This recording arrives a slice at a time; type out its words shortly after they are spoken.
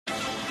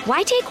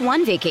Why take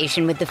one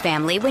vacation with the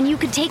family when you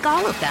could take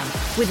all of them?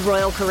 With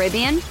Royal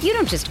Caribbean, you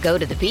don't just go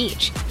to the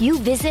beach. You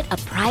visit a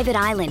private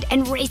island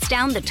and race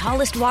down the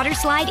tallest water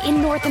slide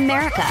in North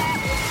America.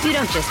 You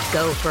don't just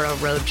go for a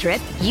road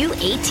trip. You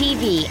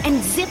ATV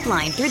and zip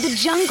line through the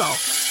jungle.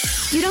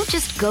 You don't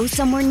just go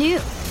somewhere new.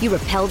 You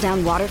rappel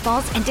down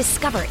waterfalls and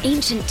discover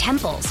ancient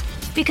temples.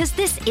 Because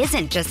this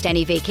isn't just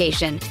any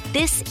vacation.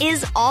 This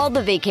is all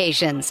the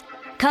vacations.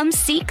 Come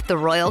seek the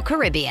Royal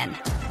Caribbean.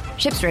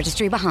 Ships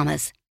Registry,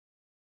 Bahamas.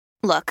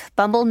 Look,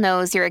 Bumble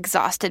knows you're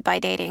exhausted by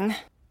dating.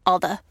 All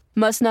the,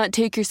 must not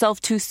take yourself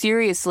too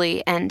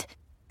seriously, and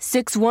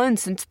 6'1"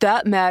 since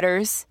that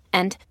matters,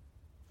 and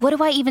what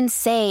do I even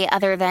say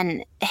other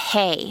than,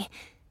 hey?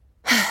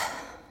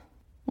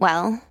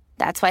 Well,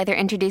 that's why they're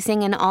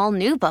introducing an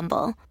all-new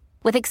Bumble,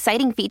 with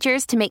exciting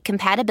features to make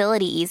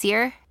compatibility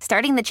easier,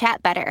 starting the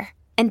chat better,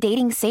 and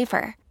dating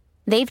safer.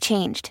 They've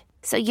changed,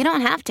 so you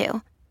don't have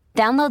to.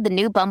 Download the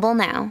new Bumble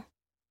now.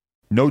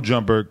 No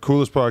Jumper,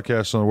 coolest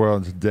podcast in the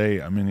world. And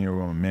today, I'm in here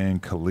with my man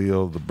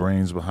Khalil, the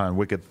brains behind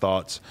Wicked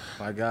Thoughts.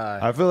 My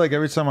God. I feel like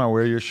every time I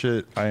wear your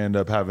shit, I end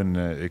up having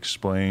to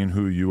explain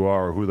who you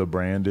are or who the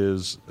brand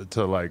is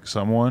to like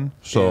someone.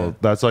 So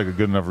that's like a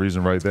good enough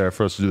reason right there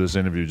for us to do this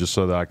interview, just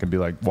so that I can be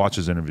like, watch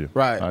his interview.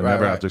 Right. I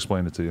never have to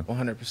explain it to you.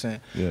 100%.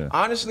 Yeah.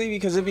 Honestly,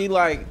 because it'd be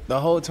like the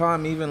whole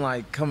time, even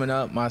like coming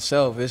up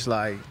myself, it's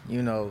like,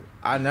 you know,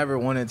 I never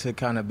wanted to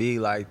kind of be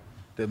like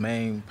the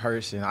main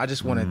person. I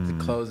just wanted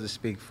the clothes to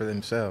speak for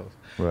themselves.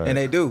 Right. And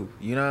they do.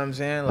 You know what I'm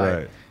saying?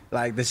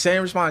 Like the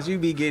same response you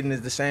be getting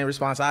is the same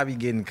response I be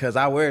getting because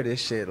I wear this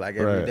shit like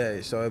every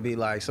day. So it'd be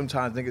like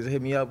sometimes niggas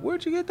hit me up,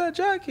 where'd you get that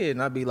jacket?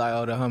 And I'd be like,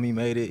 oh, the homie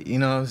made it. You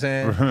know what I'm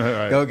saying?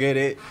 Right. Go get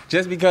it.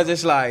 Just because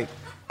it's like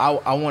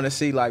I want to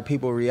see like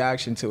people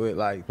reaction to it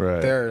like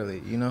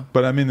thoroughly, you know?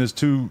 But I mean, there's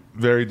two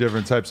very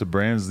different types of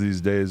brands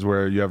these days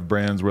where you have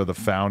brands where the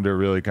founder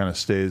really kind of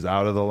stays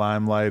out of the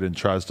limelight and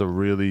tries to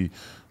really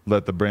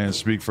let the brand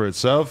speak for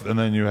itself. And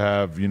then you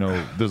have, you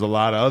know, there's a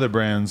lot of other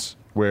brands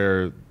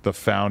where the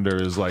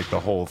founder is like the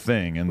whole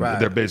thing. And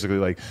they're basically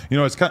like, you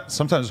know, it's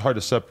sometimes it's hard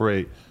to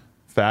separate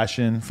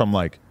fashion from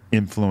like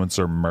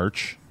influencer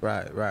merch.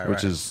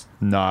 Which is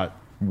not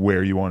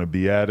where you want to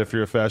be at if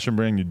you're a fashion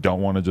brand. You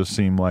don't want to just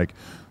seem like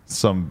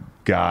some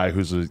guy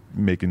who's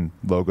making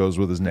logos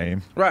with his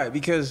name. Right,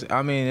 because,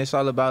 I mean, it's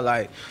all about,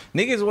 like,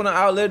 niggas want to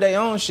outlive their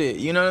own shit,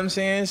 you know what I'm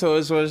saying? So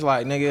it's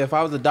like, nigga, if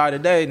I was to die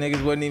today,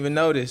 niggas wouldn't even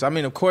notice. I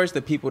mean, of course,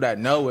 the people that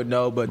know would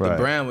know, but the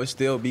brand would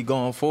still be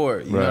going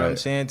forward, you know what I'm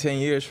saying, 10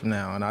 years from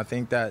now. And I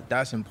think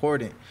that's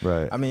important.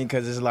 Right. I mean,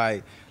 because it's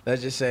like,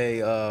 let's just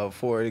say,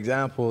 for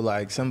example,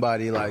 like,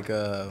 somebody like,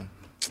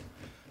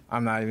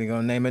 I'm not even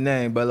going to name a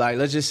name, but like,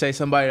 let's just say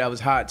somebody that was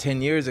hot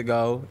 10 years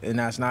ago and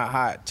that's not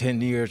hot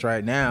 10 years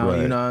right now,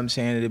 you know what I'm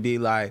saying? It'd be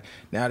like,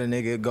 now the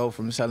nigga go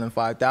from selling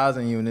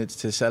 5,000 units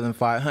to selling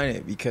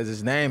 500 because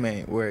his name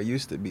ain't where it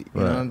used to be.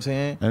 You know what I'm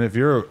saying? And if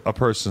you're a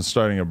person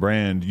starting a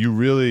brand, you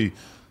really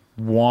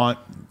want,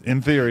 in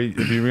theory,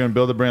 if you're going to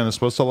build a brand that's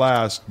supposed to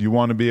last, you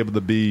want to be able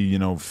to be, you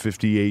know,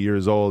 58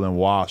 years old and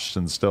washed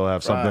and still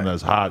have something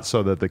that's hot,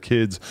 so that the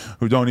kids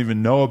who don't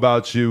even know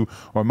about you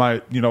or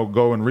might, you know,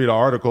 go and read an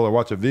article or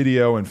watch a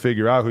video and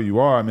figure out who you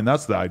are. I mean,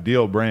 that's the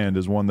ideal brand,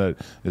 is one that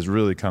is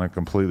really kind of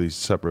completely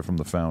separate from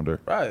the founder.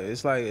 Right.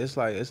 It's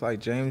like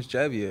James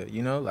Jebbia,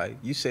 you know, like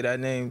you say that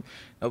name,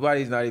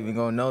 nobody's not even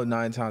gonna know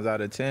 9 times out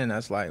of 10.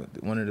 That's like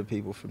one of the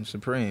people from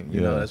Supreme.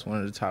 You know, that's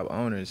one of the top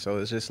owners. So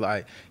it's just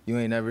like you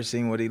ain't never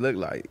seen what he looked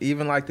like.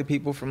 Even like the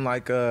people from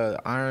like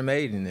Iron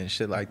Maiden and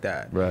shit like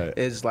that. Right.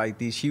 It's like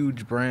these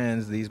huge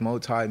brands, these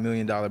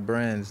multi-million-dollar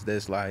brands.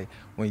 That's like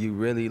when you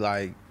really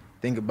like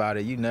think about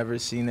it, you never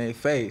seen their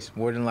face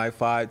more than like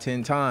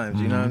 5-10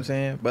 times. You know what I'm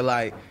saying? But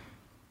like,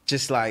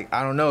 just like,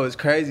 I don't know, it's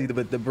crazy,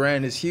 but the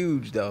brand is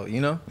huge though, you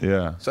know?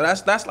 Yeah. So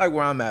that's like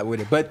where I'm at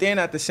with it. But then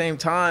at the same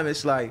time,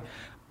 it's like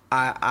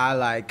I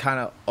like kind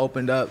of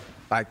opened up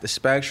like the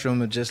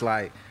spectrum of just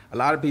like, a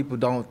lot of people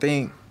don't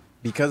think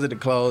because of the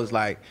clothes,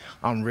 like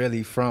I'm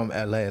really from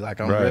LA, like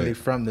I'm really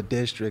from the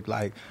district,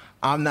 like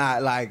I'm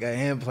not like an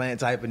implant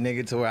type of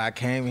nigga to where I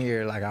came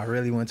here, like I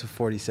really went to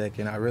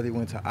 42nd, I really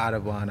went to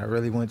Audubon, I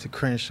really went to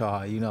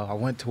Crenshaw, you know, I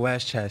went to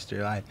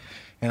Westchester, like,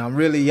 and I'm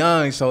really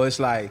young, so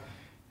it's like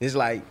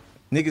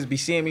niggas be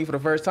seeing me for the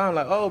first time,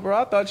 like, oh, bro,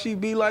 I thought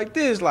you'd be like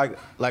this, like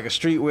a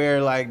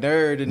streetwear like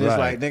nerd, and it's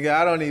like, nigga,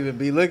 I don't even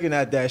be looking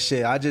at that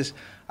shit. I just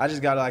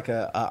got like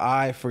a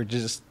eye for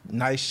just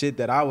nice shit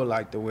that I would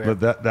like to wear.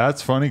 But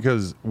that's funny,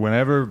 because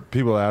whenever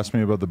people ask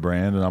me about the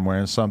brand and I'm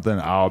wearing something,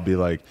 I'll be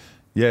like,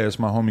 yeah, it's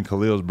my homie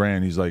Khalil's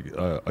brand. He's like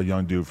a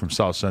young dude from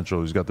South Central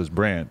who's got this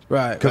brand.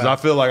 Right. Because I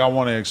feel like I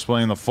want to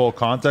explain the full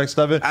context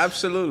of it.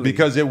 Absolutely.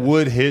 Because it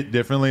would hit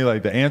differently.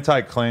 Like the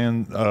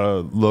Anti-Klan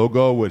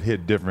logo would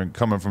hit different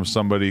coming from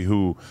somebody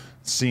who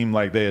seemed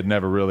like they had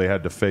never really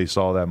had to face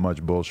all that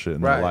much bullshit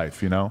in their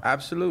life, you know?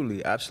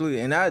 Absolutely.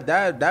 And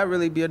that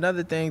really be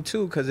another thing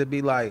too, because it'd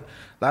be like,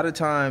 a lot of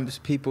times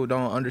people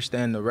don't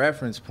understand the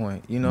reference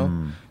point, you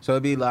know? So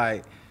it'd be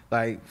like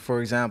like,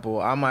 for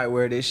example, I might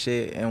wear this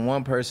shit and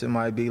one person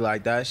might be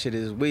like, that shit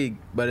is weak,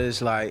 but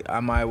it's like, I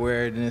might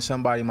wear it and then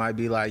somebody might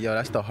be like, yo,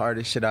 that's the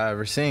hardest shit I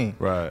ever seen.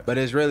 Right. But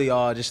it's really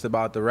all just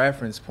about the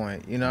reference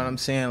point. You know what I'm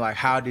saying? Like,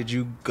 how did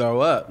you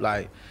grow up?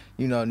 Like,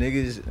 you know,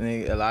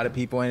 a lot of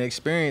people ain't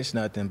experienced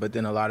nothing, but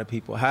then a lot of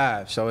people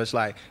have. So it's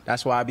like,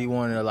 that's why I be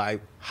wanting to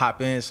like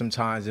hop in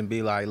sometimes and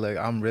be like, look,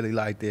 I'm really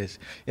like this.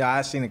 Yeah,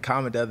 I seen a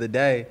comment the other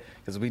day,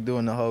 because we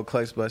doing the whole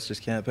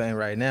Cluxbusters campaign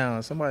right now,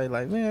 and somebody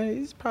like, man,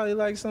 he's probably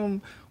like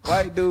some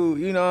white dude,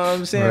 you know what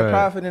I'm saying, right.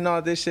 Prophet and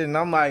all this shit. And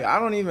I'm like, I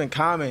don't even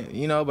comment,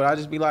 you know, but I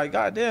just be like,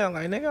 God damn,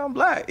 like, nigga, I'm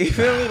black. You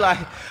feel me? Like,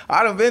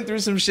 I done been through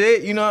some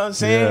shit, you know what I'm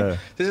saying? Yeah.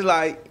 This is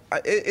like,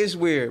 it's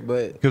weird,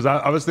 but... Because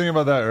I was thinking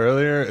about that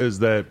earlier, is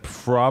that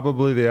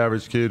probably the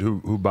average kid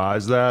who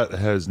buys that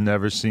has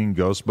never seen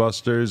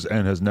Ghostbusters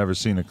and has never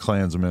seen a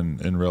Klansman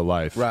in real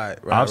life. Right.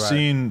 I've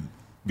seen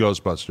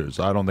Ghostbusters.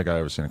 I don't think I've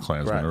ever seen a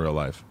Klansman in real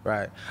life.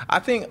 Right. I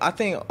think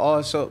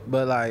also,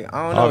 but like,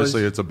 I don't know.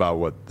 Obviously, it's about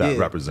what that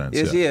represents.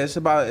 It's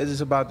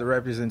about the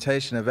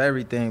representation of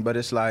everything, but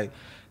it's like,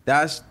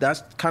 that's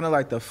kind of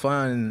like the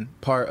fun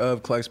part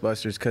of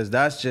Cluxbusters, because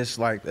that's just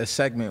like a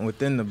segment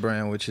within the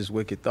brand, which is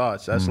Wicked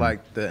Thoughts. That's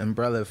like the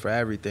umbrella for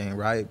everything,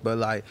 right? But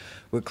like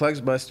with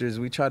Cluxbusters,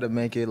 we try to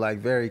make it like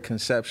very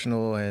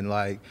conceptual, and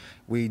like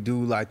we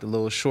do like the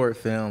little short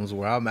films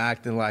where I'm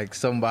acting like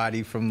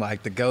somebody from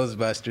like the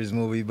Ghostbusters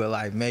movie, but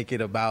like make it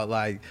about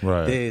like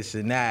this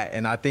and that.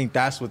 And I think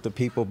that's what the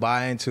people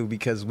buy into,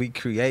 because we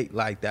create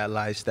like that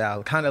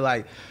lifestyle, kind of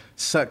like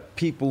suck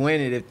people in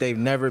it if they've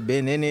never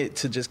been in it,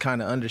 to just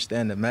kind of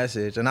understand the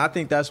message. And I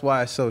think that's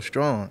why it's so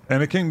strong.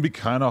 And it can be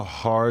kind of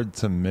hard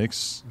to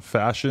mix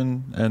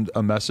fashion and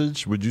a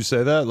message. Would you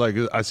say that? Like,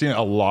 I've seen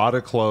a lot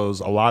of clothes,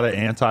 a lot of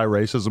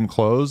anti-racism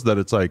clothes that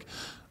it's like,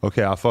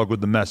 okay, I'll fuck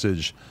with the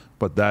message,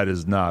 but that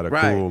is not a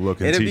cool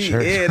looking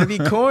t-shirt. It'll be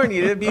corny.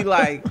 It'll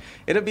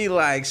be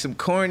like some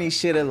corny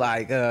shit of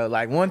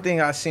like one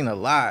thing I've seen a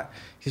lot,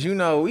 because you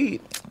know,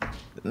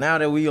 now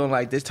that we on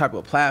like this type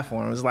of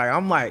platform, it's like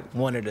I'm like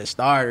one of the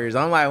starters.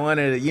 I'm like one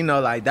of the, you know,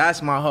 like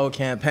that's my whole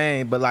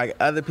campaign. But like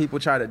other people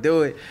try to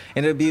do it,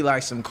 and it'll be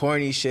like some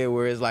corny shit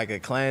where it's like a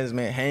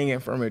Klansman hanging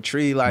from a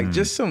tree, like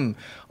just some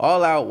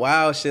all out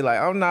wild shit. Like,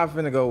 I'm not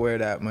finna go wear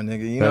that, my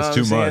nigga. You know what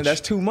I'm saying?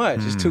 That's too much.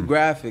 It's too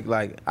graphic.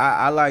 Like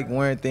I like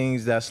wearing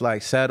things that's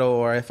like subtle,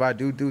 or if I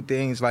do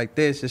things like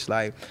this, it's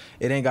like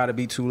it ain't got to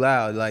be too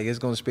loud. Like, it's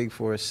gonna speak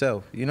for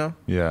itself. You know?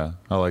 Yeah,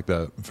 I like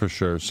that for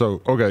sure.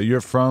 So okay,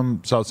 you're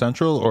from South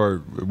Central, or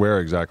where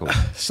exactly?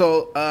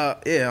 So,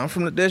 yeah, I'm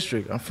from the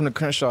district. I'm from the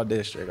Crenshaw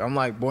district. I'm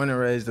like born and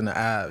raised in the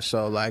Ave.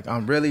 So like,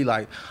 I'm really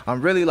like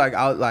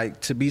out, like,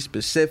 to be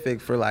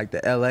specific, for like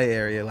the LA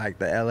area, like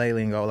the LA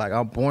lingo, like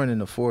I'm born in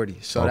the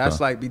 40s. So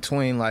that's like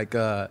between like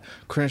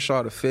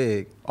Crenshaw to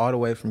Fig, all the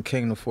way from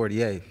King to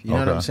 48th. You know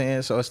what I'm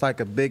saying? So it's like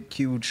a big,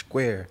 huge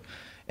square.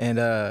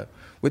 And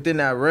within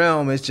that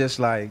realm, it's just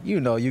like, you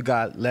know, you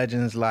got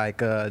legends like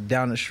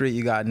down the street,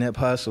 you got Nip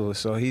Hussle.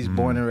 So he's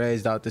born and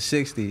raised out the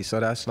 60s. So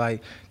that's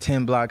like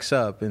 10 blocks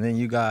up. And then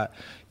you got,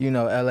 you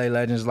know, LA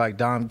legends like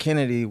Dom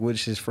Kennedy,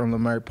 which is from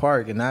Leimert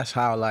Park. And that's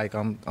how like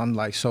I'm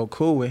like so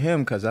cool with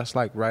him, because that's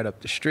like right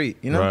up the street,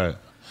 you know? Right.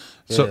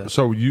 Yeah.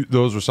 So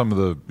those were some of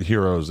the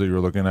heroes that you were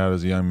looking at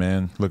as a young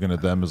man, looking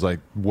at them as like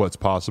what's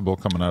possible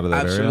coming out of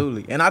that area?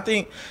 Absolutely. And I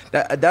think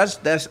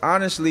that's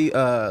honestly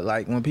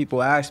like when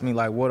people ask me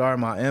like what are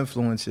my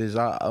influences,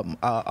 I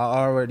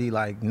already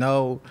like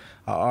know.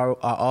 I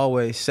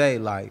always say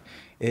like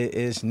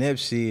it's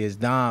Nipsey, it's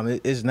Dom.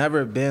 It's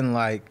never been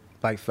like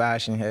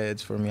fashion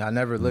heads for me. I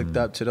never looked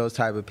up to those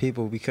type of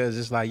people, because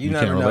it's like you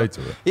never can't know. relate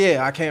to it.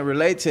 Yeah, I can't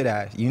relate to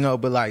that, you know.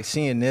 But like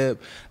seeing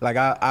Nip, like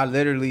I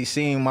literally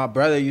seen my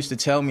brother used to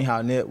tell me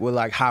how Nip would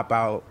like hop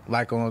out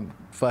like on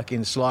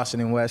fucking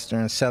Slauson and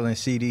Western selling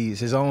CDs,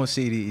 his own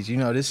CDs. You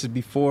know, this is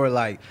before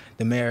like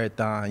the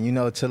marathon, you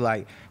know, to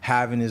like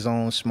having his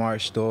own smart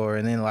store.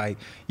 And then like,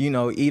 you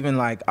know, even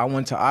like I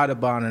went to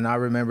Audubon, and I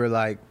remember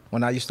like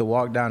when I used to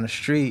walk down the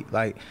street,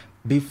 like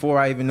before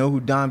I even know who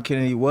Dom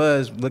Kennedy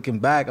was, looking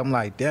back, I'm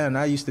like, damn,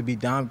 that used to be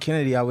Dom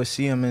Kennedy. I would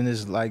see him in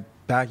his like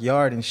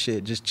backyard and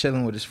shit, just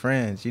chilling with his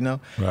friends, you know?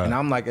 Right. And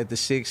I'm like at the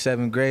 6th,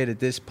 7th grade at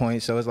this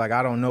point, so it's like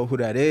I don't know who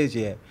that is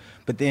yet.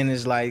 But then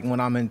it's like when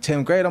I'm in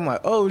 10th grade, I'm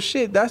like, oh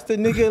shit, that's the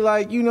nigga,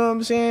 like, you know what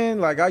I'm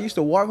saying? Like I used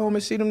to walk home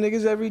and see them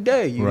niggas every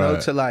day, you know,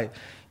 to like,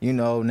 you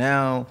know,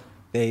 now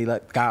they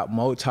like got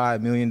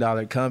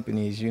multi-million-dollar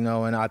companies, you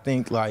know, and I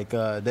think like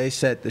they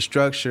set the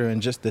structure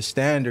and just the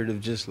standard of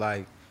just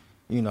like,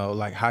 you know,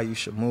 like how you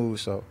should move.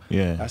 So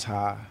yeah, that's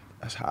how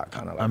I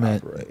kind of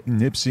like operate.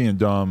 Nipsey and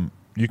Dom,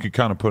 you could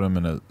kind of put them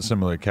in a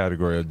similar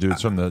category of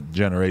dudes from the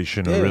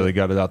generation who really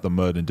got it out the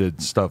mud and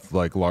did stuff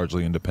like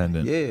largely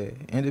independent. Yeah,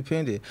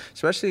 independent.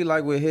 Especially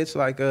like with hits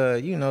like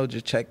you know,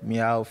 Just Check Me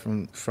Out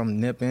from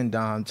Nip and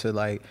Dom, to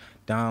like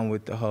Dom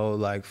with the whole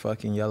like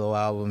fucking Yellow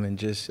album, and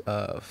just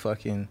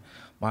fucking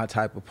My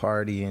Type of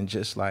Party, and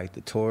just like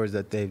the tours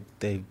that they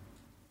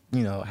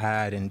you know,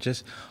 had, and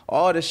just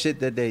all the shit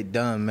that they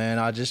done, man.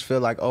 I just feel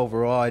like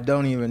overall, I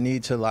don't even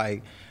need to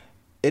like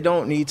it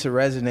don't need to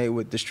resonate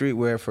with the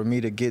streetwear for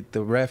me to get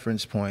the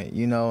reference point,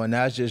 you know, and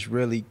that's just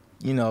really,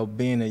 you know,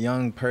 being a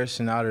young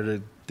person out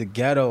of the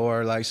ghetto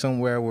or like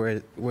somewhere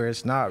where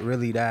it's not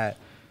really that,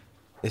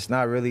 it's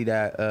not really,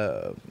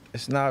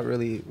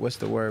 what's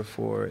the word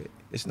for it?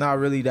 It's not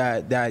really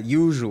that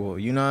usual,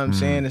 you know what I'm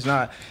saying? It's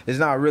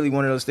not really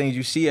one of those things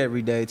you see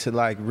every day to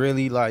like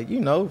really like, you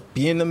know,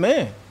 being the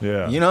man.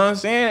 Yeah. You know what I'm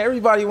saying?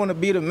 Everybody want to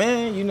be the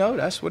man, you know,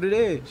 that's what it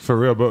is. For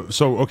real. But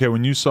so, okay,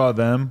 when you saw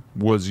them,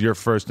 was your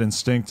first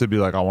instinct to be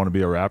like, I want to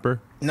be a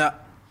rapper? No.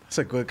 That's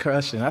a good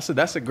question.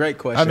 That's a great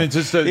question. I mean,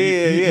 just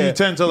you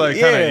tend to like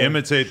kind of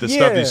imitate the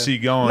stuff you see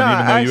going,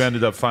 even though you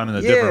ended up finding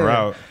a different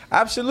route.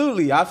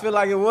 Absolutely, I feel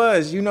like it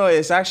was. You know,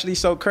 it's actually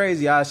so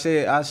crazy. I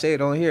say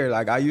it on here.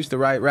 Like I used to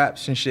write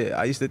raps and shit.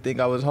 I used to think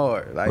I was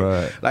hard. Like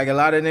a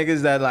lot of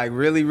niggas that like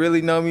really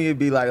really know me, it'd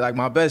be like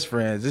my best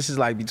friends. This is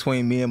like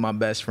between me and my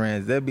best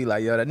friends. They'd be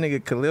like, yo, that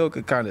nigga Khalil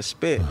could kind of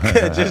spit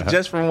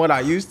just from what I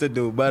used to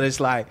do. But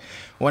it's like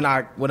when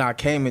I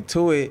came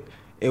into it.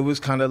 It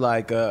was kind of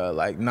like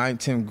 9th,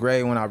 10th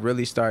grade when I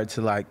really started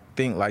to like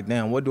think like,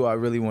 damn, what do I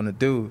really want to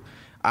do?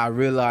 I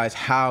realized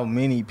how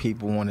many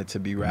people wanted to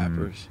be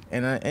rappers.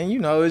 And you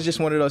know, it's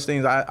just one of those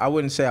things I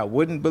wouldn't say I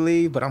wouldn't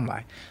believe, but I'm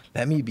like,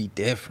 let me be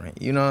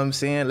different. You know what I'm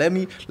saying? Let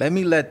me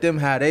let them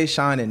have they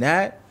shine in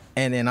that,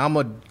 and then I'm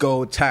going to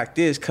go attack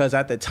this, because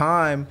at the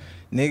time,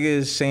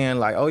 niggas saying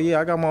like, oh yeah,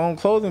 I got my own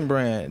clothing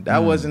brand. That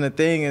wasn't a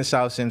thing in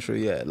South Central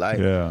yet. Like,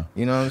 you know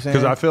what I'm saying?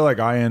 Because I feel like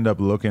I end up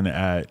looking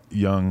at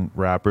young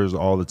rappers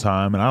all the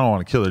time, and I don't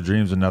want to kill their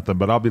dreams or nothing,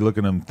 but I'll be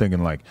looking at them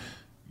thinking like,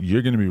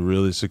 you're going to be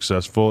really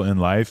successful in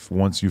life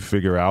once you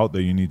figure out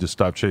that you need to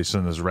stop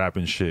chasing this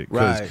rapping shit.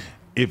 Because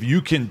if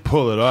you can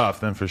pull it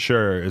off, then for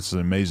sure it's an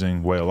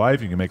amazing way of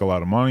life. You can make a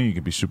lot of money. You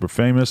can be super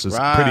famous. It's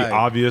pretty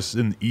obvious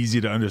and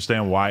easy to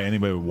understand why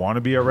anybody would want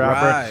to be a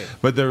rapper.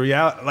 But the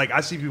reality, like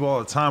I see people all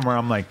the time where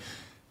I'm like,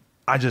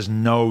 I just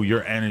know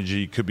your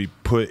energy could be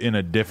put in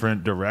a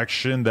different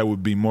direction that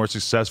would be more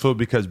successful,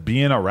 because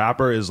being a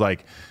rapper is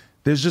like,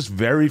 there's just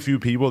very few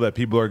people that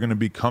people are going to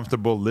be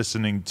comfortable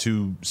listening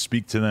to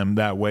speak to them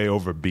that way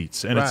over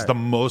beats. And it's the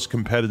most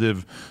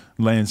competitive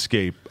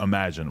landscape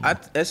imaginable.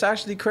 It's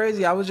actually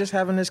crazy. I was just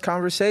having this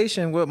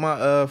conversation with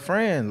my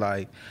friend,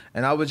 like,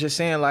 and I was just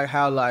saying like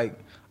how like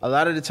a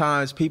lot of the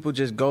times people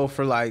just go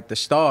for like the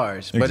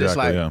stars, but it's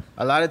like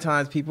a lot of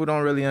times people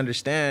don't really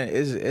understand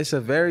it's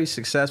a very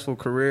successful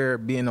career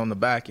being on the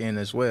back end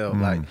as well.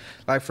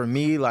 Like for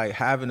me, like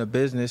having a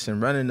business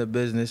and running a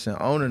business and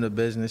owning a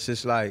business,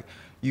 it's like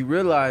you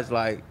realize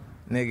like,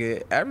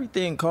 nigga,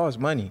 everything costs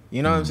money.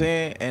 You know what I'm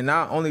saying? And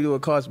not only do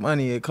it cost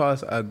money, it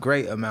costs a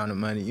great amount of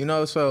money. You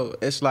know, so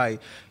it's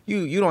like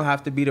you don't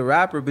have to be the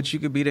rapper, but you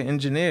could be the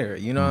engineer.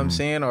 You know what I'm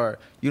saying? Or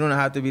you don't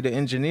have to be the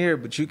engineer,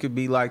 but you could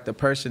be like the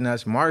person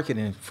that's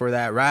marketing for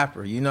that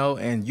rapper, you know?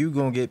 And you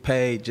gonna get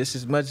paid just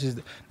as much as,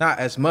 not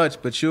as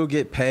much, but you'll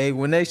get paid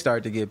when they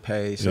start to get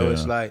paid. So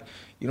it's like,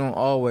 you don't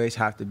always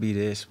have to be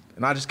this.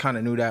 And I just kind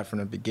of knew that from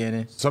the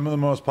beginning. Some of the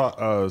most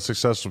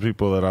successful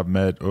people that I've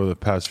met over the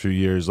past few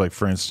years, like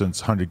for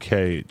instance,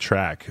 100K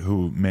Track,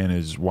 who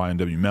managed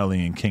YNW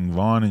Melly and King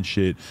Von and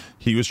shit,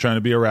 he was trying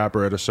to be a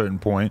rapper at a certain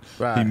point.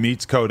 He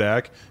meets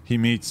Kodak, he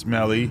meets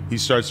Melly, he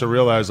starts to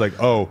realize like,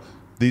 oh,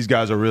 these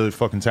guys are really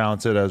fucking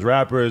talented as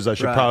rappers. I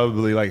should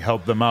probably like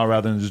help them out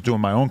rather than just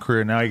doing my own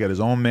career. Now he got his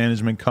own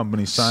management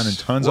company, signing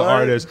tons of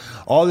artists,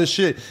 all this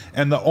shit.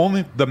 And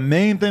the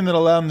main thing that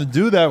allowed him to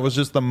do that was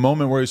just the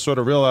moment where he sort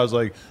of realized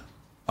like,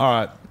 all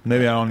right,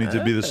 maybe I don't need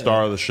to be the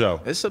star of the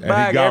show. It's a bag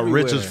and he got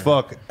everywhere. rich as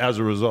fuck as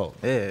a result.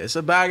 Yeah, it's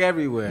a bag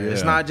everywhere.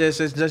 Yeah.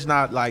 It's just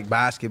not like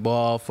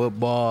basketball,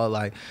 football.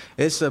 Like,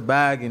 it's a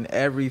bag in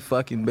every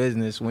fucking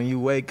business. When you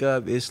wake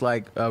up, it's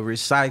like a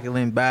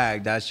recycling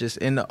bag that's just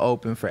in the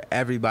open for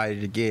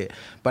everybody to get.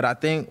 But I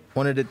think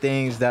one of the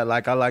things that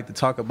like I like to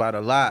talk about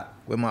a lot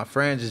with my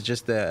friends is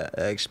just the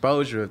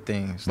exposure of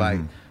things. Like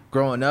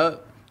growing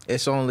up,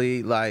 it's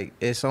only like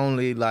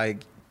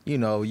you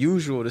know,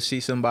 usual to see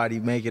somebody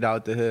make it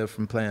out the hood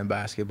from playing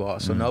basketball.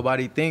 So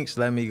nobody thinks,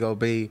 let me go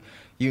be,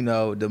 you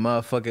know, the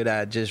motherfucker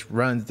that just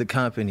runs the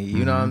company.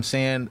 You know what I'm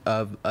saying?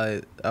 Of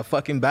a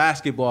fucking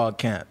basketball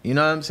camp. You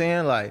know what I'm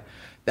saying? Like,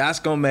 that's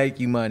going to make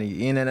you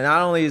money. And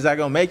not only is that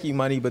going to make you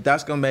money, but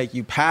that's going to make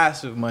you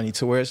passive money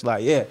to where it's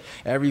like, yeah,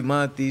 every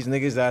month these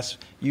niggas that's,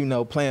 you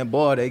know, playing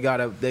ball, they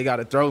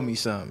gotta throw me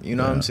something. You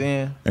know what I'm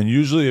saying? And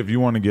usually if you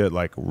want to get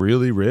like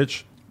really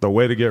rich, the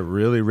way to get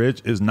really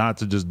rich is not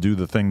to just do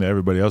the thing that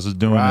everybody else is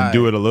doing and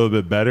do it a little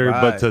bit better,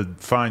 but to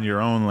find your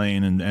own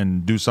lane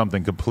and do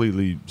something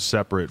completely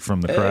separate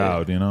from the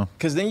crowd, you know?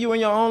 Because then you in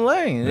your own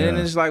lane. And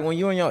it's like when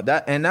you in your...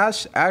 And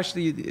that's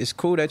actually... It's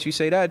cool that you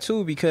say that,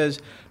 too, because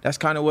that's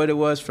kind of what it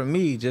was for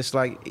me. Just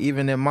like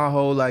even in my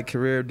whole like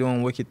career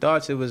doing Wicked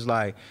Thoughts, it was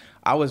like...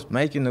 I was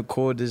making the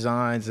cool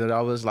designs that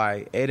I was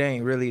like, it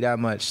ain't really that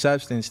much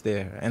substance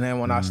there. And then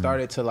when I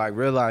started to like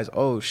realize,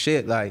 oh,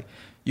 shit, like...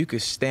 you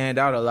could stand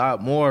out a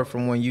lot more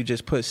from when you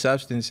just put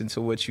substance into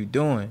what you're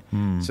doing.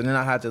 So then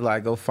I had to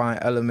like go find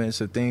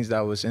elements of things that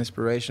was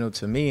inspirational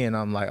to me, and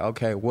I'm like,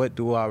 okay, what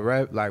do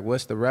I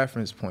what's the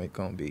reference point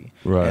gonna be?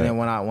 Right. And then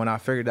when I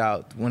figured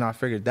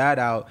that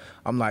out,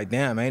 I'm like,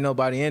 damn, ain't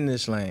nobody in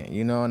this lane,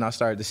 you know. And I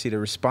started to see the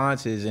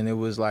responses, and it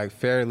was like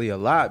fairly a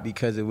lot,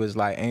 because it was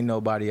like ain't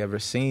nobody ever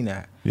seen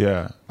that.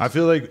 Yeah, I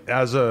feel like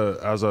as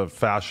a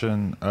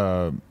fashion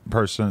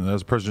person,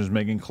 as a person who's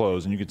making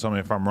clothes, and you can tell me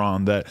if I'm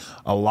wrong, that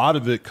a lot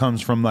of it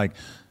comes from like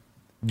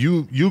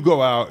you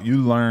go out, you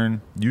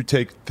learn, you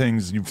take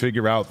things, you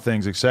figure out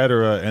things,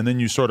 etc., and then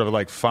you sort of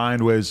like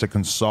find ways to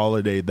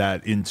consolidate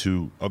that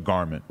into a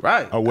garment,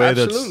 right? A way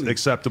Absolutely. that's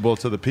acceptable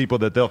to the people,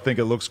 that they'll think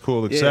it looks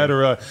cool,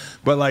 etc.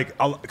 But like,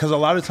 because a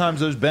lot of times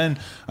there's been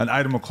an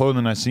item of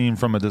clothing I've seen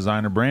from a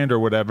designer brand or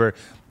whatever,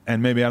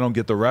 and maybe I don't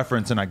get the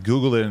reference, and I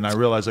Google it, and I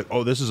realize like,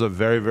 oh, this is a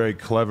very, very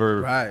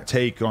clever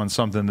take on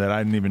something that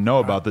I didn't even know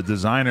about. The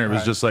designer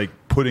was just like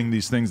putting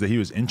these things that he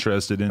was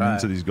interested in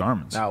into these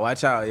garments. Now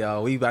watch out,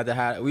 yo. We about to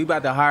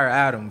hire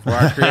Adam for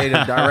our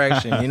creative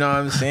direction. You know what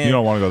I'm saying? You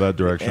don't want to go that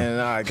direction,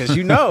 and because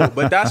you know,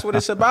 but that's what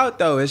it's about,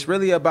 though. It's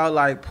really about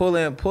like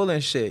pulling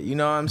shit. You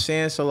know what I'm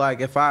saying? So like,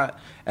 if I,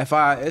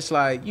 it's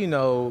like, you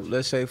know,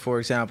 let's say for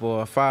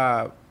example, if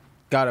I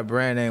got a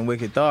brand named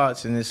Wicked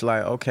Thoughts, and it's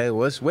like, okay,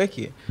 what's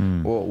wicked?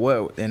 Well,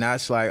 what? And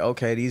that's like,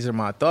 okay, these are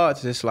my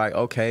thoughts. It's like,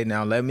 okay,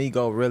 now let me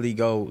really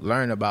go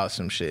learn about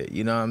some shit.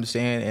 You know what I'm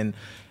saying?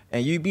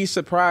 And you'd be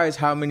surprised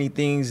how many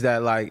things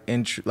that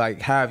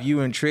like have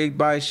you intrigued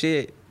by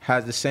shit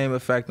has the same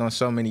effect on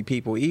so many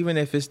people, even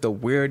if it's the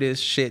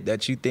weirdest shit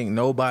that you think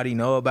nobody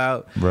know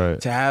about. Right.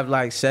 To have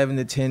like 7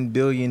 to 10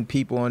 billion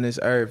people on this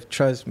earth,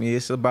 trust me,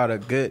 it's about a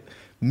good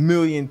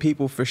million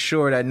people for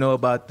sure that know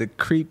about the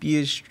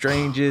creepiest,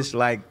 strangest,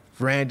 like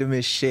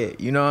randomest shit.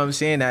 You know what I'm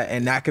saying?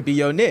 That could be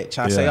your niche.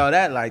 I say all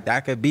that, like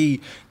that could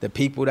be the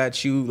people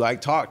that you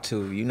like talk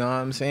to. You know what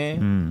I'm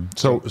saying?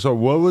 So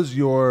what was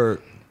your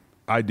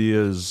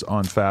ideas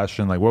on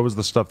fashion? Like, what was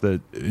the stuff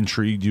that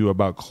intrigued you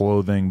about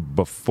clothing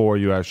before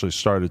you actually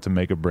started to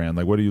make a brand?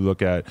 Like, what do you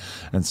look at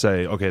and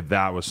say, okay,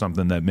 that was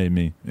something that made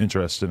me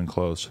interested in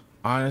clothes?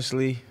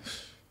 Honestly,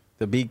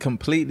 to be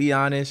completely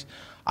honest,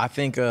 I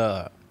think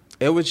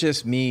it was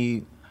just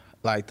me,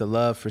 like the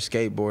love for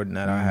skateboarding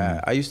that I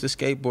had. I used to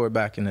skateboard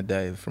back in the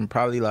day, from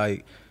probably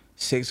like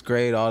 6th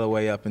grade all the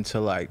way up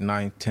until like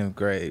 9th, 10th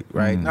grade,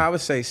 right? Now I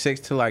would say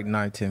 6th to like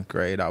 9th, 10th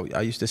grade.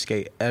 I used to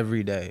skate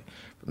every day,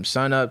 from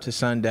sun up to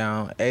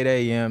sundown, 8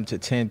 a.m. to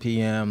 10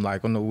 p.m.,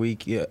 like on the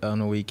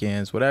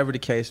weekends, whatever the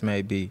case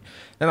may be.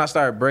 Then I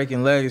started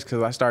breaking legs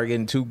because I started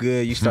getting too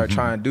good. You start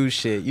trying to do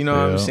shit. You know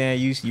what I'm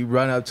saying? You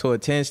run up to a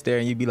 10 stair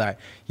and you be like,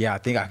 yeah, I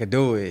think I could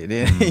do it.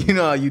 Then, you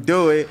know, you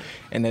do it,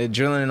 and the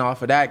adrenaline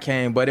off of that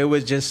came. But it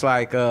was just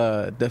like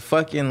the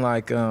fucking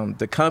like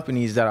the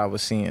companies that I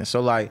was seeing. So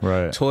like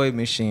Toy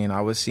Machine, I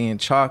was seeing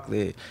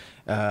Chocolate.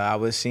 I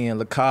was seeing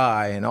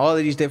Lakai and all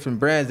of these different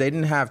brands. They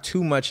didn't have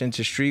too much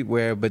into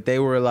streetwear, but they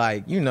were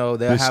like, you know,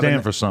 they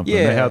stand for something.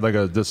 Yeah. They had like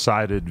a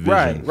decided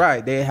vision.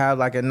 Right. They had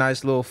like a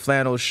nice little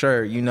flannel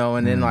shirt, you know,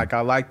 and then like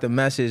I like the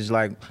message,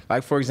 like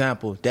for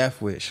example,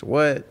 Death Wish.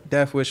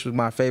 Death Wish was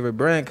my favorite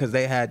brand because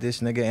they had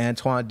this nigga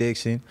Antoine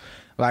Dixon.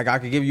 Like, I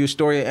could give you a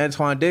story of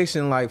Antoine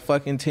Dixon, like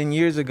fucking 10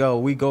 years ago.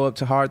 We go up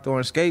to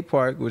Hawthorne Skate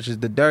Park, which is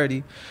the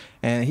Dirty.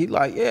 And he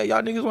like, yeah,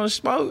 y'all niggas want to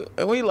smoke?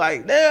 And we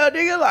like, damn,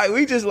 nigga, like,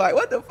 we just like,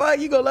 what the fuck?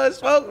 You gonna let us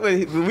smoke?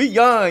 But we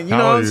young, you know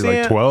what I'm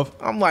saying? Like 12?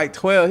 I'm like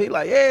 12. He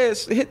like, yeah,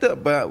 hit the,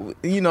 but,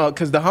 you know,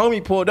 because the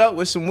homie pulled up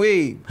with some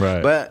weed.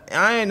 Right. But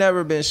I ain't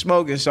never been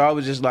smoking, so I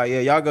was just like,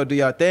 yeah, y'all go do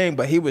y'all thing.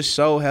 But he was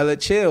so hella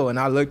chill, and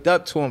I looked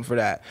up to him for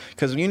that.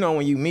 Because, you know,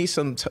 when you meet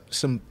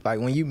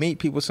when you meet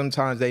people,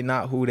 sometimes they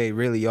not who they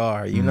really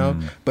are, you know?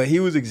 But he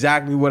was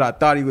exactly what I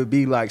thought he would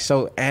be, like,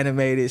 so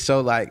animated,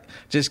 so, like,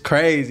 just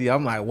crazy.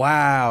 I'm like,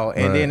 wow.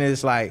 And then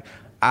it's like,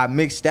 I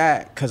mixed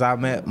that because I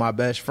met my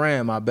best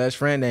friend. My best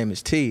friend name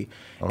is T.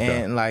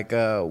 Okay. And like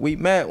we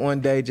met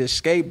one day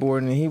just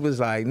skateboarding, and he was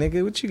like,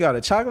 nigga, what you got,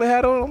 a chocolate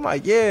hat on? I'm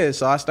like, yeah.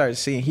 So I started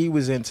seeing he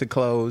was into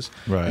clothes.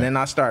 Right. And then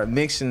I started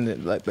mixing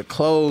the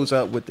clothes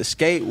up with the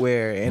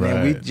skatewear. And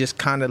then we just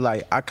kind of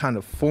like, I kind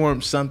of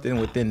formed something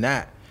within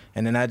that.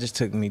 And then that just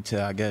took me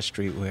to, I guess,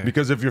 streetwear.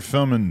 Because if you're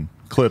filming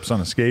clips on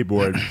a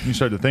skateboard, you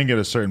start to think at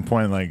a certain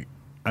point, like,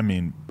 I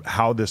mean,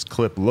 how this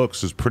clip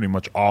looks is pretty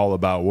much all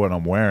about what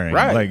I'm wearing.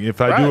 Right. Like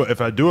if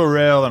I do a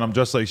rail and I'm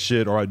just like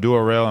shit, or I do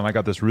a rail and I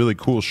got this really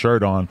cool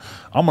shirt on,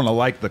 I'm gonna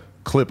like the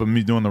clip of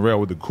me doing the rail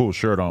with the cool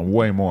shirt on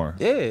way more.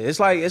 Yeah, it's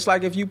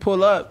like if you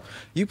pull up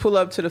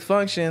to the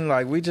function.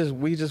 Like we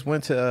just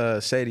went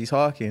to Sadie's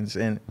Hawkins,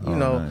 and you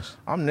know, nice.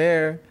 I'm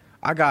there.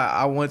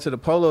 I went to the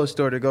Polo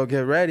store to go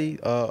get ready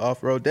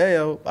off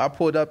Rodeo. I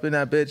pulled up in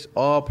that bitch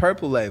all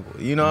Purple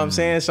Label. You know what I'm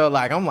saying? So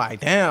like I'm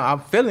like, damn, I'm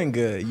feeling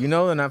good. You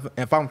know, and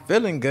if I'm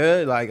feeling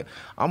good, like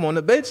I'm on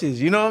the bitches.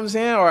 You know what I'm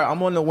saying? Or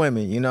I'm on the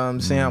women. You know what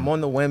I'm saying? I'm on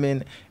the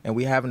women, and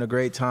we having a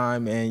great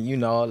time. And you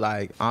know,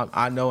 like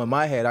I know in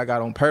my head I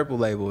got on Purple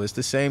Label. It's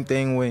the same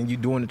thing when you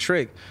doing the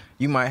trick.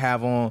 you might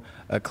have on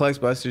a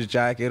Clutchbusters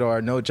jacket or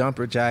a No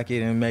Jumper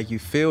jacket and make you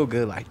feel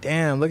good. Like,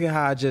 damn, look at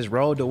how I just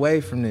rolled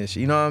away from this.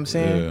 You know what I'm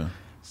saying? Yeah.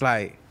 It's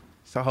like,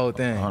 it's the whole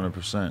thing.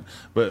 100%.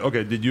 But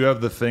okay, did you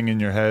have the thing in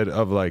your head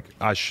of like,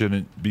 I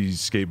shouldn't be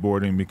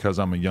skateboarding because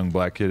I'm a young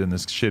black kid and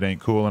this shit ain't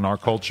cool in our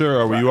culture,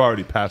 or were you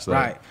already past that?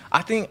 Right.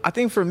 I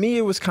think for me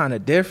it was kind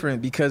of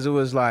different because it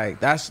was like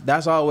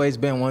that's always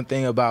been one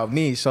thing about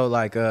me. So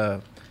like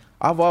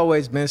I've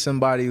always been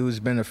somebody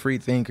who's been a free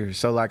thinker.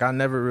 So like I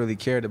never really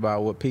cared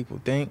about what people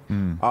think.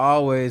 I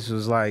always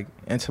was like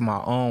into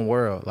my own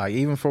world. Like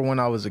even for when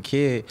I was a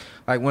kid,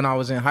 like when I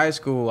was in high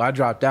school, I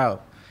dropped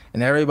out.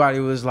 And everybody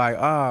was like,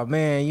 "Oh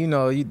man, you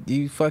know,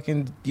 you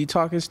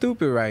talking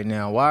stupid right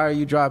now. Why are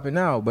you dropping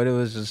out?" But it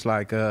was just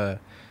like,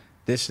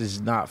 this is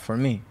not for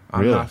me.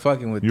 I'm Really? not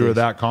fucking with You this. were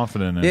that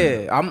confident in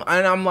it. Yeah,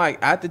 I'm like,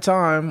 at the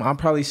time, I'm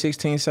probably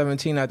 16,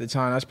 17 at the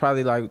time. That's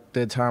probably like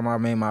the time I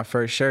made my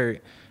first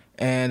shirt.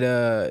 And,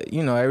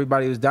 you know,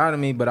 everybody was down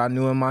on me, but I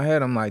knew in my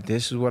head, I'm like,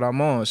 this is what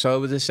I'm on. So it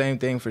was the same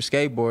thing for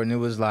skateboarding. It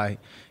was like,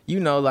 you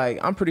know, like,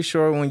 I'm pretty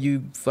sure when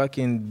you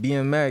fucking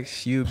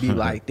BMX, you'd be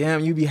like,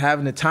 damn, you be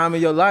having the time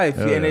of your life.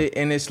 Hell And, yeah.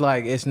 and it's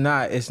like, it's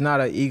not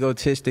an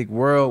egotistic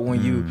world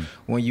when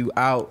you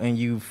out and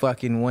you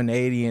fucking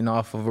 180 and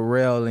off of a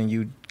rail and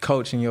you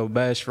coaching your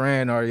best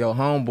friend or your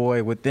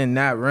homeboy within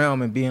that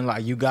realm and being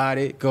like, you got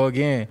it, go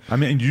again. I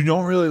mean, you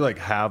don't really like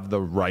have the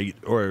right,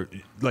 or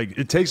like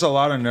it takes a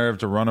lot of nerve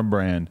to run a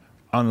brand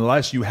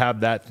unless you have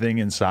that thing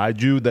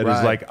inside you that is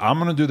Right. like, I'm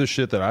going to do the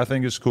shit that I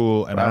think is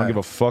cool and I don't Right. give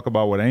a fuck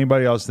about what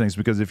anybody else thinks,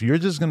 because if you're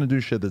just going to do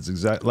shit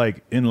that's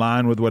like in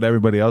line with what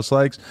everybody else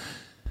likes,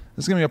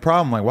 it's going to be a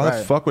problem. Like, why the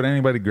Right. fuck would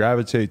anybody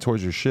gravitate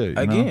towards your shit? You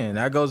know? Again,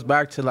 that goes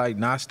back to like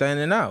not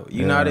standing out.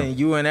 You Yeah. not in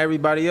you and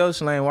everybody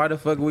else lane. Why the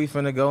fuck we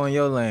finna go in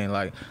your lane?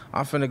 Like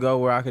I'm finna go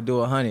where I could do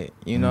 100,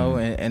 you know,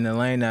 and the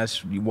lane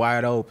that's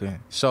wide open.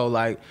 So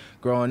like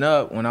growing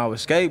up, when I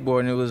was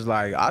skateboarding, it was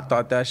like I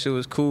thought that shit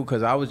was cool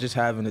because I was just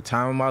having the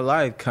time of my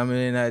life, coming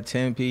in at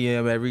 10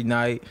 p.m. every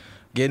night,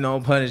 getting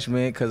on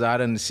punishment because I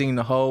done seen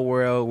the whole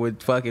world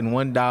with fucking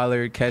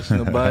 $1 catching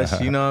the bus.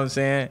 You know what I'm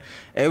saying?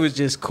 It was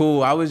just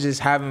cool. I was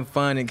just having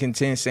fun and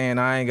content saying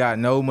I ain't got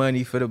no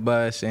money for the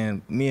bus,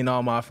 and me and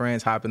all my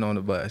friends hopping on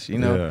the bus, you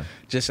know? Yeah.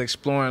 Just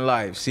exploring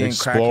life, seeing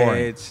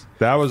Exploring. crackheads.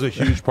 That was a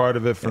huge part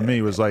of it for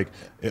me. Was like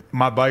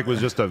my bike was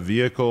just a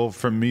vehicle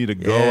for me to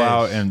go Yes.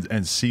 out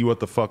and see what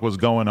the fuck was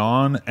going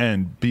on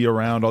and be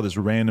around all this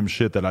random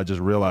shit that I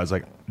just realized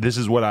like this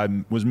is what I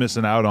was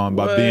missing out on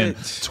by being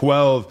What?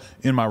 12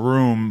 in my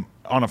room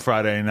on a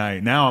Friday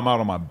night. Now I'm out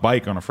on my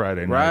bike on a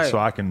Friday night, Right. so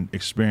I can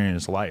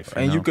experience life.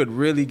 And know? you could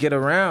really get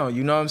around,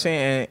 you know what I'm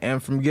saying?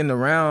 And from getting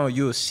around,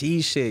 you'll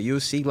see shit. You'll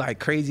see like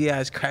crazy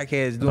ass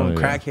crackheads doing yeah.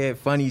 crackhead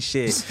funny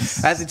shit.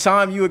 At the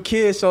time you a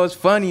kid, so it's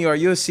funny, or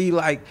you'll see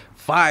like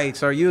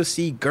fights, or you'll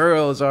see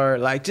girls, or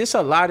like just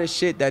a lot of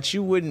shit that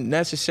you wouldn't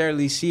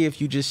necessarily see if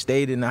you just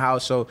stayed in the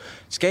house. So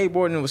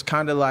skateboarding was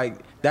kind of like,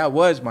 that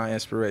was my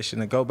inspiration.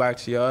 To go back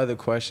to your other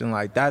question,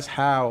 like that's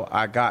how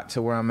I got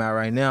to where I'm at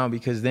right now,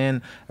 because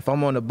then if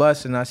I'm on the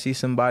bus and I see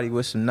somebody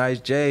with some nice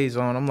J's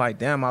on, I'm like,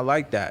 damn, I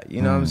like that.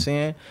 You know what I'm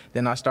saying?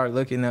 Then I start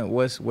looking at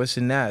what's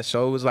in that.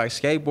 So it was like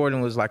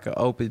skateboarding was like an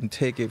open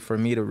ticket for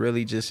me to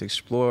really just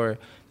explore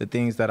the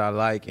things that I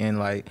like and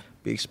like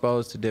be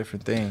exposed to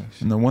different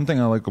things. And the one thing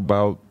I like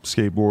about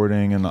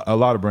skateboarding and a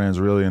lot of brands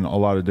really and a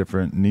lot of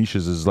different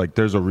niches is like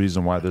there's a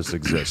reason why this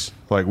exists.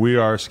 Like we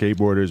are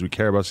skateboarders, we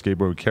care about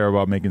skateboard, we care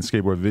about making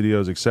skateboard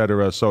videos,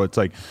 etc. So it's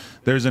like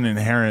there's an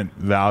inherent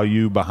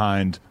value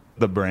behind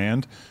the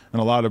brand, and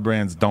a lot of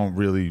brands don't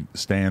really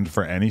stand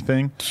for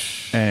anything.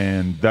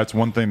 And that's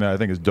one thing that I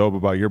think is dope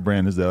about your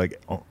brand is that like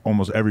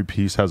almost every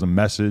piece has a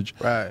message.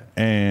 Right.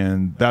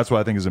 And that's what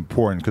I think is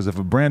important, because if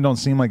a brand don't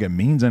seem like it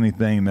means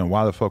anything, then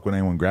why the fuck would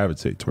anyone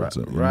gravitate towards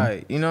it? You know?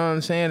 Right. You know what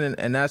I'm saying?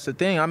 And that's the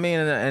thing. I mean,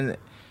 and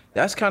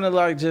that's kind of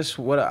like just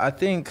what I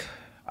think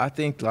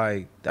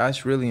like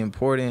that's really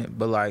important.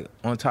 But like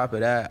on top of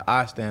that,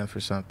 I stand for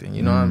something.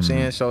 You know what I'm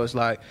saying? So it's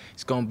like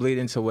it's gonna bleed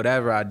into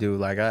whatever I do.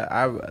 Like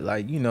I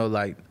like, you know,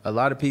 like a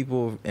lot of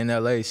people in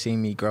LA see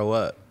me grow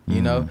up.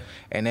 You know,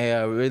 and they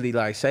really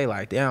like say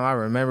like, damn, I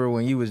remember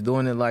when you was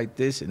doing it like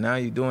this and now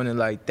you doing it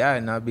like that.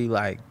 And I'd be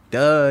like,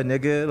 duh,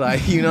 nigga.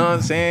 Like, you know what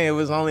I'm saying? It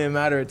was only a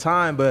matter of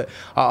time, but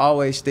I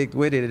always stick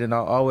with it and I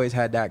always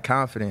had that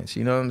confidence.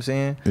 You know what I'm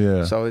saying?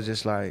 Yeah. So it's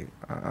just like,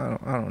 I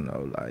don't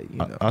know, like, you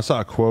know. I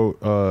saw a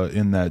quote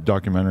in that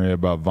documentary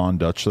about Von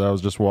Dutch that I was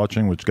just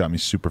watching, which got me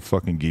super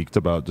fucking geeked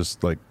about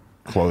just like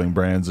clothing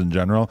brands in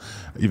general,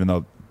 even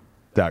though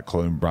that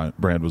clothing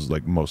brand was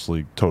like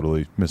mostly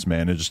totally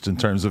mismanaged in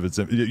terms of its.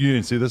 You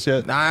didn't see this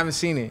yet? Nah, I haven't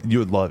seen it. You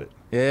would love it.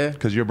 Yeah.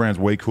 Because your brand's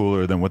way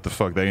cooler than what the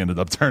fuck they ended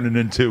up turning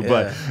into. Yeah.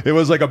 But it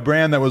was like a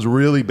brand that was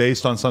really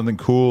based on something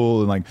cool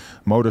and like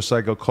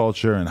motorcycle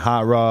culture and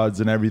hot rods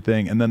and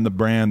everything. And then the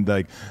brand,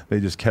 like, they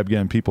just kept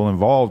getting people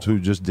involved who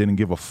just didn't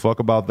give a fuck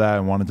about that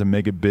and wanted to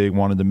make it big,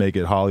 wanted to make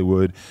it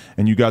Hollywood.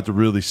 And you got to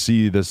really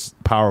see this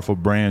powerful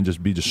brand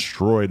just be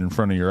destroyed in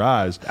front of your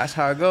eyes. That's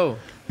how it go.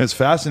 It's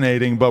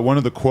fascinating, but one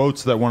of the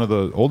quotes that one of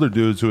the older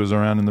dudes who was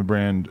around in the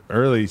brand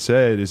early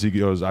said is, he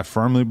goes, I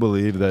firmly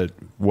believe that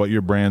what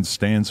your brand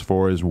stands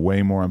for is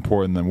way more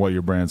important than what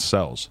your brand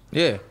sells.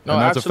 Yeah, no,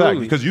 and that's absolutely. a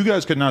fact, because you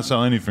guys could not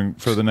sell anything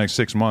for the next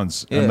 6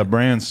 months, and the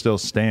brand still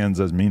stands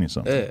as meaning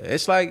something. Yeah,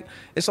 it's like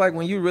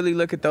when you really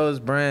look at those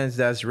brands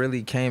that's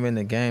really came in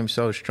the game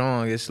so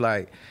strong, it's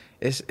like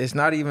it's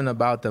not even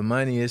about the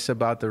money, it's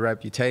about the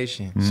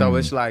reputation. So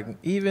it's like,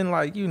 even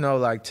like, you know,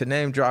 like to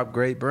name drop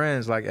great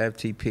brands like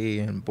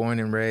FTP and Born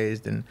and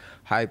Raised and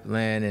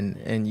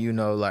Hypeland and you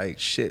know, like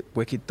shit,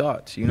 Wicked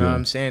Thoughts. You know what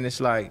I'm saying? It's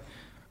like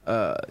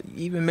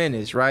even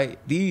Menace, right?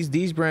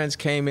 These brands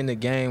came in the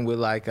game with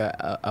like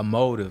a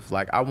motive.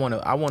 Like I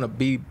wanna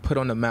be put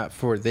on the map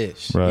for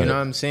this. Right. You know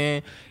what I'm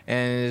saying?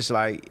 And it's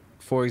like,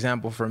 for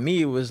example, for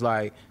me, it was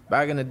like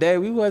back in the day,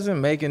 we wasn't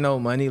making no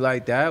money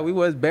like that. We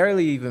was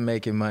barely even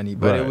making money,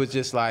 but it was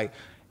just like,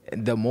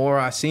 the more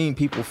I seen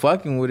people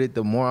fucking with it,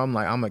 the more I'm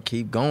like, I'm gonna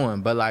keep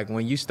going. But like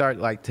when you start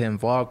like to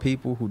involve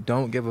people who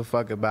don't give a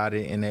fuck about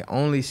it and they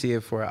only see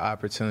it for an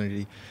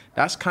opportunity,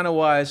 that's kind of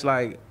why it's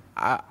like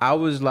I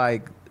was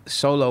like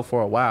solo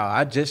for a while.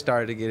 I just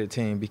started to get a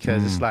team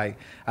because it's like,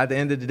 at the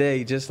end of the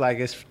day, just like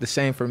it's the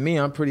same for me,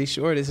 I'm pretty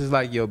sure this is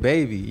like your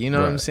baby. You know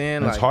what I'm saying?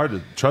 And like, it's hard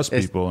to trust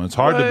people, and it's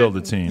hard to build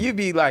a team. You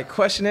be like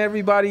questioning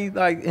everybody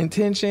like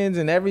intentions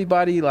and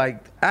everybody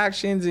like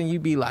actions, and you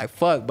be like,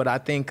 fuck. But I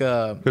think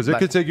because it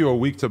could take you a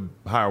week to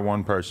hire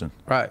one person,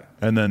 right?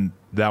 And then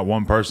that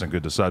one person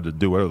could decide to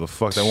do whatever the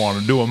fuck they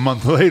want to do a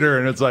month later,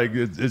 and it's like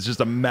it's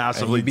just a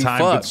massively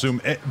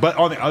time-consuming. But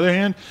on the other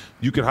hand,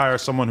 you could hire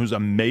someone who's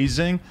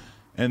amazing,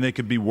 and they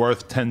could be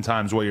worth 10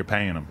 times what you're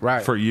paying them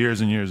for years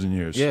and years and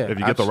years if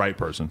you get the right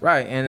person.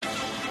 Right. And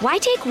why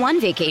take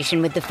one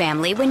vacation with the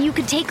family when you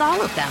could take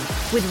all of them?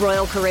 With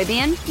Royal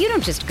Caribbean, you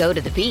don't just go to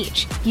the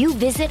beach. You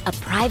visit a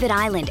private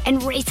island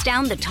and race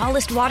down the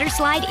tallest water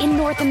slide in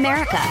North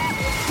America.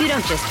 You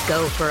don't just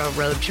go for a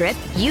road trip.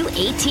 You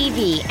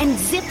ATV and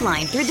zip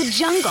line through the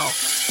jungle.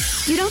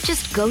 You don't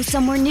just go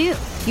somewhere new.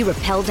 You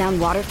rappel down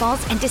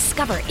waterfalls and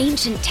discover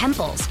ancient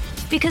temples.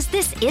 Because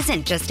this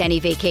isn't just any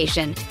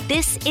vacation.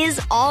 This is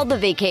all the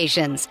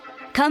vacations.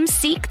 Come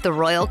seek the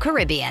Royal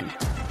Caribbean.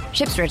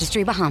 Ships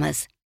Registry,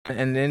 Bahamas.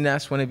 And then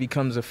that's when it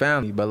becomes a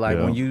family. But like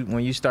when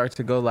you start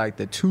to go like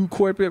the too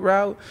corporate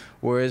route,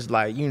 where it's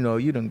like, you know,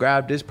 you done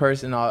grab this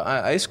person.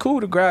 It's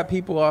cool to grab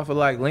people off of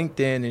like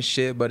LinkedIn and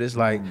shit, but it's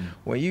like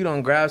when you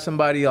don't grab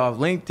somebody off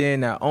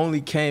LinkedIn that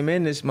only came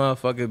in this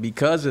motherfucker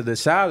because of the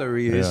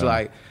salary, it's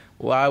like,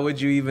 why would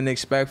you even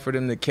expect for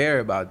them to care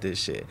about this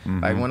shit?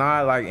 Like when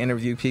I like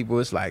interview people,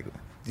 it's like,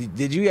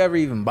 did you ever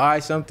even buy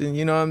something?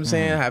 You know what I'm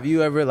saying? Have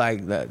you ever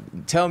like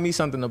tell me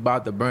something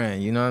about the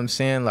brand? You know what I'm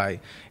saying?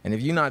 Like, and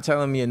if you're not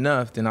telling me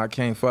enough, then I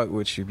can't fuck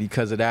with you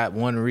because of that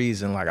one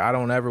reason. Like, I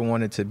don't ever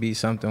want it to be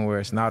something where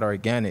it's not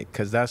organic,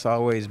 because that's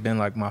always been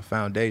like my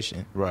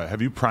foundation. Right.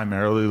 Have you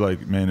primarily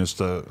like managed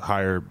to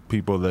hire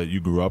people that you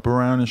grew up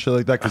around and shit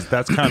like that? Because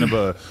that's kind of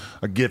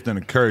a gift and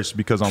a curse,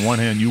 because on one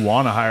hand you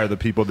want to hire the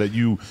people that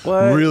you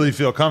really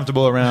feel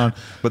comfortable around,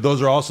 but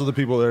those are also the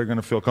people that are going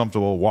to feel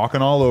comfortable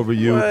walking all over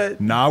you,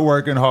 not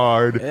working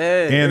hard,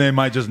 and they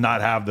might just not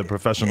have the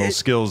professional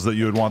skills that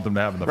you would want them to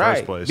have in the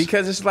first place.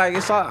 Because it's like,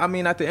 it's all, I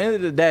mean, at the end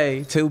of the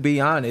day, to be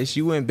honest,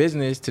 you in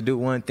business to do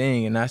one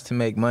thing, and that's to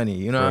make money.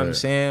 You know what I'm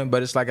saying?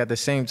 But it's like, at the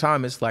same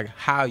time, it's like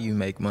how you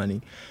make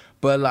money.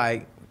 But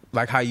like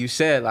how you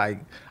said, like,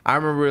 I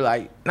remember,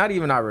 like, not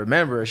even I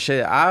remember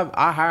shit.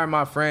 I hire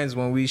my friends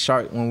when we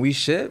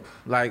ship.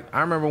 Like, I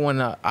remember when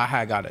I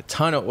had got a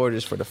ton of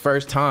orders for the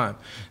first time.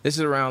 This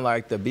is around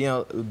like the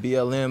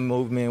BLM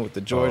movement with the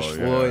George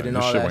Floyd and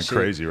all that went shit.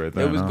 Crazy right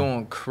there. It was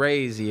going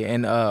crazy,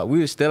 and we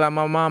were still at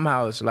my mom's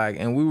house, like,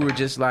 and we were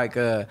just like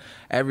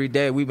every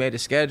day we made a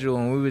schedule,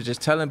 and we was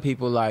just telling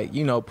people, like,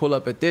 you know, pull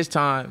up at this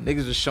time.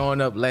 Niggas was showing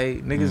up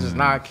late. Niggas was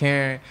not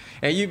caring,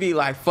 and you be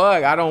like,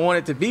 fuck, I don't want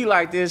it to be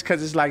like this,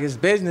 because it's like, it's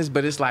business,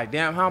 but it's like,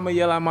 damn, how I'm gonna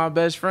yell at my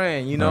best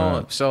friend, you know?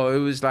 Right. So it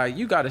was like,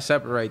 you got to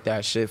separate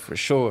that shit for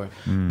sure.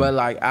 But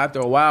like, after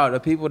a while, the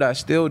people that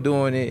still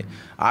doing it,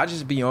 I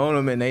just be on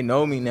them, and they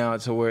know me now,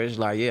 to where it's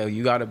like, yeah,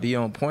 you got to be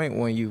on point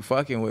when you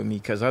fucking with me,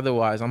 because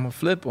otherwise I'm gonna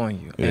flip on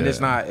you. And it's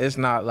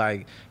not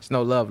like, it's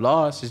no love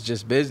lost, it's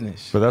just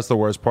business. But that's the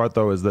worst part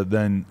though, is that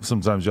then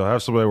sometimes you'll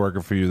have somebody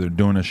working for you, they're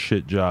doing a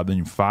shit job, then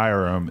you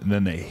fire them, and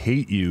then they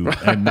hate you,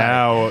 and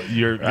now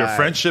your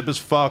friendship is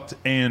fucked,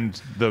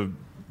 and the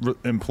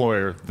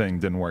employer thing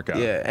didn't work out.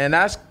 Yeah, and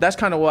that's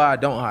kind of why I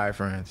don't hire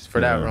friends for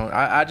that wrong.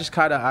 I just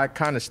kind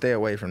of stay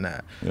away from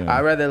that.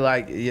 I rather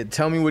like,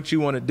 tell me what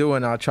you want to do,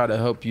 and I'll try to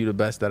help you the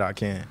best that I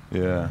can.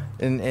 Yeah.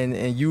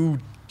 And you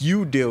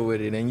you deal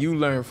with it and you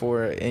learn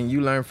for it and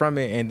you learn from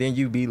it, and then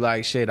you be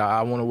like, shit,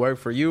 I want to work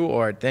for you,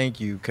 or thank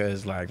you,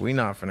 because like we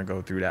not finna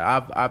go through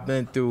that. I've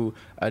been through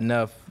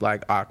enough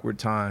like awkward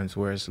times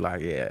where it's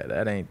like, yeah,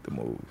 that ain't the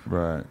move.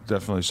 Right,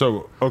 definitely.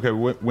 So okay,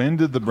 when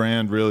did the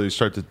brand really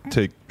start to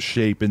take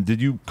shape, and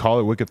did you call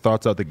it Wicked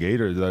Thoughts out the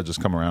gate, or did that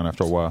just come around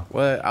after a while?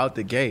 Well, out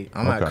the gate,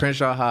 I'm at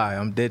Crenshaw High.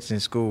 I'm ditching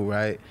school,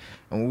 right?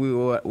 And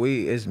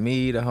we it's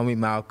me, the homie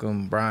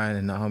Malcolm, Brian,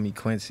 and the homie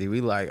Quincy.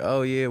 We like,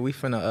 oh yeah, we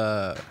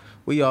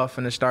all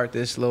finna start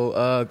this little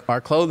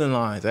our clothing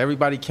lines.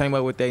 Everybody came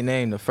up with their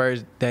name the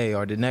first day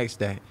or the next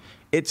day.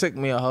 It took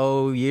me a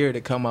whole year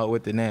to come up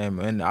with the name,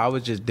 and I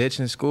was just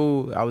ditching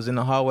school. I was in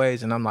the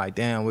hallways, and I'm like,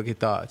 damn, Wicked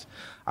Thoughts.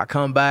 I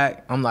come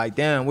back, I'm like,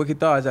 damn, Wicked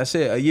Thoughts. That's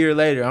it. A year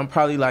later, I'm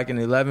probably like in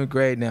 11th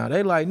grade now.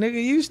 They like,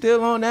 nigga, you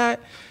still on that?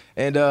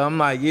 And I'm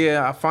like,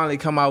 yeah. I finally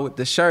come out with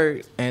the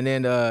shirt, and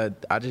then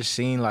I just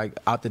seen like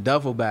out the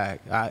duffel bag,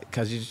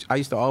 because I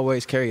used to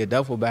always carry a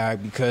duffel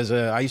bag because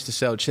I used to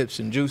sell chips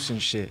and juice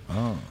and shit.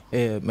 Oh.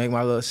 Yeah, make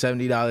my little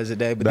 $70 a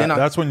day. But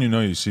that's when you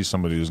know you see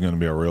somebody who's going to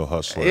be a real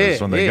hustler. Yeah,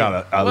 it's when they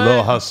got a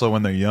little hustler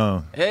when they're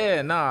young.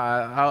 Yeah,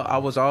 I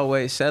was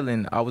always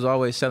selling. I was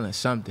always selling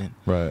something.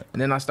 Right.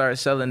 And then I started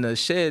selling the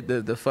shit,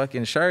 the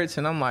fucking shirts,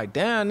 and I'm like,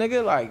 damn,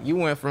 nigga, like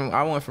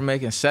I went from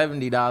making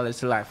 $70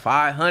 to like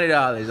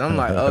 $500. I'm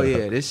like, oh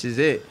yeah, this is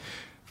it.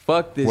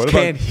 Fuck this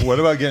candy. What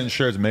about getting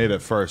shirts made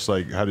at first?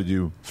 Like, how did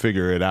you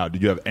figure it out?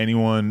 Did you have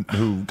anyone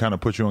who kind of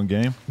put you on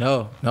game?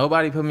 No,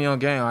 nobody put me on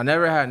game. I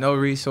never had no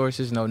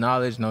resources, no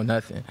knowledge, no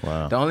nothing.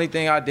 Wow. The only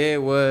thing I did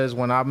was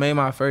when I made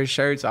my first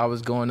shirts, I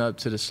was going up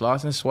to the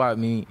Slauson Swap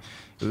meet.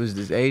 It was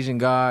this Asian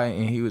guy,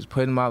 and he was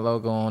putting my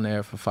logo on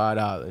there for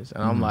 $5.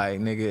 And I'm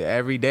like, nigga,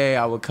 every day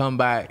I would come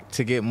back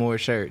to get more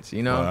shirts,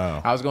 you know?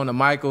 Wow. I was going to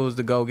Michael's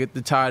to go get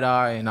the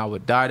tie-dye, and I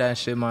would dye that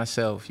shit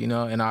myself, you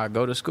know? And I'd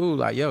go to school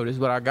like, yo, this is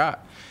what I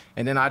got.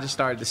 And then I just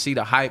started to see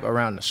the hype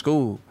around the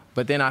school.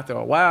 But then after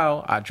a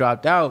while, I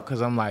dropped out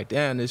because I'm like,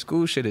 damn, this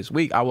school shit is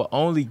weak. I would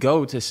only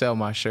go to sell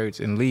my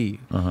shirts and leave.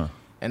 Uh-huh.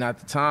 And at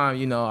the time,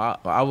 you know,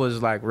 I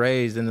was like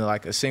raised in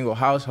like a single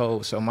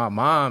household. So my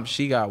mom,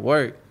 she got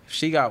work.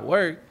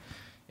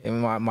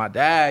 And my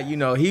dad, you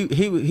know,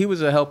 he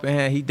was a helping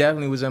hand. He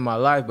definitely was in my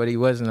life, but he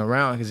wasn't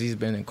around because he's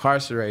been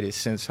incarcerated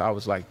since I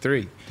was like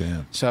 3.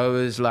 Damn. So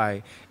it was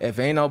like, if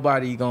ain't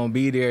nobody gonna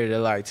be there to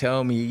like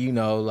tell me, you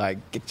know,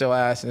 like get your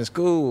ass in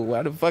school.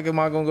 Why the fuck am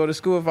I gonna go to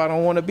school if I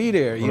don't want to be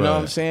there? You know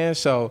what I'm saying?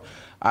 So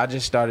I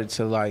just started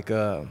to like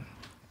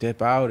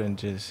dip out and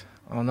just,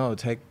 I don't know,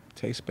 take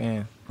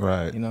span.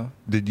 Right. You know?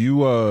 Did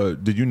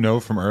you know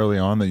from early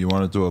on that you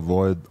wanted to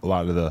avoid a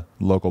lot of the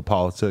local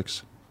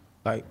politics?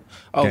 Like,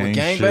 gang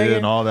gang shit banging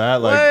and all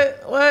that.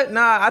 Like, what?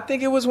 Nah, I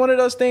think it was one of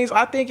those things.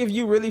 I think if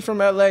you really from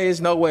LA,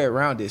 there's no way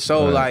around it.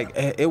 So like,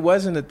 it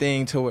wasn't a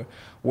thing to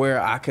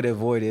where I could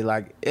avoid it.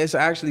 Like, it's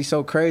actually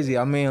so crazy.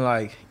 I mean,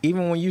 like,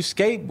 even when you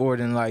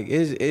skateboarding, like,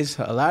 it's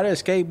a lot of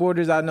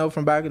skateboarders I know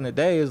from back in the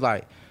day is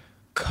like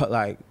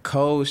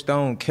cold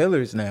stone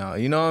killers now,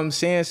 you know what I'm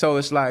saying? So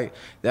it's like,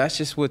 that's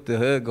just what the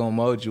hood gonna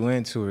mold you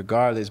into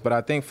regardless. But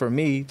I think for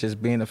me,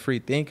 just being a free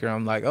thinker,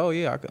 I'm like, oh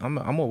yeah, I'm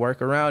gonna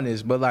work around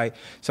this. But like,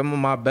 some of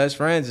my best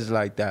friends is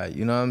like that,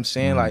 you know what I'm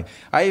saying? Like,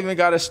 I even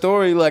got a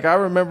story, like, I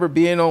remember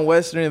being on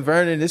Western and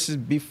Vernon. This is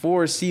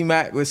before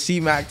C-Mac was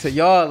C-Mac to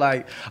y'all.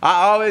 Like,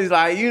 I always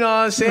like, you know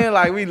what I'm saying?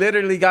 Like, we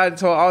literally got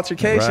into an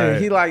altercation.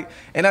 Right. He like,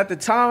 and at the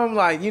time, I'm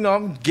like, you know,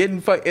 I'm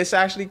getting it's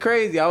actually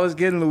crazy. I was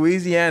getting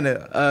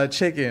Louisiana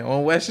chicken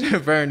on Western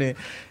Vernon.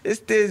 It's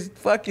this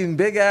fucking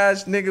big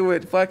ass nigga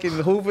with fucking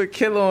Hoover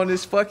Killer on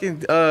his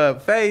fucking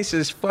face,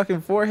 his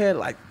fucking forehead,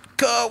 like,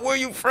 God, where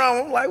you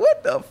from? I'm like,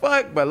 what the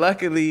fuck? But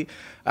luckily,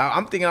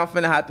 I'm thinking I'm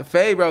finna have to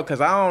fade, bro,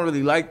 because I don't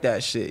really like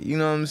that shit. You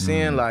know what I'm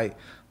saying? Like,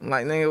 I'm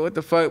like, nigga, what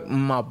the fuck?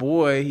 My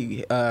boy,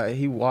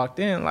 he walked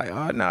in like,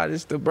 oh, nah,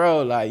 this the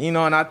bro. Like, you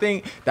know, and I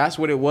think that's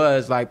what it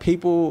was. Like,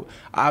 people,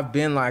 I've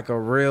been like a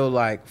real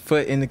like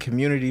foot in the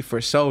community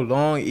for so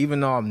long, even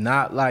though I'm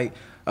not like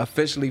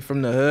officially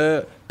from the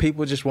hood.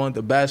 People just want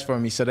the best for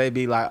me, so they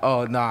be like,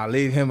 oh, nah,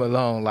 leave him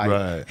alone.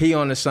 Like, he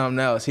on to something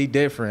else. He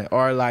different.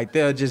 Or like,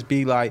 they'll just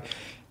be like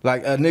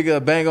a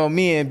nigga bang on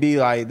me and be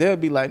like, they'll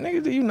be like,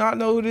 nigga, do you not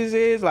know who this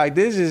is? Like,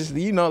 this is,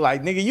 you know,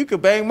 like, nigga, you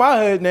could bang my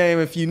hood name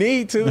if you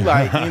need to.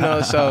 Like, you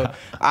know, so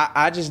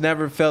I just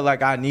never felt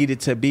like I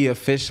needed to be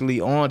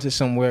officially on to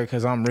somewhere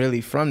because I'm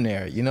really from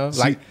there, you know?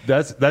 Like,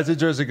 see, that's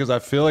interesting because I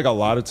feel like a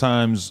lot of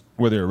times,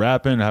 whether you're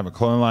rapping or have a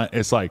clothing line,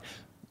 it's like,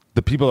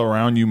 the people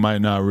around you might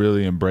not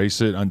really embrace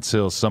it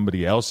until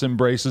somebody else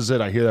embraces it.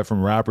 I hear that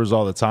from rappers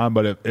all the time,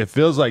 but it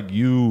feels like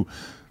you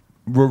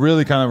were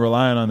really kind of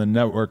relying on the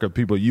network of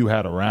people you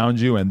had around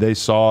you, and they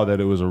saw that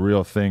it was a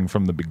real thing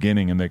from the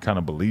beginning, and they kind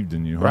of believed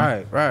in you.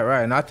 Huh?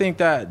 Right. And I think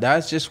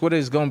that's just what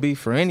it's gonna be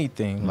for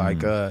anything.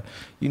 Like,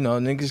 you know,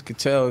 niggas could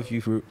tell if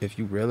you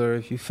real or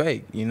if you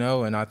fake, you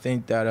know. And I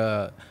think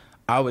that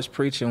I was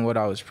preaching what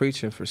I was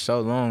preaching for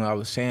so long. I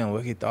was saying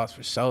Wicked Thoughts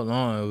for so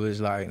long. It was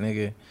like,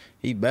 nigga,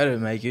 he better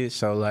make it.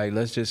 So like,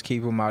 let's just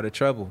keep him out of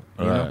trouble.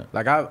 You know,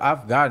 like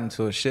I've gotten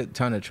to a shit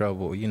ton of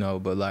trouble, you know,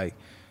 but like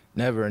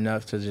never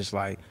enough to just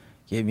like,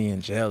 get me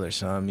in jail or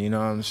something. You know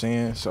what I'm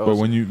saying? So, But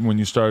when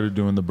you started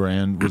doing the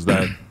brand, was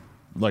that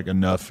like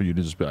enough for you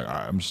to just be like, all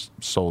right, I'm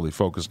solely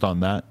focused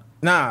on that?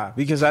 nah,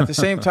 because at the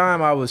same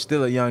time, I was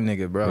still a young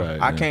nigga, bro.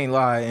 Right, I yeah. can't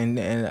lie,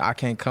 and I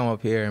can't come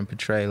up here and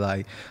portray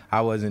like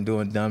I wasn't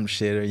doing dumb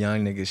shit or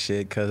young nigga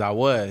shit, because I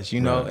was,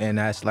 you know? Right. And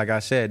that's, like I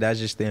said, that's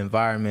just the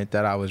environment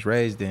that I was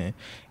raised in.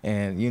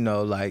 And, you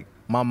know, like,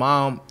 my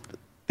mom,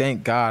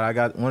 thank God, I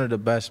got one of the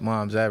best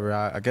moms ever.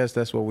 I guess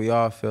that's what we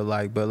all feel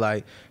like. But,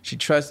 like, she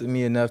trusted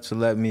me enough to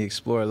let me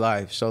explore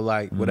life. So,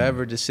 like,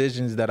 whatever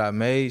decisions that I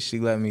made, she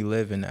let me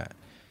live in that.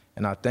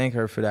 And I thank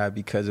her for that,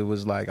 because it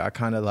was like, I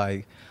kind of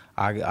like,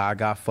 I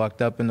got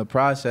fucked up in the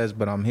process,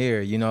 but I'm here,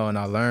 you know, and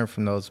I learned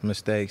from those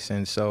mistakes.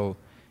 And so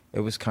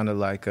it was kind of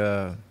like,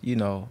 you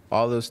know,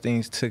 all those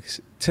things took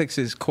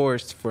its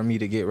course for me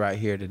to get right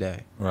here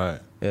today.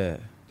 Right. Yeah.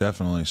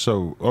 Definitely.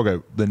 So,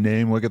 okay, the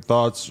name Wicked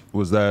Thoughts,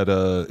 was that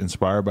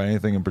inspired by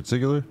anything in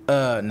particular?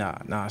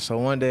 Nah. So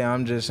one day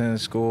I'm just in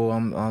school.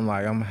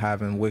 I'm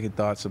having wicked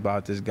thoughts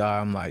about this guy.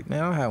 I'm like,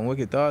 man, I'm having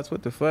wicked thoughts.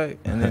 What the fuck?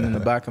 And then in the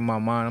back of my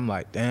mind, I'm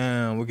like,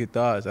 damn, wicked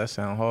thoughts. That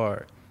sound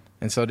hard.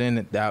 And so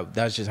then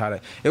that's just how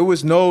it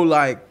was no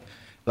like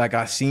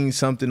I seen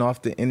something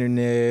off the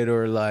internet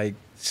or like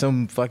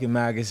some fucking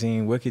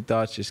magazine. Wicked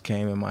thoughts just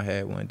came in my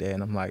head one day,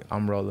 and I'm like,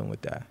 I'm rolling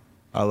with that.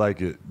 I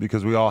like it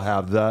because we all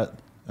have that,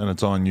 and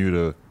it's on you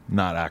to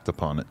not act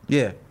upon it.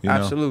 Yeah, You know?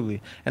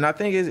 absolutely. And I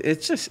think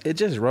it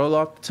just roll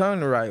off the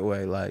tongue the right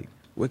way, like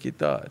wicked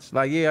thoughts.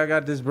 Like, yeah, I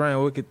got this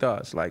brand, Wicked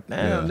Thoughts. Like,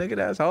 damn, Yeah. nigga,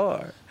 that's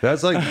hard.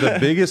 That's like the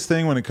biggest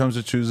thing when it comes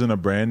to choosing a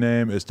brand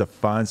name is to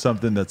find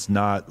something that's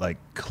not like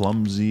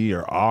clumsy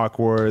or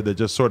awkward, that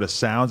just sort of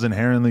sounds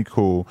inherently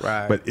cool,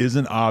 Right. but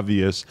isn't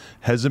obvious,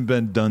 hasn't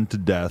been done to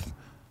death.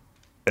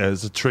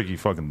 It's a tricky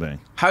fucking thing.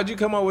 How'd you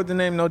come up with the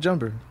name No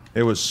Jumper?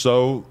 It was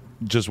so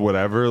just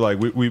whatever. Like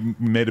we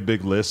made a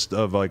big list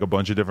of like a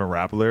bunch of different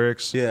rap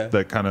lyrics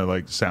that kind of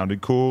like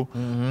sounded cool.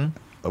 Mm-hmm.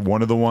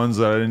 One of the ones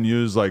that I didn't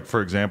use, like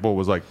for example,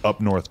 was like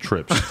Up North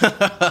Trips,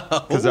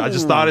 because I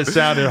just thought it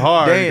sounded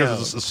hard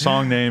because it's a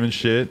song name and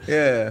shit.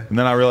 Yeah. And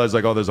then I realized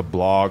like, oh, there's a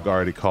blog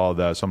already called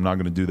that, so I'm not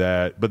going to do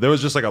that. But there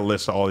was just like a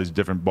list of all these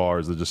different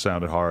bars that just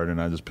sounded hard,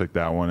 and I just picked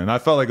that one. And I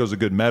felt like it was a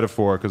good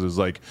metaphor because it was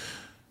like,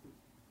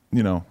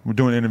 you know, we're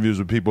doing interviews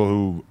with people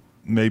who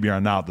maybe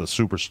are not the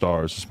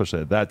superstars,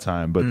 especially at that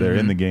time, but they're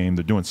in the game,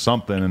 they're doing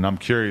something, and I'm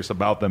curious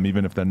about them,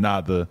 even if they're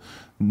not the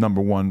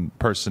number one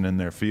person in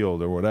their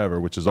field or whatever,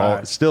 which is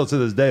all still to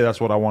this day. That's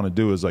what I want to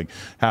do, is like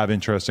have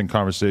interesting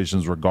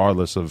conversations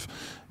regardless of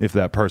if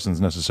that person's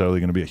necessarily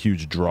going to be a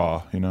huge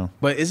draw, you know?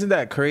 But isn't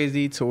that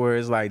crazy to where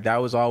it's like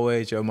that was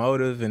always your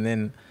motive, and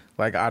then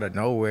like out of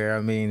nowhere,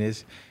 I mean,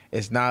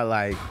 it's not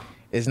like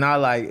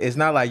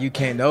you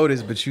can't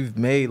notice, but you've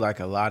made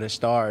like a lot of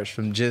stars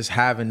from just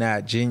having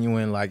that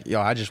genuine, like, yo,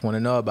 I just want to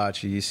know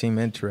about you. You seem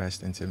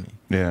interesting to me.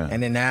 Yeah.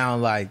 And then now,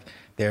 like,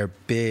 they're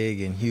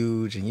big and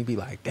huge, and you be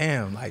like,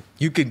 damn, like,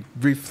 you could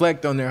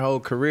reflect on their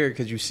whole career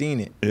because you've seen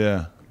it.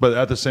 Yeah. But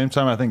at the same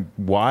time, I think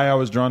why I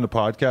was drawn to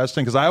podcasting,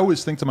 because I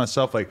always think to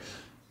myself, like,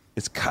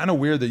 it's kind of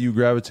weird that you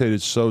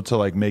gravitated so to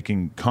like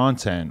making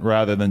content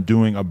rather than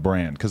doing a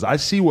brand. Because I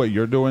see what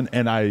you're doing,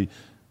 and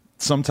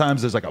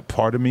sometimes there's like a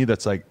part of me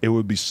that's like, it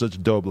would be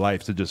such dope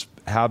life to just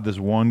have this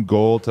one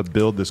goal to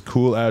build this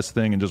cool ass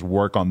thing and just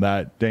work on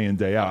that day in,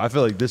 day out. I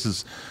feel like this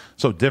is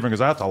so different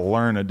because I have to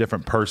learn a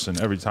different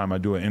person every time I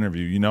do an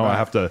interview. You know, I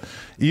have to,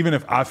 even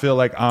if I feel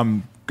like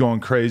I'm going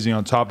crazy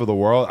on top of the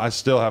world, I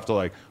still have to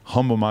like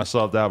humble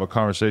myself to have a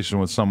conversation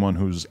with someone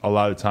who's a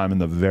lot of time in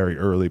the very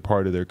early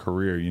part of their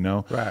career, you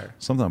know? Right.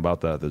 Something about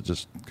that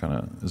just kind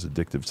of is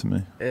addictive to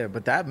me. Yeah,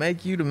 but that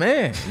make you the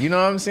man. You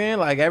know what I'm saying?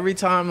 Like every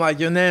time like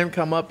your name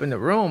come up in the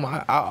room,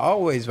 I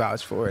always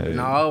vouch for it. Hey,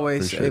 and I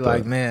always say appreciate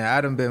like, that. man,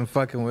 Adam been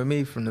fucking with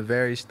me from the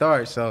very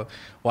start. So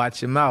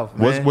watch your mouth,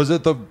 man.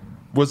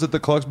 Was it the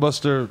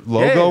Cluxbuster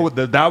logo?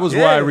 Yeah. That was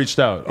why I reached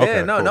out. Yeah,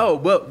 Okay, cool. no,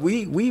 but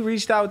we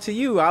reached out to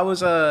you. I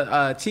was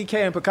TK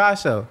and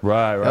Picasso.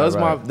 Right.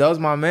 Those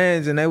my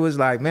mans, and they was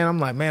like, man, I'm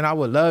like, man, I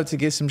would love to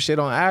get some shit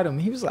on Adam.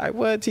 He was like,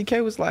 what?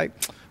 TK was like,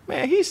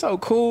 man, he's so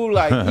cool.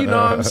 Like, you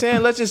know what I'm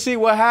saying? Let's just see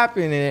what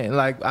happened. And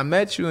like, I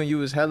met you and you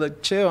was hella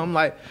chill. I'm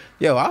like,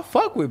 yo, I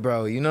fuck with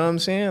bro. You know what I'm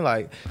saying?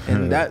 Like,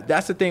 and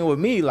that's the thing with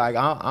me. Like,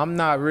 I'm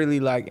not really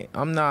like,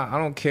 I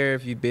don't care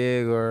if you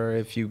big or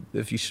if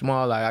you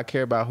small. Like, I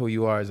care about who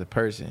you are as a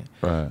person.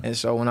 Right. And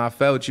so when I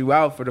felt you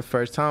out for the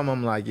first time,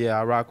 I'm like, yeah,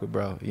 I rock with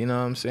bro. You know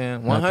what I'm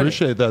saying? 100. I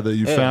appreciate that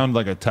you found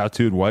like a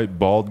tattooed white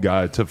bald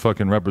guy to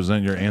fucking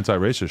represent your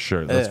anti-racist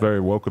shirt. That's very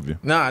woke of you.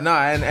 Nah,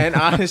 and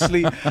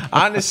honestly,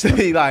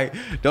 like,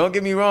 don't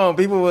get me wrong.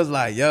 People was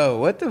like, yo,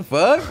 what the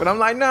fuck? But I'm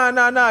like,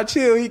 nah,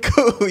 chill, he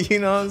cool. You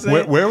know what I'm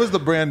saying? Where was the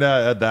brand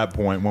at that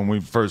point when we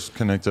first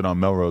connected on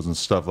Melrose and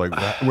stuff? Like,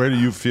 where do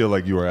you feel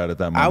like you were at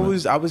that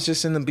moment? I was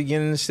just in the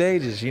beginning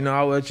stages. You know,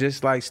 I was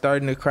just like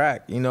starting to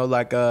crack. You know,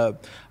 like I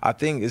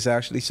think it's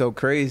actually so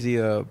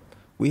crazy.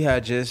 We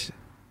had just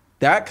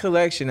that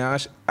collection.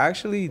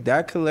 Actually,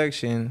 that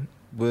collection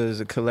was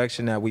a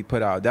collection that we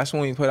put out. That's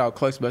when we put out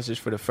Cluxbusters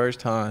for the first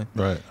time.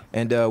 Right.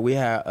 And we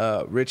had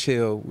Rich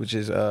Hill, which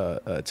is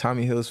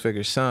Tommy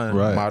Hilfiger's son,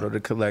 modeled the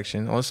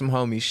collection on some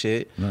homie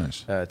shit.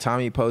 Nice.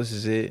 Tommy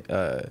posted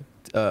it.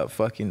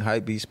 Fucking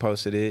Hypebeast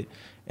posted it.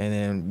 And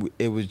then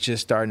it was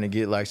just starting to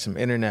get like some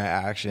internet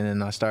action,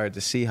 and I started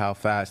to see how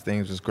fast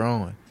things was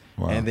growing.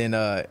 Wow.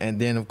 And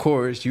then of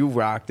course you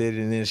rocked it,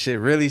 and then shit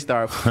really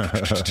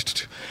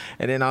started.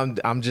 And then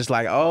I'm just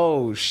like,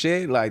 oh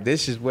shit, like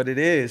this is what it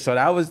is. So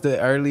that was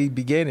the early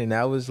beginning.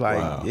 That was like,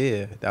 wow.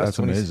 Yeah, that's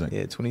amazing.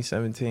 Yeah,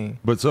 2017.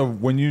 But so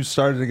when you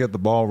started to get the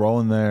ball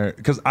rolling there,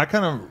 because I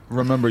kind of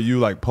remember you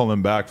like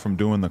pulling back from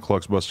doing the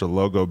Cluxbuster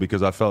logo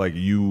because I felt like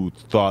you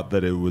thought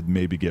that it would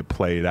maybe get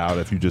played out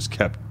if you just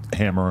kept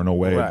hammering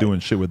away at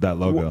doing shit with that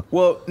logo.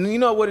 Well, you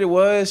know what it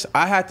was?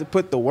 I had to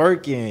put the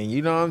work in,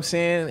 you know what I'm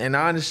saying? And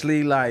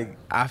honestly, like,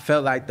 I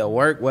felt like the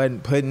work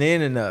wasn't putting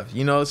in enough,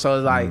 you know? So,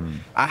 like,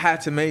 I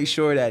had to make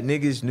sure that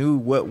niggas knew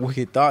what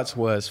Wicked Thoughts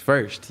was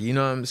first, you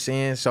know what I'm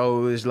saying? So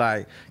it was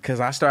like, because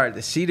I started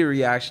to see the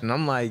reaction.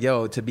 I'm like,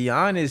 yo, to be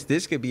honest,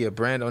 this could be a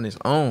brand on its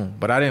own,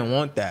 but I didn't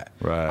want that.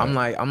 Right. I'm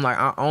like,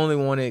 I only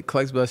wanted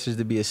Cluxbusters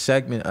to be a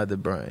segment of the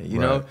brand, you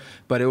know?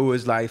 But it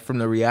was like, from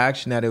the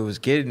reaction that it was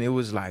getting, it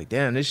was like,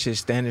 damn, this shit's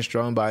standing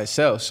strong by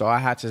itself. So I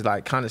had to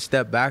like kind of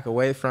step back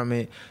away from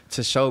it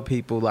to show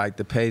people like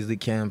the Paisley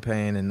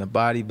campaign and the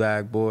Body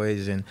Bag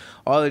Boys and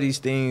all of these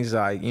things,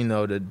 like, you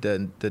know,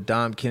 the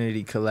Dom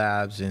Kennedy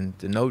collabs and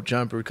the No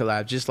Jumper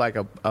collab, just like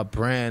a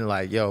brand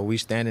like, yo, we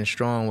standing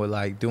strong with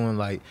like doing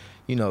like,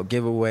 you know,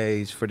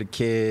 giveaways for the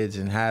kids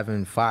and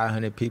having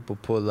 500 people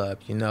pull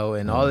up, you know,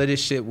 and all of this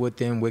shit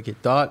within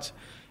Wicked Thoughts.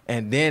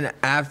 And then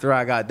after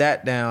I got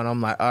that down, I'm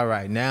like, all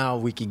right, now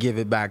we can give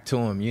it back to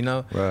him, you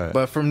know? Right.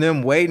 But from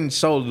them waiting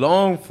so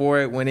long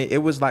for it, when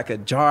it was like a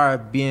jar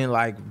being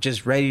like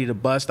just ready to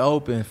bust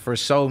open for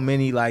so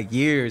many like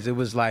years, it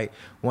was like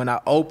when I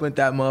opened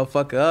that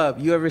motherfucker up,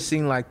 you ever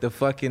seen like the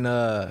fucking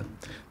the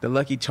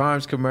Lucky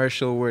Charms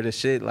commercial where the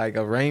shit like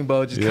a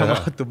rainbow just come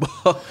out the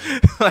ball?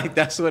 Like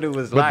that's what it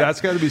was like. But that's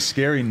got to be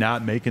scary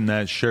not making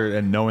that shirt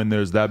and knowing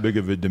there's that big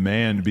of a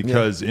demand,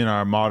 because in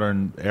our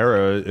modern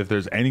era, if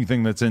there's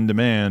anything that's in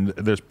demand,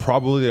 there's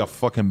probably a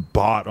fucking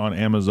bot on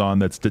Amazon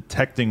that's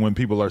detecting when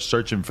people are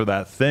searching for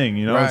that thing.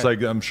 You know, it's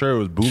like, I'm sure it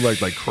was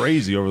bootlegged like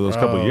crazy over those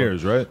couple of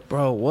years, right?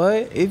 Bro,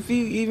 what? If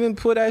you even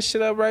put that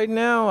shit up right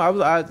now,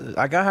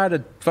 I had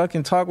to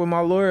fucking talk with my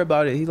lawyer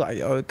about it. He's like,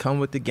 yo, it come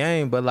with the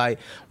game. But like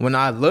when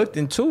I looked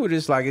into it,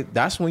 it's like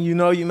that's when you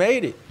know you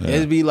made it.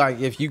 It'd be like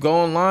if you go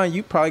online,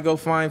 you probably go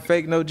find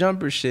fake No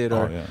Jumper shit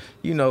or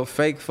you know,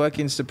 fake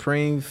fucking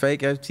Supreme,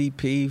 fake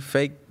FTP,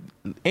 fake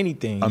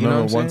anything. I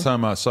remember one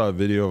time I saw a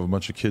video of a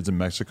bunch of kids in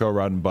Mexico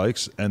riding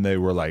bikes, and they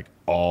were like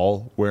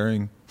all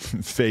wearing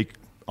fake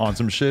on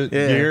some shit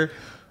gear.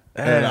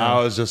 And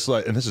I was just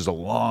like, and this is a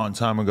long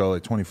time ago,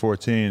 like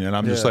 2014, and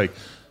I'm just like,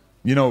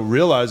 you know,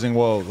 realizing,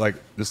 well, like,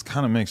 this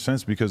kind of makes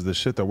sense because the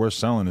shit that we're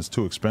selling is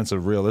too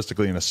expensive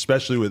realistically, and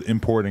especially with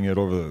importing it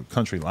over the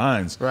country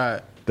lines.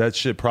 Right. That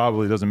shit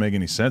probably doesn't make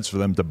any sense for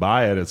them to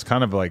buy it. It's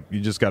kind of like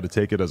you just got to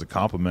take it as a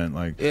compliment.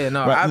 Like,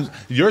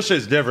 your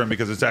shit's different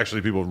because it's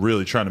actually people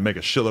really trying to make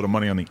a shitload of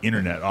money on the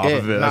internet off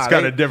of it. That's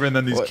kind of different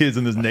than these kids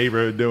in this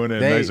neighborhood doing it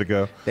in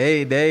Mexico.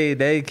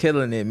 They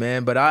killing it,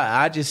 man. But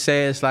I just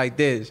say it's like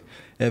this.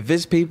 If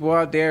it's people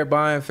out there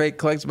buying fake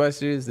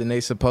Cluxbusters, then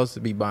they supposed to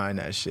be buying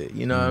that shit.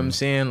 You know what I'm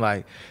saying?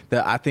 Like,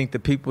 I think the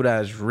people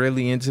that's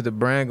really into the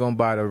brand gonna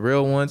buy the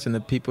real ones, and the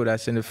people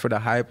that's in it for the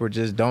hype or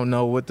just don't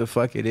know what the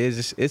fuck it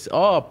is. It's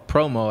all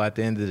promo at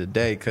the end of the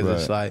day, because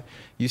it's like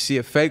you see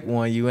a fake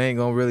one, you ain't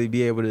gonna really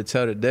be able to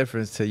tell the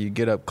difference till you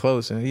get up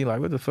close and you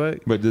like, what the fuck?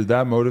 But did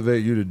that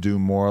motivate you to do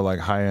more like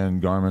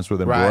high-end garments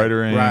with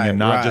embroidering and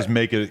not just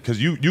make it?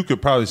 Because you could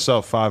probably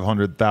sell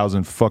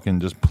 500,000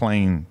 fucking just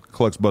plain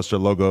Cluxbuster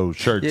logo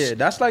shirts. Yeah,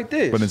 that's like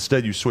this. But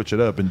instead you switch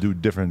it up and do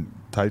different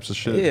types of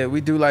shit. Yeah,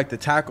 we do like the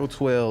tackle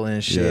twill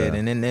and shit.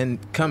 And then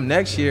come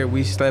next year,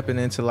 we stepping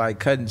into like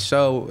cut and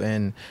sew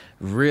and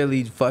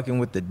really fucking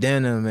with the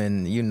denim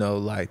and, you know,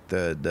 like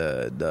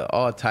the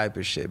all type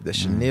of shit. The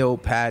chenille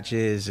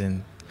patches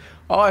and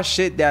all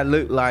shit that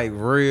look like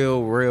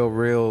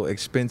real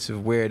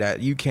expensive wear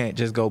that you can't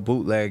just go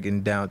bootleg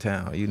in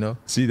downtown, you know?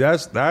 See,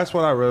 that's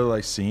what I really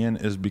like seeing,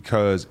 is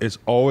because it's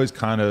always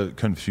kind of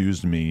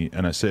confused me,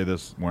 and I say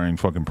this wearing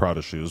fucking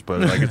Prada shoes,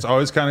 but like it's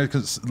always kind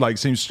of like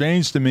seems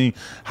strange to me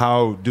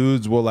how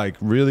dudes will like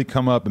really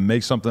come up and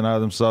make something out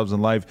of themselves in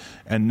life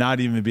and not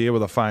even be able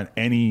to find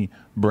any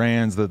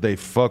brands that they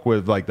fuck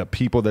with, like the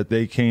people that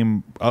they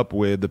came up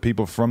with, the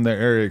people from their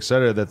area,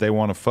 etc., that they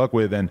want to fuck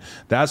with. And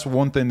that's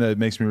one thing that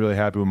makes me really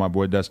happy with my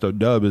boy Desto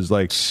Dub, is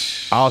like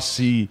I'll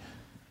see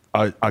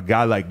a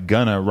guy like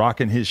Gunna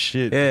rocking his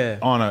shit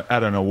at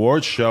an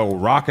awards show,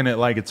 rocking it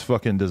like it's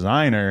fucking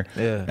designer,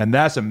 and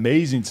that's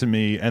amazing to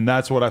me. And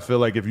that's what I feel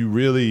like, if you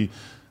really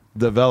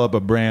develop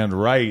a brand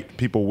right,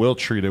 people will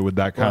treat it with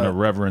that kind of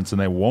reverence, and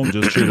they won't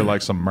just treat it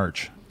like some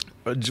merch.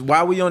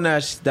 while we on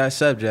that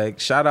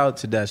subject, shout out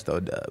to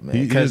Desto Dub, man.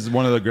 He's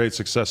one of the great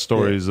success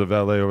stories of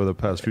LA over the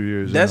past few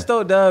years.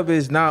 Desto Dub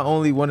is not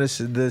only one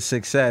of the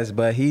success,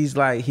 but he's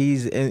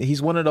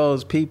one of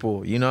those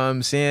people. You know what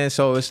I'm saying?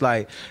 So it's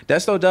like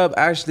Desto Dub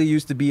actually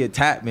used to be a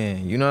tat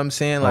man. You know what I'm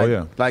saying?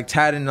 Like like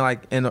tatting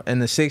like in the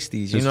 '60s.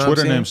 You His know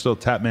Twitter what I'm name's still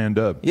Tatman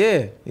Dub.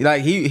 Yeah,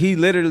 like he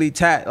literally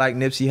tat like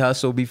Nipsey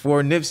Hussle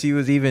before Nipsey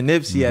was even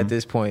Nipsey at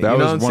this point. That you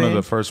know was what I'm one saying?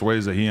 of the first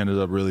ways that he ended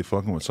up really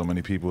fucking with so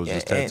many people, was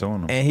just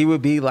tattooing them. And he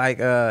would be like,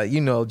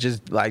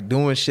 just like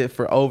doing shit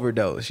for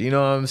overdose. You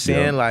know what I'm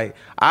saying? Yeah. Like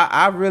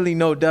I really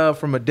know Dub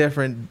from a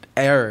different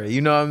era.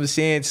 You know what I'm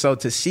saying? So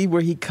to see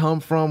where he come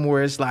from,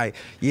 where it's like,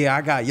 yeah,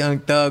 I got Young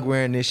Thug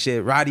wearing this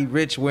shit, Roddy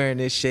Ricch wearing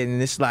this shit,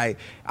 and it's like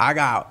I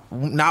got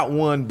not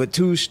one but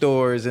two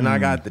stores, and I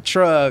got the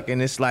truck,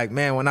 and it's like,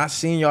 man, when I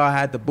seen y'all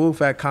had the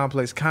booth at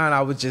Complex Con,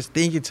 I was just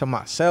thinking to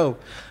myself,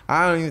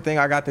 I don't even think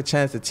I got the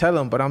chance to tell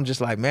him, but I'm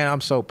just like, man,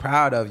 I'm so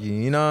proud of you.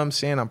 You know what I'm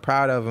saying? I'm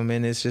proud of him,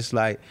 and it's just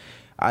like,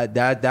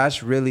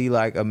 that's really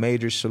like a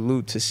major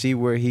salute to see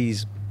where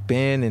he's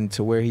been and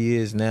to where he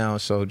is now.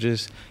 So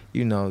just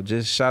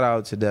shout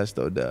out to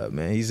Desto Dub,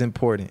 man. He's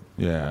important.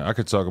 Yeah, I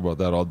could talk about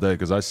that all day,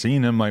 because I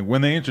seen him, like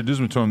when they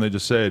introduced me to him, they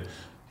just said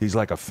he's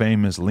like a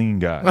famous lean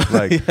guy.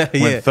 Like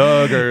when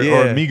Thug or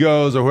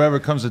Migos or whoever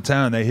comes to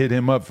town, they hit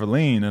him up for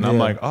lean, and I'm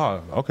like,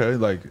 oh, okay,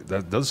 like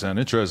that does sound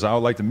interesting. I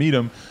would like to meet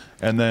him.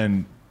 And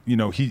then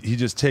he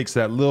just takes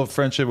that little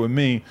friendship with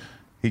me.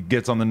 He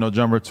gets on the No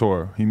Jumper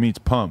tour. He meets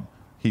Pump.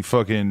 He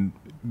fucking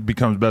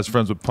becomes best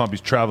friends with Pump. He's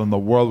traveling the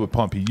world with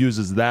Pump. He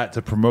uses that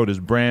to promote his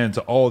brand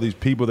to all these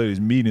people that he's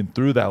meeting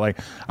through that. Like,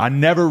 I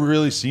never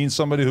really seen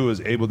somebody who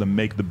was able to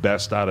make the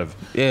best out of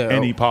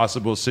any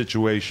possible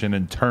situation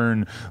and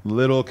turn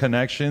little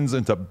connections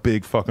into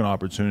big fucking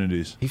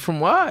opportunities. He from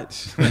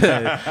Watts.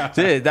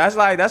 Dude, that's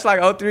like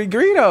 03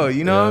 Greedo.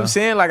 You know what I'm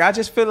saying? Like, I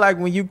just feel like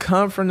when you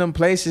come from them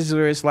places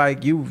where it's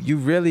like you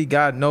really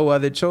got no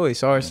other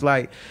choice, or it's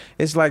like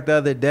the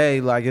other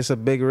day, like it's a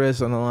big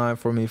risk on the line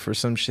for me for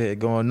some shit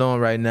going on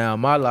right now in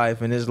my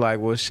life, and it's like,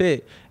 well,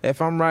 shit,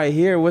 if I'm right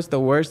here, what's the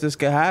worst this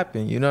could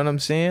happen? You know what I'm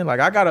saying? Like,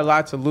 I got a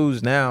lot to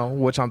lose now,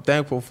 which I'm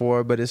thankful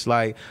for, but it's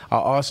like I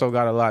also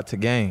got a lot to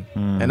gain.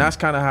 And that's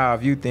kind of how I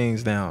view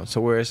things now.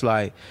 So where it's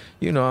like,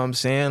 you know what I'm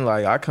saying?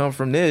 Like, I come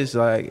from this,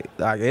 like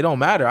it don't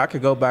matter. I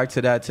could go back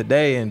to that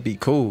today and be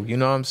cool. You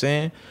know what I'm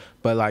saying?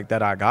 But like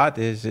that I got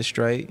this, it's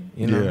straight,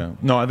 you know? Yeah.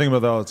 No, I think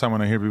about that all the time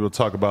when I hear people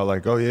talk about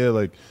like, oh yeah,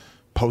 like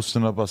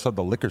posting up outside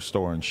the liquor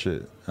store and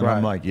shit. And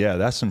I'm like, yeah,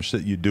 that's some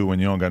shit you do when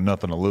you don't got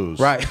nothing to lose.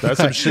 Right. That's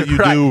some shit you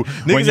do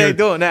when you're ain't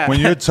doing that. When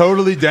you're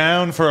totally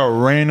down for a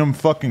random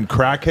fucking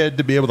crackhead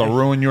to be able to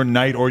ruin your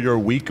night or your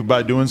week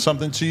by doing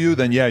something to you,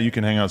 then yeah, you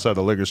can hang outside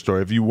the liquor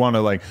store. If you want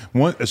to, like,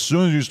 as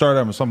soon as you start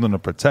having something to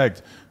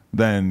protect,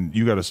 then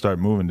you got to start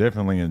moving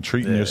differently and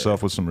treating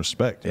yourself with some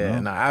respect. You know?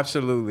 No,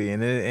 absolutely.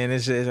 And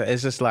it's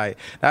just like,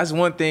 that's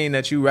one thing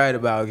that you write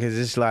about, because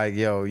it's like,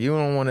 yo, you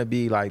don't want to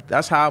be like,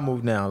 that's how I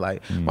move now.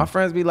 Like, my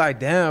friends be like,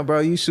 damn,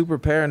 bro, you super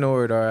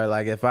paranoid. Or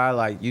like, if I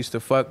like used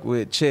to fuck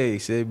with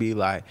chicks, it'd be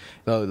like,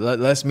 no,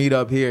 let's meet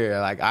up here.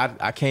 Like,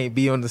 I can't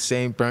be on the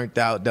same burnt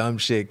out dumb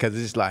shit,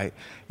 because it's like,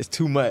 it's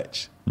too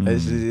much.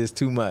 It's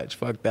too much.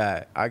 Fuck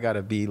that. I got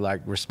to be like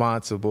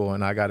responsible,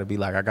 and I got to be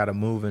like, I got to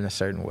move in a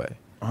certain way.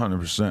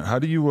 100%. How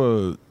do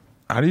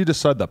you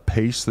decide the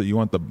pace that you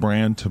want the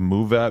brand to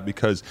move at?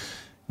 Because,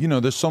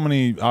 there's so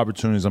many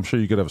opportunities. I'm sure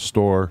you could have a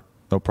store,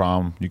 no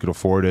problem. You could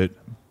afford it,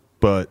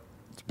 but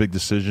it's a big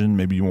decision.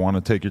 Maybe you want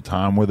to take your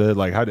time with it.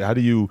 Like, how do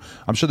you?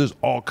 I'm sure there's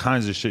all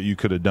kinds of shit you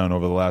could have done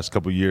over the last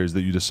couple of years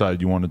that you decided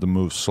you wanted to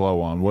move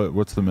slow on.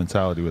 What's the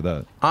mentality with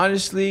that?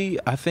 Honestly,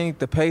 I think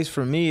the pace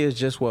for me is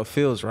just what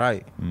feels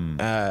right.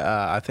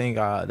 I think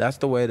that's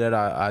the way that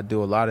I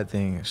do a lot of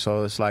things.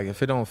 So it's like,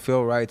 if it don't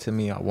feel right to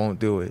me, I won't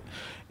do it.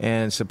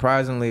 And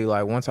surprisingly,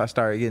 like, once I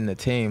started getting the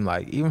team,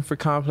 like, even for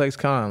Complex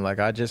Con, like,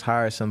 I just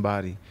hired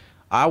somebody.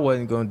 I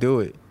wasn't going to do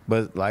it,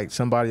 but like,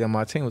 somebody on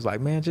my team was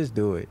like, man, just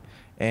do it.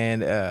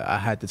 And I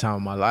had the time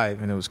of my life,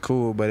 and it was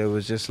cool, but it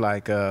was just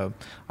like,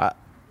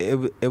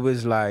 it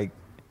was like,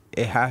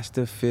 it has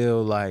to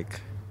feel like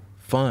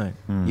fun,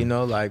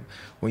 like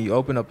when you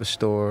open up a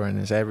store and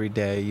it's every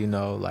day,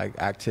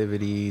 like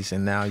activities,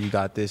 and now you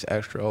got this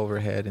extra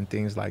overhead and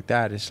things like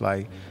that. It's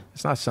like,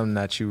 it's not something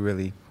that you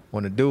really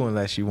want to do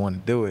unless you want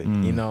to do it,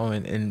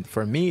 and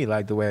for me,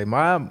 like, the way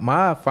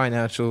my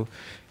financial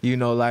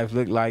life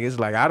look like, it's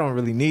like I don't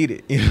really need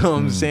it. You know what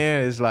I'm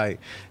saying? It's like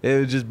it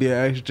would just be an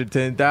extra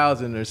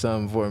 10,000 or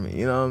something for me.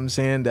 You know what I'm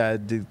saying?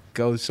 That to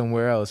go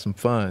somewhere else, some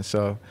fun.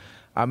 So,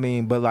 I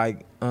mean, but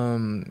like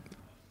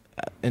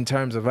in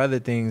terms of other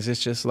things,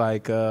 it's just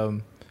like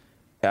how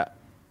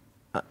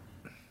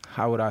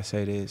would I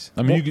say this?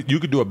 I mean, you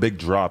could do a big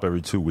drop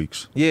every 2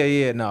 weeks.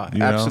 Yeah, no,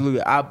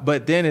 absolutely.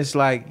 But then it's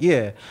like,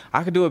 yeah,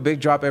 I could do a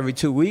big drop every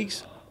 2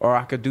 weeks. or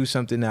I could do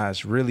something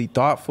that's really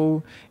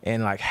thoughtful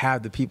and like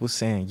have the people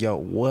saying, yo,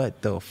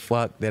 what the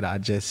fuck did I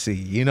just see?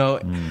 You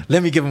know,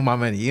 let me give them my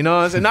money. You know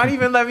what I'm saying? Not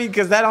even let me,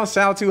 because that don't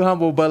sound too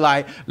humble, but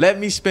like, let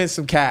me spend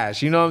some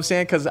cash. You know what I'm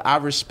saying? Because I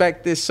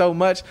respect this so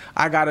much.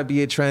 I got to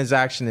be a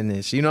transaction in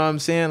this. You know what I'm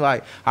saying?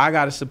 Like, I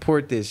got to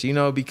support this, you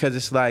know, because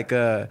it's like,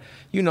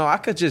 you know, I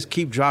could just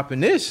keep dropping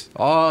this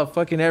all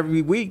fucking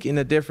every week in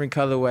a different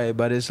colorway,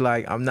 but it's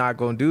like, I'm not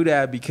going to do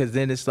that, because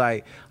then it's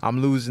like,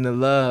 I'm losing the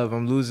love,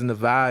 I'm losing the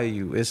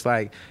value. It's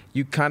like,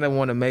 you kind of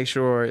want to make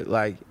sure,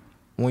 like,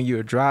 when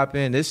you're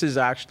dropping, this is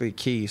actually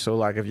key. So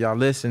like, if y'all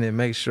listening,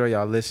 make sure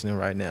y'all listening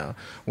right now.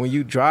 When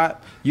you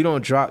drop, you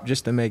don't drop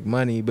just to make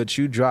money, but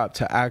you drop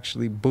to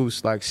actually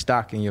boost like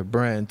stock in your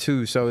brand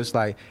too. So it's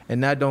like,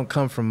 and that don't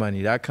come from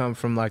money. That come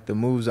from like the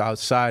moves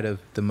outside of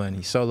the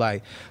money. So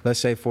like,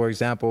 let's say for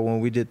example, when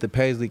we did the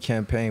Paisley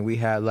campaign, we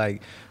had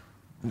like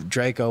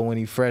Draco when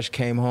he fresh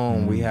came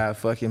home. We had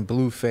fucking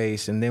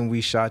Blueface, and then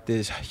we shot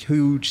this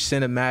huge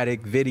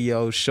cinematic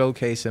video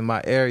showcasing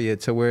my area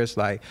to where it's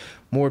like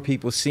more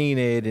people seen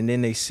it, and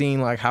then they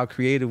seen like how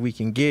creative we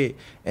can get,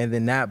 and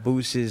then that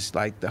boosts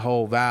like the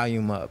whole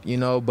volume up, you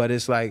know. But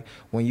it's like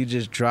when you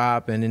just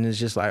drop and then it's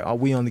just like, oh,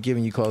 we only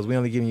giving you clothes, we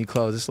only giving you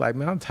clothes. It's like,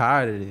 man, I'm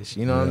tired of this,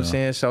 you know what I'm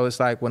saying? So it's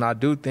like when I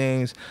do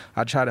things,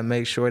 I try to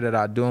make sure that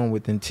I do them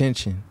with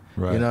intention,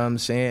 you know what I'm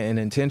saying? And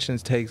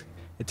intentions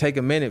take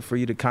a minute for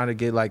you to kind of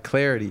get like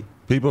clarity.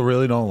 People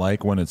really don't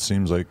like when it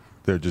seems like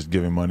they're just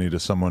giving money to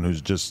someone who's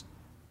just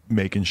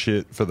making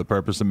shit for the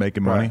purpose of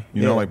making money.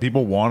 You know, like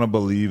people want to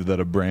believe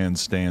that a brand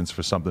stands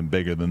for something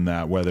bigger than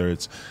that, whether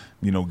it's,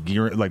 you know,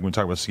 gearing, like when we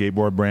talk about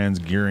skateboard brands,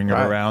 gearing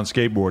around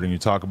skateboarding. You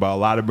talk about a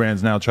lot of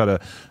brands now try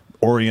to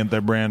orient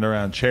their brand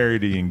around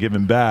charity and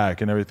giving back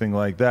and everything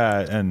like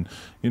that. And,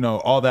 you know,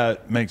 all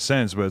that makes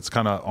sense, but it's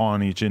kind of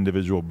on each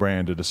individual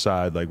brand to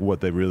decide like what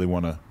they really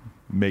want to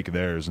make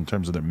theirs in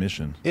terms of their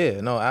mission.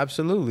 Yeah, no,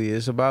 absolutely.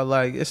 It's about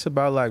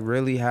like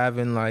really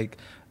having like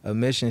a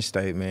mission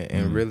statement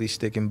and really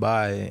sticking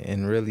by it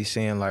and really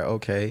saying like,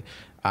 okay,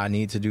 I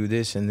need to do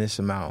this in this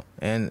amount.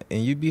 And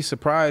you'd be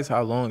surprised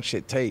how long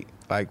shit take.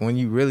 Like when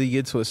you really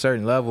get to a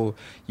certain level,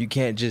 you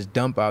can't just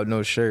dump out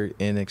no shirt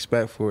and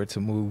expect for it to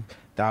move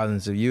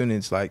thousands of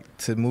units. Like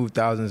to move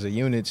thousands of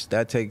units,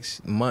 that takes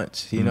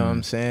months, you know what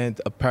I'm saying?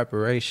 A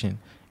preparation.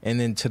 And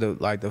then to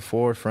the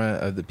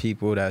forefront of the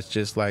people that's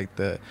just like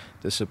the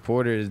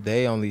supporters,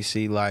 they only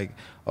see like,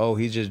 oh,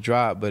 he just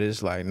dropped, but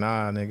it's like,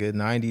 nah, nigga,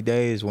 90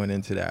 days went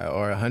into that,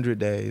 or 100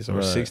 days,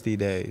 or 60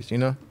 days, you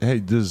know? Hey,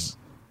 does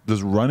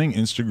running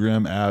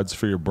Instagram ads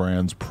for your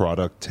brand's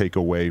product take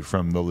away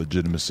from the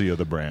legitimacy of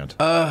the brand?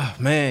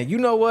 Man, you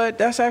know what?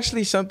 That's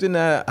actually something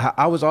that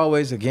I was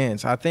always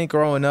against. I think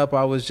growing up,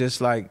 I was just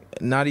like,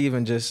 not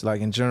even just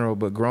like in general,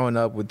 but growing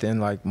up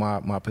within like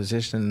my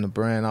position in the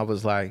brand, I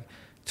was like,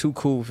 too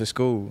cool for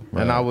school.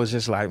 And I was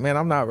just like, man,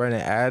 I'm not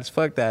running ads.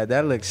 Fuck that.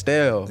 That looks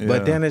stale. Yeah.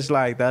 But then it's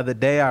like the other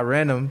day I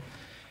ran them,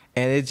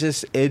 and it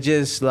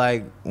just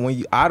like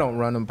when I don't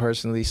run them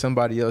personally,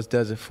 somebody else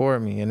does it for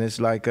me. And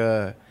it's like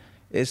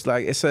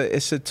it's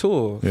a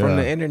tool from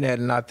the internet,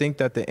 and I think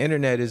that the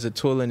internet is a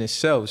tool in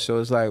itself. So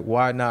it's like,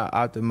 why not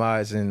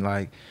optimize and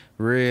like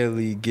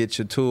really get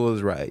your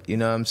tools right, you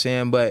know what I'm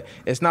saying? But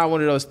it's not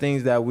one of those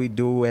things that we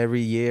do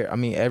every year. I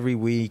mean, every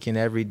week and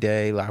every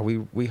day. Like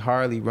we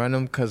hardly run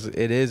them because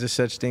it is a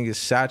such thing as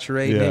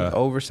saturating,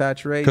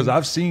 oversaturating. Because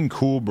I've seen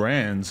cool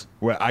brands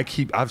where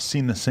I've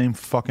seen the same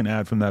fucking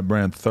ad from that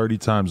brand 30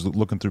 times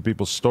looking through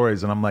people's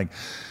stories, and I'm like,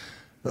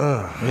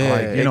 ugh. Yeah,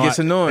 like, it gets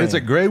annoying. It's a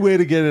great way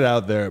to get it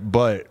out there,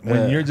 but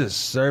when you're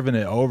just serving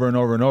it over and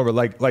over and over,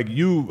 like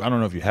you, I don't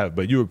know if you have,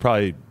 but you would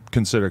probably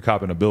consider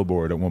copping a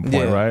billboard at one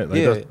point, right?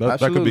 Like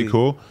that could be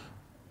cool.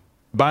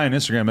 Buying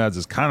Instagram ads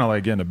is kind of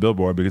like getting a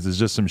billboard because it's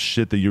just some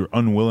shit that you're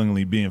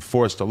unwillingly being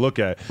forced to look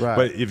at. Right.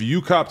 But if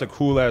you copped a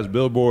cool ass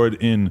billboard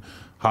in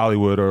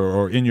Hollywood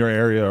or in your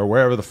area or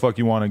wherever the fuck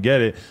you want to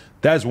get it,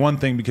 that's one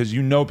thing, because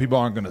you know people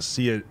aren't going to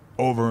see it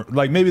over,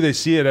 like maybe they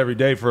see it every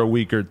day for a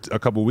week or a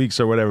couple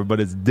weeks or whatever, but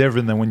it's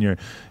different than when you're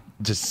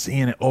just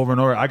seeing it over and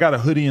over. I got a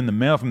hoodie in the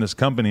mail from this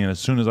company, and as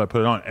soon as I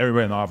put it on,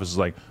 everybody in the office is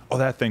like, oh,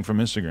 that thing from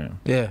Instagram.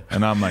 Yeah.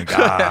 And I'm like,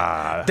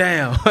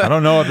 damn. I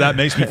don't know if that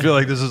makes me feel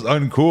like this is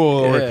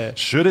uncool, or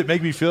should it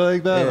make me feel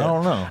like that? I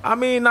don't know. I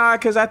mean, nah,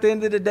 because at the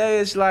end of the day,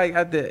 it's like,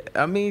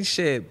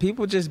 shit,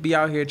 people just be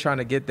out here trying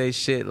to get their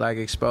shit like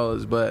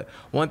exposed. But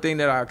one thing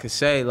that I could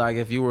say, like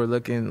if you were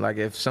looking, like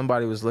if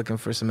somebody was looking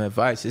for some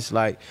advice, it's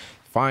like,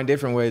 find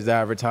different ways to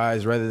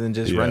advertise rather than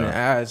just running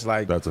ads.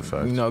 Like, that's a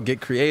fact. You know,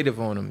 get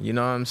creative on them. You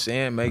know what I'm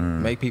saying?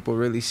 Make people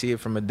really see it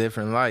from a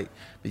different light.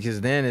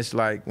 Because then it's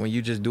like when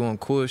you just doing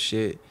cool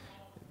shit,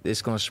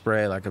 it's gonna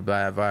spread like a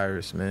bad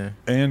virus, man.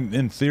 And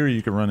in theory,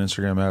 you can run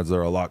Instagram ads that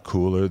are a lot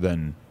cooler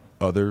than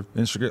other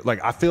Instagram.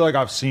 Like I feel like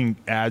I've seen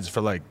ads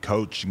for like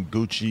Coach and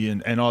Gucci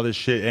and all this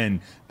shit,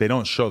 and they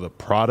don't show the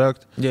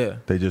product. Yeah.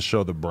 They just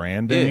show the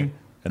branding. Yeah.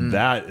 And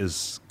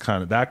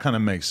that kind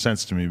of makes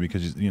sense to me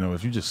because, you know,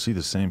 if you just see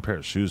the same pair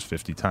of shoes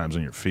 50 times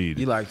on your feed,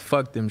 you like,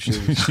 fuck them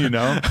shoes. You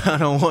know? I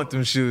don't want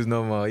them shoes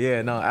no more.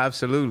 Yeah, no,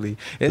 absolutely.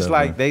 It's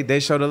like they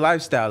show the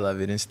lifestyle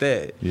of it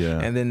instead. Yeah.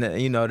 And then,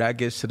 you know, that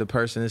gets to the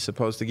person it's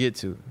supposed to get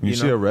to. You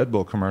see a Red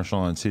Bull commercial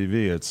on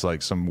TV, it's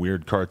like some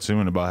weird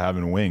cartoon about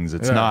having wings.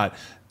 It's not,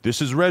 this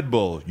is Red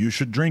Bull, you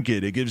should drink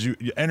it, it gives you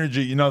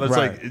energy. You know, that's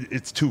like,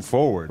 it's too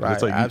forward. Right,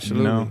 it's like,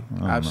 absolutely. You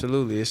know?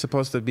 Absolutely. It's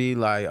supposed to be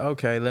like,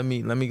 okay, let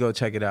me go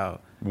check it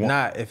out.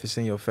 Not if it's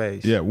in your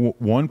face. Yeah,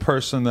 one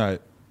person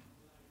that,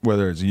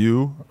 whether it's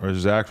you or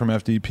Zach from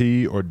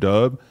FDP or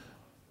Dub,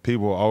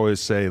 people always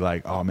say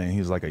like, oh man,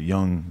 he's like a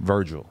young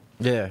Virgil.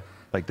 Yeah.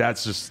 Like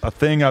that's just a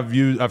thing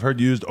I've heard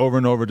used over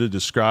and over to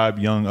describe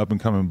young up and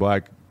coming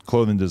black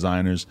clothing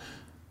designers.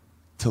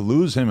 To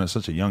lose him at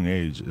such a young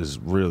age is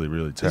really,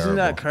 really terrible. Isn't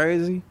that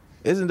crazy?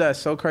 Isn't that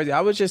so crazy?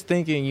 I was just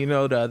thinking, you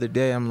know, the other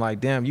day, I'm like,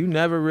 damn, you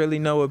never really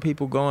know what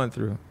people going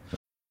through.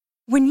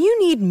 When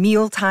you need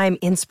mealtime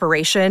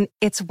inspiration,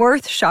 it's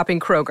worth shopping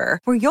Kroger,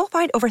 where you'll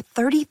find over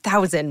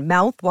 30,000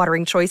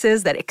 mouth-watering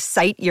choices that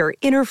excite your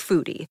inner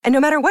foodie. And no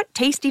matter what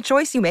tasty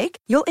choice you make,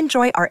 you'll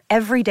enjoy our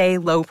everyday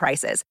low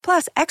prices,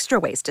 plus extra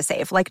ways to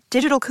save, like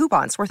digital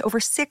coupons worth over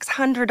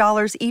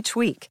 $600 each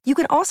week. You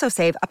can also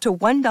save up to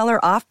 $1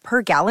 off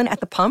per gallon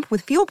at the pump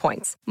with fuel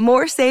points.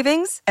 More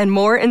savings and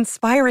more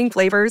inspiring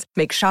flavors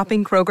make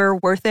shopping Kroger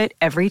worth it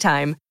every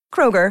time.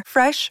 Kroger,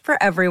 fresh for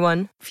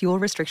everyone. Fuel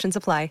restrictions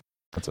apply.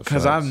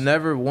 Because I've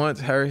never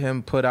once heard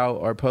him put out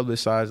or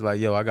publicize like,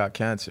 yo, I got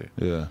cancer.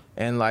 Yeah.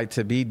 And like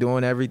to be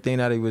doing everything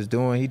that he was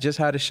doing, he just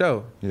had a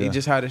show. Yeah. He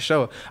just had a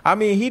show. I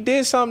mean, he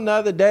did something the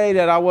other day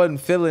that I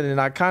wasn't feeling,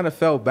 and I kind of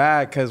felt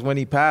bad because when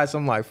he passed,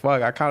 I'm like,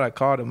 fuck, I kind of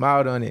called him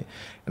out on it.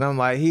 And I'm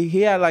like,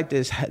 he had like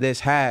this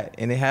hat,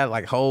 and it had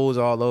like holes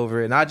all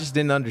over it, and I just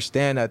didn't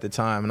understand at the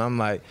time. And I'm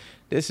like,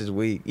 this is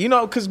weak. You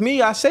know, because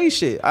me, I say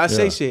shit. I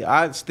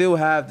still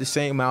have the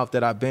same mouth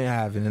that I've been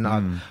having. And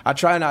I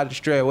try not to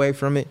stray away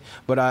from it,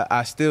 but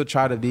I still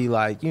try to be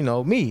like, you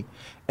know, me.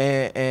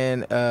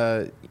 And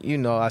you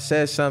know, I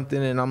said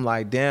something and I'm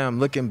like,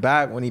 damn, looking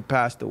back when he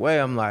passed away,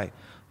 I'm like,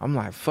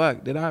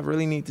 fuck, did I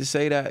really need to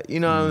say that? You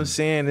know what I'm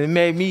saying? It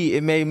made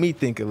me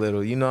think a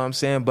little, you know what I'm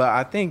saying? But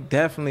I think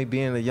definitely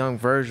being a young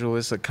Virgil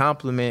is a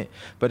compliment,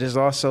 but it's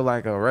also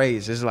like a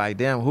race. It's like,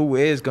 damn, who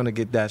is going to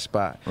get that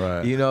spot?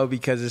 Right. You know,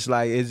 because it's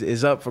like,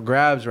 it's up for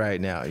grabs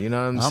right now. You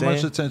know what I'm saying? How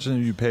much attention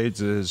have you paid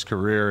to his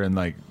career? And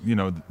like, you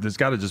know, there's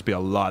got to just be a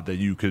lot that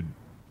you could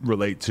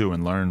relate to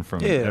and learn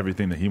from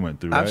everything that he went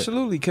through, right?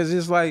 Absolutely, because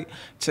it's like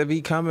to be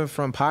coming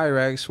from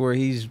Pyrex where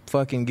he's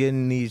fucking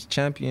getting these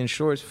champion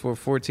shorts for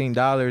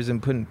 $14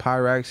 and putting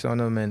Pyrex on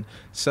them and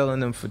selling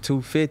them for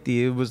 $250.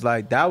 It was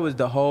like that was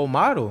the whole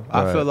model.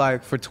 Right. I feel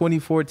like for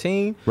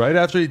 2014. Right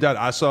after he died,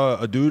 I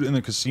saw a dude in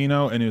the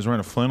casino and he was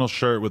wearing a flannel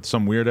shirt with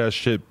some weird ass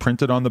shit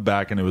printed on the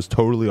back, and it was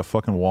totally a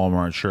fucking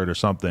Walmart shirt or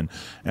something.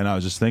 And I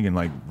was just thinking,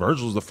 like,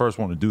 Virgil's the first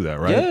one to do that,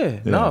 right? Yeah.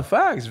 No,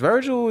 facts.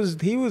 Virgil was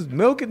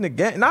milking the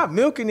game, not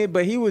milking it,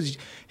 but he was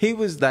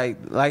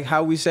like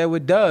how we said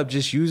with Dub,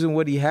 just using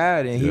what he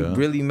had, and he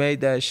really made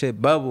that shit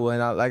bubble.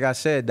 And like I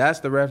said, that's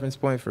the reference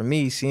point for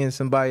me, seeing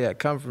somebody that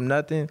come from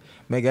nothing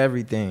make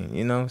everything,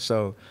 you know.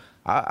 So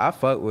I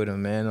fuck with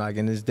him, man. Like,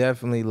 and it's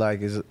definitely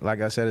like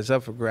I said, it's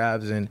up for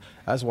grabs, and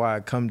that's why I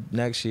come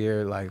next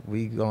year, like,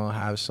 we gonna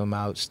have some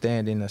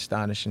outstanding,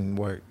 astonishing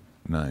work.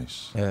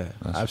 Nice. Yeah,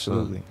 that's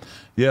absolutely.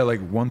 Yeah,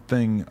 like one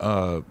thing, you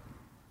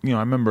know,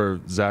 I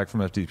remember Zach from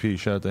FTP,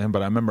 shout out to him,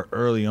 but I remember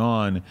early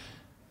on,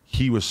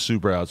 he was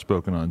super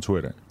outspoken on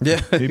Twitter. Yeah.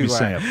 He'd be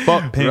saying,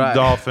 fuck Pink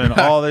Dolphin,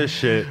 all this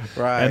shit.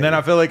 Right. And then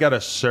I feel like at a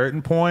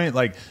certain point,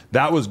 like,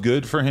 that was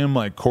good for him,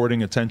 like,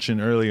 courting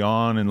attention early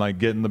on and, like,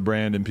 getting the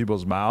brand in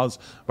people's mouths.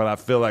 But I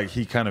feel like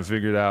he kind of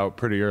figured out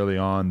pretty early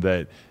on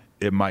that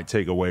it might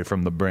take away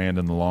from the brand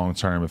in the long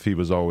term if he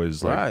was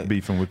always like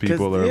beefing with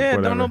people or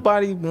whatever. Don't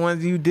nobody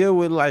want you deal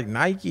with like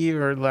Nike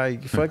or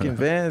like fucking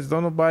Vans.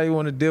 Don't nobody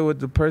want to deal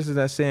with the person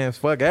that's saying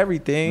fuck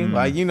everything.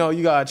 Like, you know,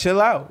 you gotta chill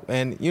out.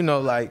 And you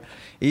know, like,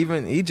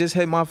 even he just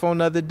hit my phone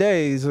the other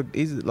day. He's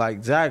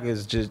like, Zach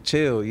is just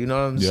chill. You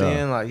know what I'm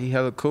saying? Like, he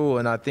hella cool.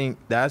 And I think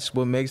that's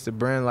what makes the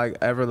brand like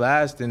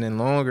everlasting and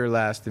longer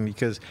lasting,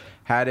 because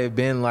had it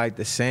been like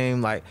the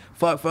same, like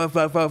fuck,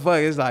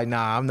 it's like,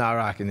 nah, I'm not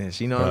rocking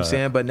this. You know what I'm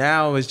saying? But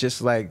now it's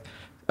just like,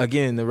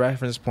 again, the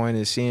reference point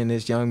is seeing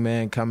this young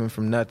man coming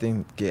from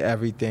nothing, get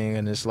everything,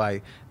 and it's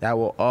like that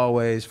will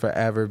always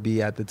forever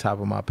be at the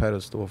top of my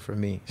pedestal for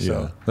me.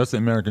 So that's the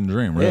American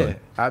dream, really. Yeah,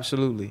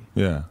 absolutely.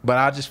 Yeah. But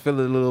I just feel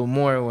it a little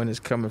more when it's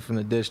coming from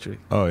the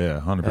district. Oh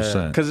yeah,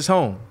 100%. Because it's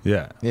home.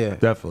 Yeah,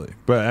 definitely.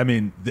 But I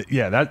mean,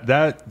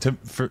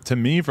 that to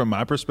me, from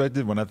my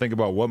perspective, when I think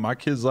about what my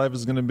kid's life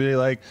is going to be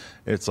like,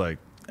 it's like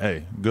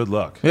hey, good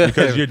luck.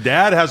 Because your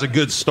dad has a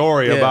good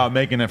story about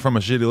making it from a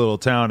shitty little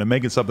town and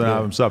making something out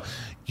of himself.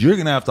 You're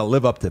going to have to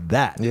live up to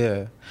that.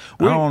 Yeah.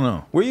 I don't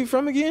know. Where you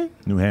from again?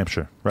 New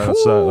Hampshire. Right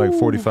outside, like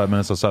 45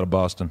 minutes outside of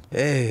Boston.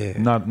 Yeah.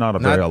 Not a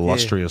very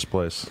illustrious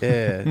place.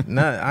 Yeah.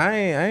 I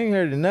ain't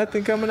heard of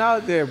nothing coming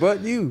out there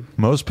but you.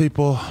 Most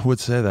people would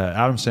say that.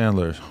 Adam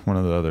Sandler, one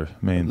of the other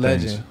main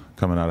things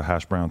coming out of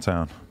Hash Brown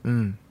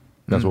Town.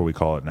 That's what we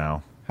call it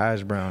now.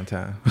 Hash Brown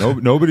Town.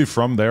 Nobody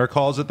from there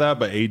calls it that,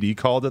 but AD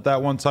called it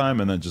that one time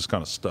and then just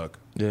kind of stuck.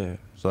 Yeah.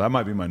 So that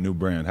might be my new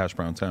brand, Hash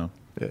Brown Town.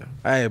 Yeah.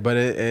 Hey, but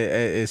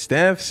it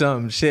stands for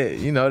some shit.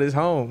 You know, this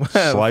home.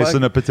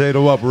 Slicing a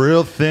potato up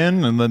real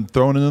thin and then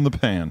throwing it in the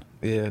pan.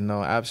 Yeah,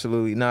 no,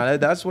 absolutely. No,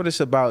 that's what it's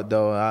about,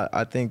 though.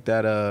 I think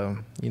that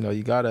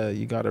you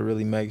gotta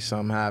really make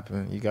something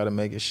happen. You gotta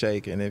make it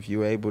shake, and if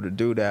you're able to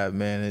do that,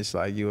 man, it's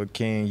like you're a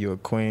king, you're a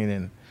queen,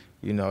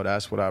 and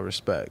that's what I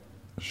respect.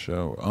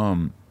 Sure.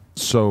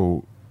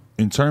 So,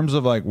 in terms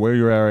of like where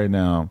you're at right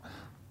now,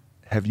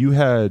 you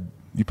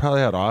probably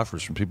had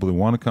offers from people who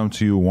want to come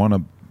to you, want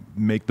to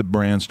make the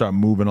brand start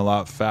moving a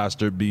lot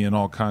faster, be in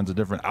all kinds of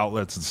different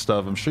outlets and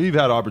stuff. I'm sure you've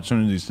had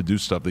opportunities to do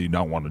stuff that you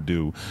don't want to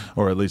do,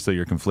 or at least that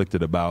you're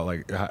conflicted about.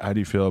 Like, how do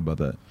you feel about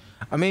that?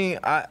 I mean,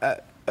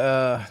 that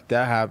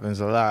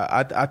happens a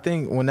lot. I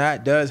think when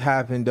that does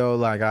happen, though,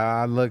 like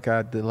I look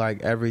at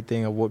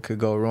everything of what could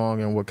go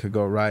wrong and what could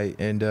go right,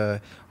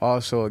 and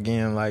also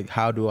again, like,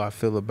 how do I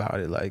feel about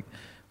it? Like,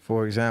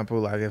 for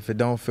example, like if it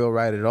don't feel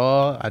right at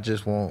all, I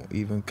just won't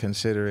even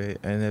consider it.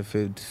 And if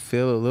it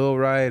feel a little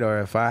right, or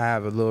if I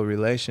have a little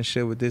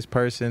relationship with this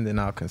person, then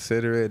I'll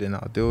consider it and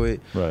I'll do it.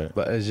 Right.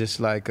 But it's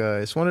just like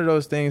it's one of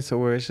those things to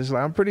where it's just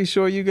like, I'm pretty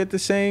sure you get the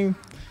same.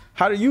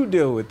 How do you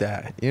deal with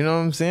that? You know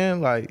what I'm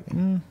saying? Like,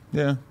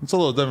 yeah, it's a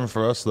little different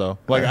for us though.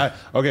 Like,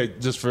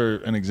 just for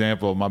an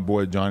example, my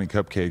boy Johnny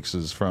Cupcakes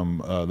is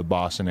from the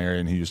Boston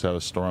area, and he used to have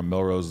a store on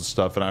Melrose and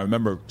stuff. And I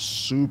remember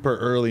super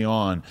early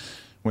on,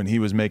 when he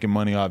was making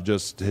money off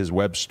just his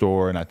web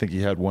store, and I think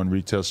he had one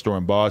retail store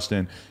in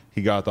Boston,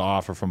 he got the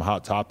offer from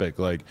Hot Topic.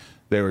 Like,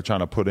 they were trying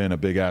to put in a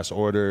big-ass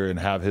order and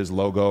have his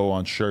logo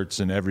on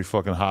shirts and every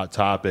fucking Hot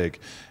Topic,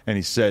 and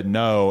he said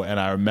no. And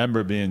I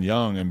remember being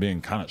young and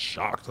being kind of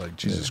shocked, like,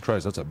 Jesus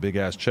Christ, that's a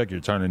big-ass check you're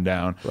turning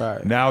down.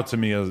 Right. Now, to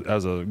me,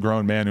 as a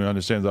grown man who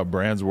understands how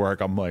brands work,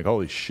 I'm like,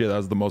 holy shit,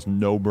 that's the most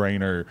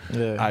no-brainer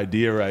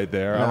idea right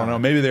there. I don't know.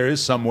 Maybe there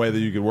is some way that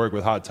you could work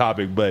with Hot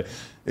Topic, but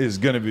is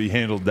going to be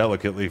handled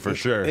delicately for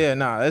sure.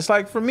 Yeah, it's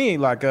like for me,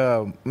 like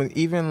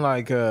even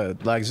like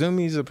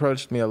Zoomies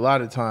approached me a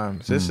lot of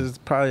times. This is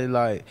probably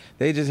like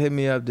they just hit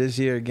me up this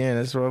year again.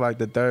 It's sort of like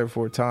the third,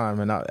 fourth time,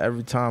 and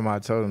every time I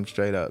told them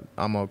straight up,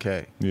 I'm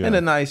okay in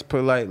a nice,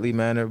 politely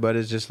manner. But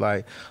it's just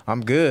like I'm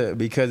good,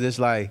 because it's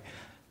like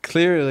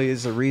clearly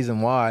it's a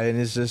reason why,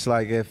 and it's just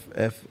like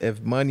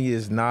if money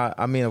is not.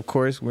 I mean, of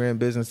course we're in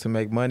business to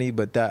make money,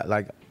 but that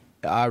like.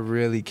 I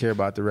really care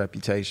about the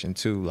reputation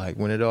too. Like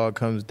when it all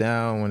comes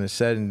down, when it's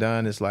said and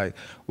done, it's like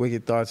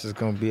Wicked Thoughts is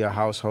gonna be a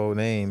household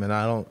name, and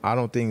I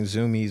don't think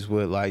Zoomies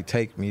would like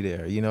take me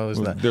there. It's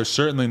not. They're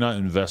certainly not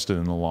invested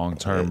in the long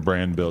term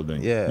brand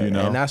building. Yeah,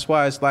 and that's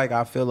why it's like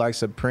I feel like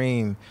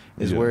Supreme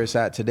is where it's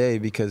at today,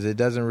 because it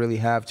doesn't really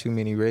have too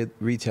many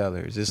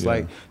retailers. It's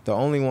like the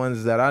only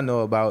ones that I know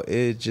about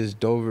is just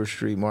Dover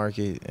Street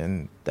Market,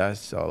 and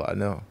that's all I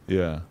know.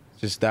 Yeah.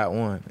 Just that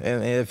one.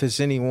 And if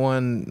it's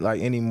anyone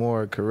like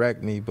anymore,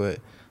 correct me, but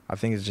I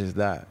think it's just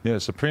that. Yeah,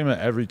 Supreme at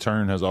every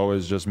turn has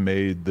always just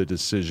made the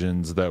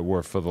decisions that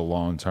were for the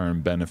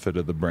long-term benefit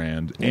of the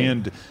brand. Yeah.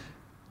 And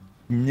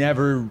you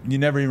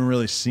never even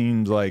really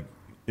seemed like,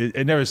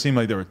 it never seemed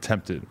like they were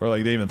tempted or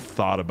like they even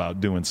thought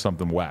about doing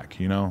something whack,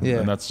 Yeah.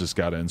 And that's just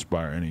got to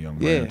inspire any young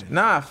brand.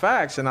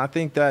 Facts. And I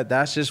think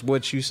that's just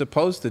what you're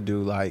supposed to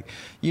do. Like,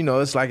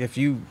 it's like if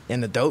you in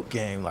the dope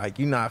game, like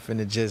you're not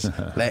finna just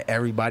let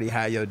everybody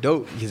have your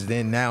dope, because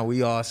then now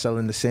we all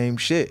selling the same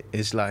shit.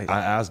 It's like, I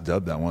asked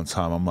Dub that one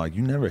time. I'm like,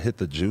 you never hit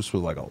the juice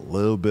with like a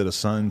little bit of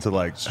sun to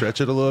like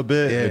stretch it a little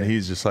bit? Yeah. And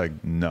he's just like,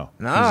 no.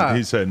 Nah.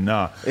 He said,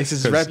 nah. It's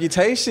his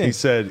reputation. He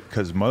said,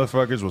 because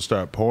motherfuckers will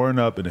start pouring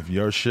up, and if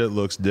your shit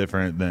looks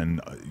different, then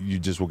you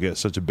just will get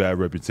such a bad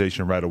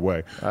reputation right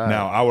away.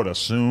 Now, I would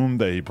assume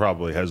that he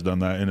probably has done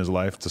that in his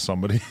life to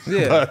somebody.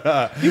 Yeah.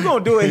 But, you're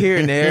going to do it here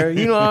and there,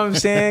 you know what I'm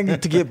saying,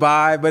 to get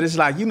by, but it's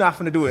like you're not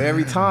going to do it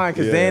every time,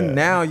 because then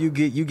now you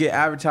get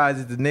advertised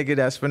as the nigga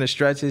that's finna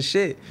stretch his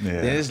shit.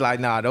 Yeah. Then it's like,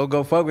 nah, don't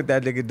go fuck with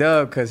that nigga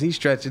Dub, because he's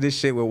stretching this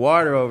shit with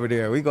water over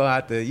there. We going to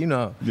have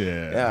to,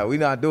 Yeah, we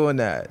not doing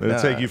that.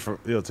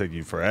 It'll take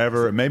you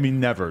forever, and maybe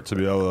never to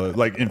be able to,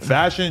 like in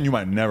fashion, you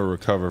might never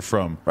recover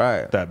from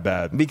that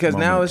bad. Because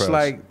now it's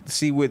like,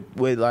 see, with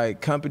like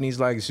companies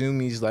like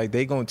Zoomies, like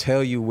they gonna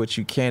tell you what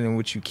you can and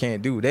what you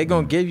can't do. They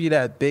gonna give you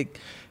that big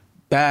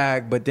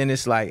bag, but then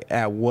it's like,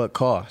 at what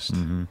cost?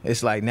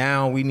 It's like,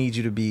 now we need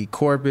you to be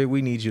corporate.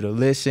 We need you to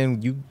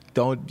listen. You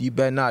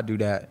better not do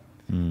that.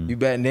 You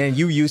bet. And then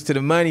you used to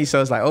the money,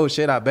 so it's like, oh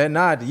shit, I bet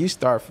not. You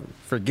start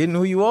forgetting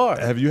who you are.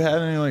 Have you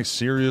had any like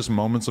serious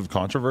moments of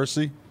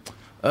controversy?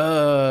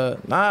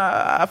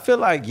 I feel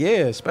like,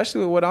 yeah,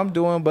 especially with what I'm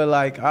doing, but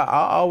like I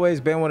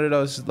always been one of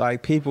those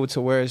like people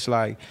to where it's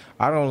like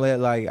I don't let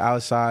like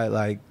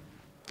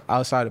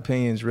outside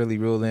opinions really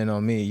rule in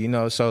on me, you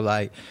know? So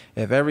like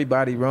if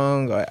everybody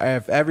wrong or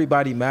if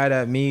everybody mad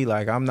at me,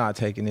 like I'm not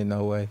taking it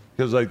no way.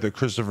 Because like the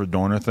Christopher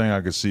Dorner thing,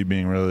 I could see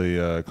being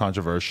really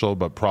controversial,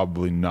 but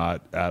probably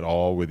not at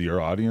all with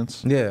your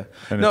audience. Yeah,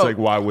 and it's like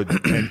why would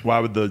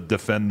the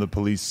defend the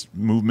police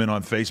movement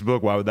on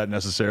Facebook? Why would that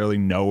necessarily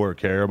know or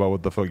care about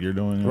what the fuck you're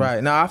doing? You know?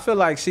 Right now, I feel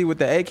like with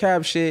the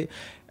ACAB shit.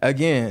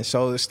 Again,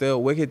 so it's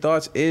still Wicked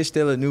Thoughts is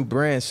still a new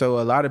brand, so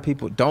a lot of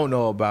people don't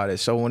know about it.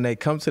 So when they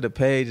come to the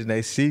page and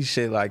they see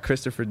shit like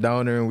Christopher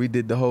Dorner and we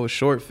did the whole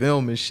short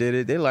film and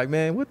shit, they're like,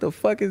 man, what the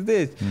fuck is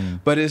this?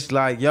 But it's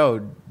like,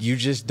 yo, you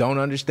just don't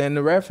understand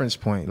the reference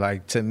point.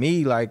 Like to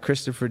me, like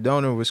Christopher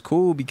Dorner was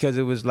cool because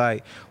it was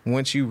like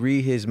once you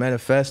read his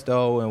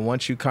manifesto and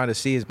once you kind of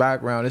see his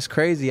background, it's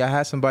crazy. I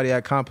had somebody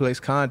at Complex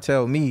Con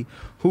tell me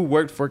who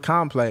worked for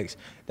Complex.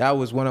 That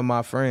was one of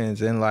my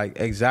friends, and like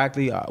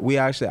exactly, I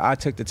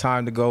took the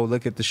time to go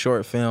look at the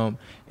short film,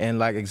 and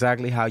like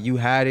exactly how you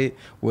had it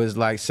was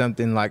like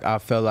something like I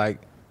felt like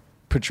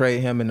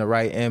portrayed him in the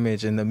right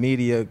image, and the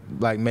media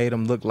like made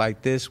him look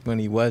like this when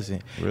he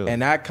wasn't. Really?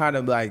 And that kind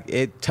of like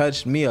it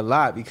touched me a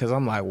lot because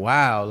I'm like,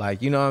 wow,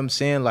 like you know what I'm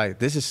saying? Like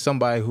this is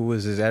somebody who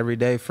was his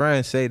everyday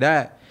friend say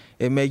that.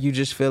 It make you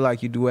just feel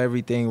like you do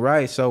everything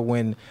right. So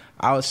when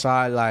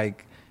outside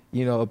like,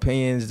 you know,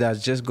 opinions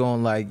that's just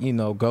going like, you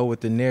know, go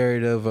with the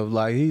narrative of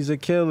like, he's a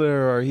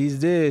killer or he's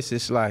this.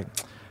 It's like,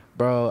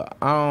 bro,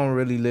 I don't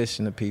really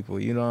listen to people.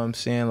 You know what I'm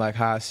saying? Like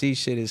how I see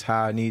shit is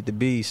how I need to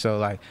be. So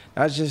like,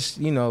 that's just,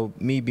 you know,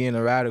 me being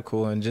a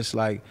radical and just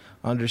like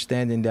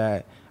understanding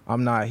that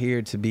I'm not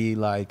here to be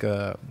like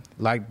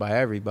liked by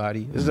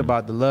everybody. This is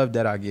about the love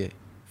that I get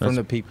from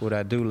the people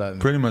that do love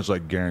me. Pretty much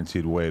like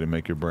guaranteed way to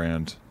make your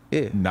brand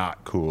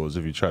not cool is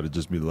if you try to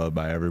just be loved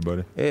by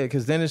everybody. Yeah,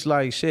 because then it's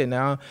like, shit,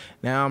 now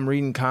I'm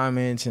reading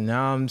comments and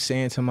now I'm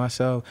saying to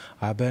myself,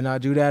 I better not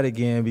do that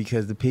again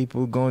because the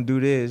people going to do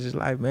this. It's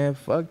like, man,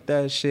 fuck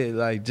that shit.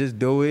 Like, just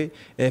do it.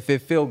 If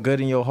it feel good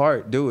in your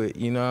heart, do it.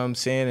 You know what I'm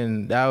saying?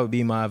 And that would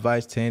be my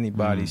advice to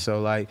anybody. So,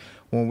 like,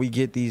 when we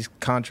get these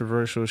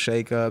controversial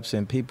shakeups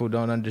and people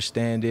don't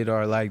understand it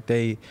or, like,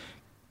 they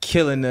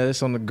killing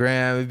us on the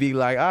gram, it'd be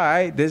like, all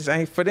right, this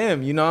ain't for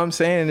them, you know what I'm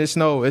saying? It's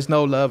no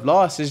love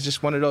lost. It's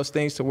just one of those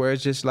things to where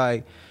it's just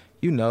like,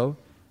 you know,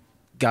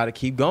 gotta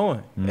keep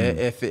going.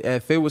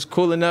 If it was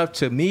cool enough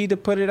to me to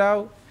put it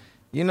out,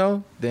 you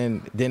know,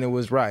 then it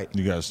was right.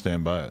 You gotta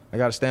stand by it. I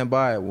gotta stand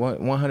by it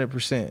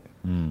 100%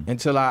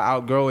 until I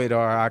outgrow it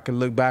or I can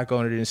look back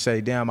on it and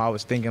say, damn, I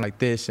was thinking like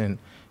this. And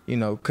you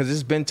know, because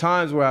it's been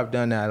times where I've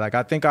done that. Like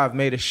I think I've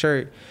made a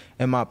shirt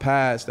in my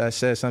past that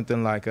said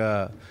something like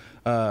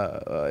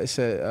it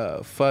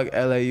said, fuck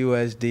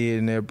LAUSD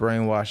and their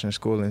brainwashing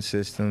schooling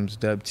systems,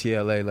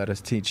 WTLA, let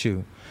us teach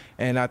you.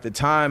 And at the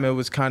time, it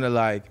was kind of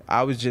like,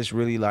 I was just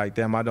really like,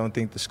 damn, I don't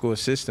think the school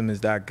system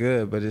is that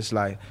good. But it's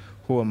like,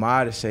 who am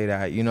I to say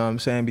that? You know what I'm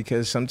saying?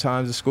 Because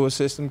sometimes the school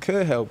system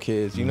could help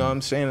kids, you know what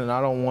I'm saying? And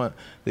I don't want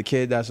the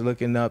kid that's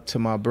looking up to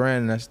my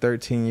brand that's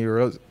 13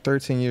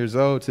 years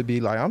old to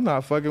be like, I'm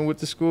not fucking with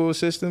the school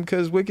system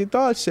because Wicked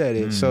Thoughts said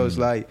it. So it's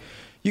like,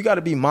 you got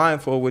to be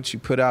mindful of what you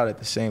put out at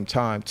the same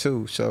time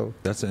too. So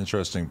that's an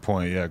interesting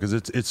point, yeah, because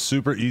it's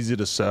super easy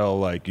to sell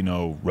like, you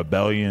know,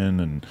 rebellion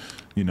and,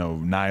 you know,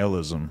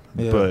 nihilism,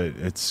 but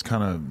it's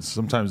kind of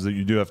sometimes that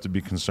you do have to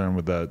be concerned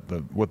with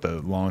what the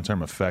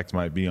long-term effect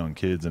might be on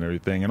kids and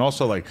everything. And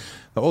also, like,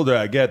 the older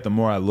I get, the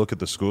more I look at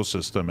the school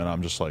system and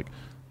I'm just like,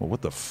 well,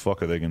 what the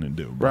fuck are they going to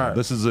do, bro? Right.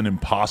 This is an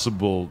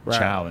impossible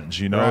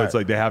challenge, you know? Right. It's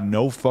like they have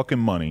no fucking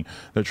money.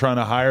 They're trying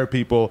to hire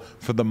people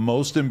for the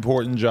most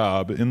important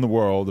job in the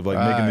world of, like,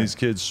 making these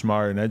kids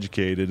smart and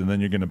educated, and then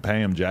you're going to pay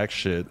them jack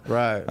shit.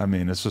 Right. I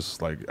mean, it's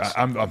just like,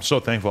 I'm so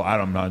thankful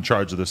I'm not in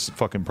charge of this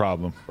fucking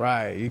problem.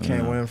 Right. You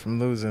can't win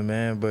from losing,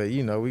 man. But,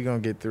 you know, we're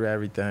going to get through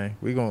everything.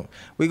 We're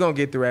gonna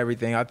get through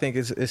everything. I think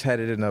it's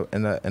headed in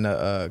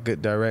a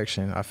good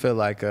direction. I feel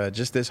like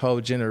just this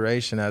whole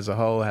generation as a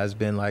whole has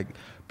been, like,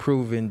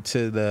 proven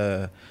to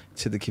the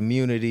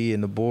community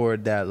and the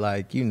board that,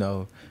 like, you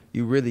know,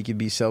 you really can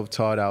be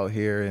self-taught out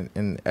here,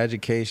 and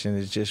education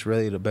is just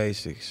really the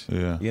basics.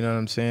 Yeah. You know what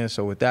I'm saying?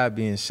 So with that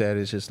being said,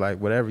 it's just like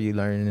whatever you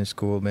learn in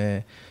school,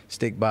 man,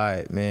 stick by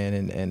it,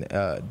 man,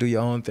 and do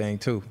your own thing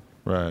too.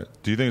 Right.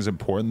 Do you think it's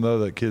important though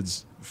that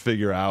kids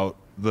figure out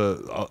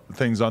the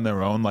things on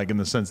their own, like in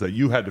the sense that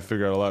you had to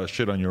figure out a lot of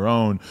shit on your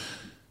own?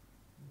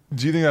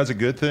 Do you think that's a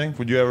good thing?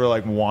 Would you ever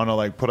like want to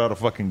like put out a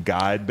fucking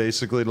guide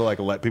basically to like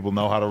let people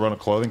know how to run a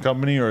clothing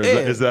company, or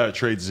is that a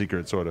trade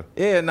secret sort of?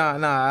 Yeah, nah.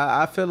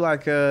 I feel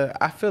like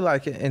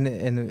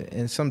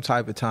in some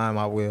type of time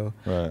I will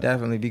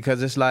definitely,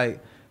 because it's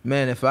like,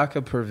 man, if I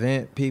could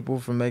prevent people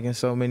from making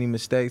so many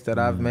mistakes that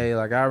I've made.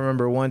 Like I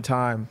remember one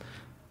time,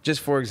 just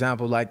for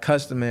example, like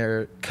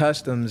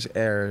customs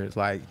errors.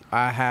 Like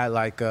I had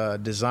like a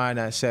design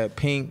that said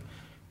pink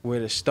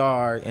with a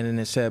star and then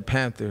it said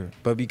Panther,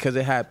 but because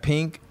it had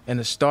pink and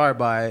a star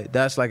by it,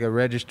 that's like a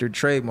registered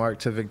trademark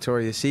to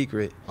Victoria's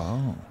Secret.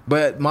 Oh.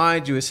 But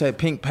mind you, it said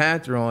Pink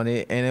Panther on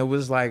it, and it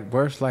was like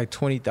worth like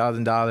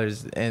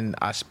 $20,000, and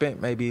I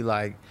spent maybe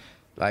like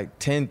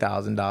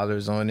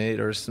 $10,000 on it,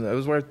 or it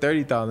was worth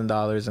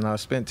 $30,000, and I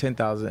spent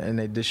 $10,000, and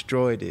they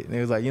destroyed it. And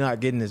it was like, you're not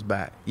getting this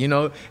back. You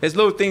know, it's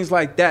little things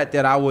like that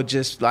I would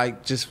just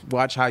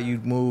watch how you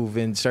move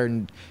in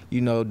certain,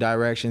 you know,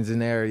 directions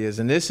and areas.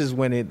 And this is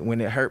when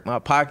it hurt my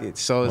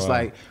pockets. So it's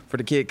like, for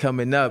the kid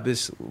coming up,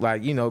 it's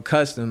like, you know,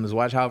 customs.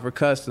 Watch out for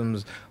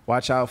customs.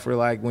 Watch out for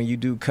like when you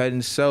do cut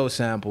and sew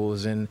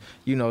samples, and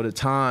you know the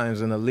times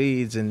and the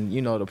leads, and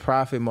you know the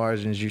profit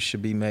margins you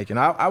should be making.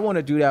 I want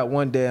to do that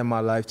one day in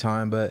my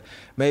lifetime, but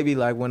maybe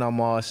like when I'm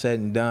all said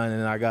and done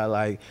and I got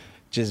like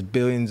just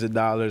billions of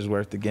dollars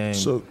worth of game.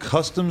 So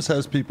customs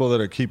has people that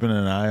are keeping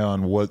an eye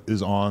on what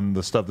is on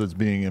the stuff that's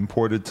being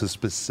imported to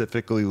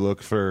specifically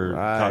look for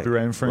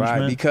copyright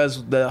infringement? Right,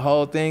 because the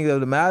whole thing of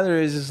the matter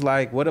is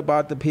like, what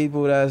about the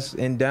people that's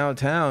in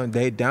downtown?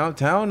 They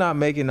downtown not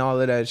making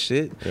all of that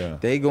shit. Yeah.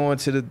 They going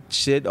to the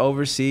shit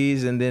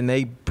overseas and then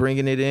they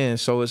bringing it in.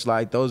 So it's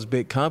like those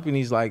big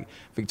companies like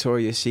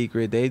Victoria's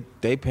Secret,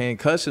 they paying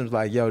customs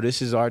like, yo,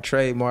 this is our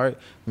trademark.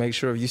 Make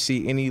sure if you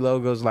see any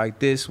logos like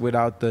this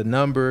without the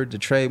number, the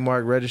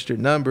trademark registered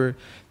number,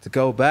 to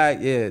go back,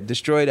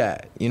 destroy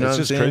that. You know what I'm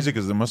saying? It's just crazy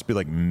because there must be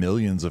like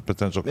millions of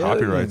potential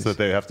copyrights that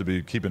they have to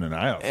be keeping an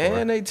eye out for.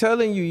 And they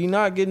telling you, you're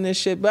not getting this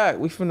shit back.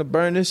 We finna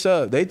burn this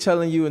up. They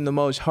telling you in the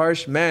most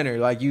harsh manner,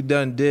 like you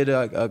done did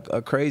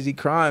a crazy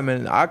crime.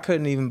 And I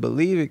couldn't even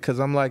believe it because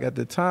I'm like, at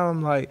the time,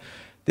 I'm like,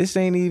 this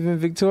ain't even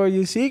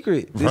Victoria's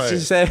Secret. This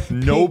just said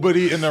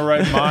nobody in their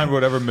right mind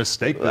would ever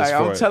mistake this like,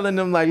 for I'm telling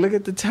them, like, look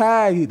at the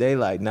tag. They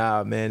like,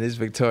 nah, man, it's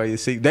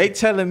Victoria's Secret. They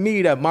telling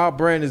me that my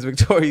brand is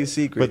Victoria's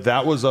Secret. But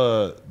that was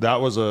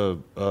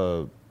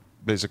a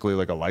basically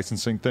like a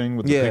licensing thing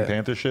with the Pink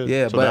Panther shit.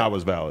 Yeah, so but that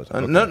was valid.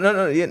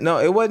 Okay. No.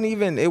 It wasn't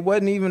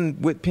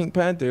even with Pink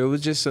Panther. It was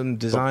just some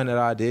design that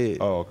I did.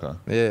 Oh, okay.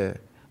 Yeah.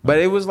 But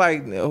it was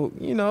like,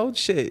 you know,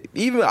 shit.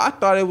 Even I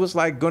thought it was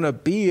like gonna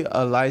be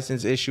a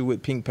license issue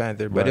with Pink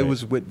Panther, but it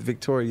was with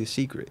Victoria's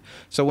Secret.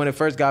 So when it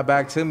first got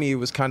back to me, it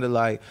was kind of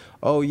like,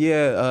 oh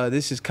yeah,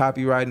 this is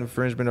copyright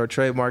infringement or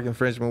trademark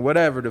infringement,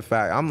 whatever the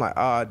fact. I'm like,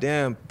 oh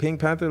damn, Pink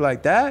Panther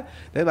like that?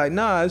 They're like,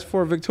 nah, it's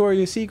for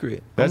Victoria's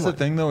Secret. That's the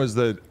thing though, is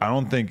that I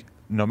don't think,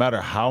 no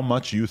matter how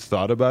much you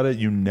thought about it,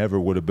 you never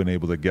would have been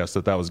able to guess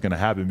that was going to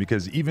happen.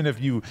 Because even if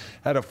you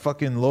had a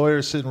fucking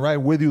lawyer sitting right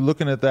with you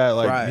looking at that,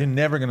 like you're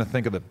never going to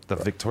think of the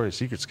Victoria's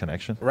Secret's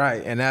connection.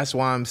 Right, and that's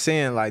why I'm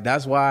saying, like,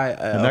 that's why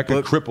and that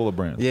could cripple a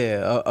brand.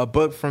 Yeah, a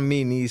book from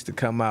me needs to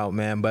come out,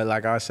 man. But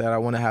like I said, I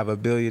want to have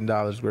 $1 billion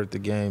worth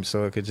of game,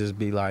 so it could just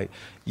be like,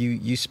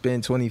 you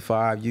spend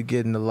 25, you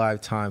get in a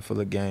lifetime full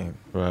of game.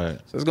 Right.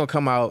 So it's going to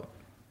come out.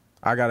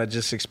 I got to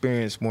just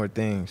experience more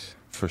things.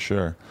 For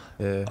sure.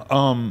 Yeah.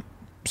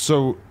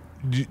 So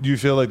do you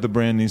feel like the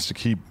brand needs to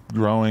keep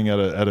growing at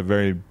a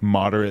very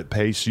moderate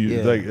pace?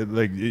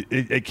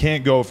 It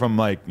can't go from,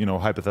 like, you know,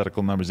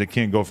 hypothetical numbers. It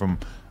can't go from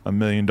 $1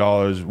 million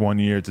 1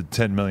 year to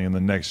 10 million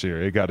the next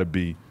year. It got to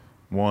be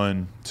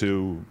 1,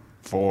 2,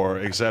 4,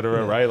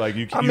 etc. Right? Like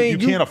you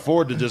can't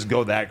afford to just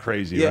go that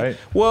crazy, right?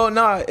 Well,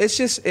 no, it's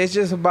just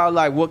about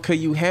like, what could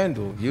you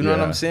handle? You know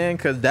what I'm saying?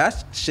 Because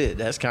that's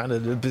kind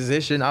of the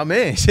position I'm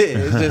in. Shit,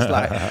 it's just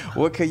like,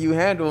 what can you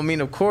handle? I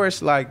mean, of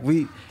course, like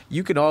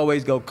you can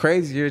always go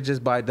crazier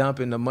just by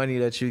dumping the money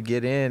that you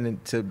get in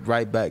and to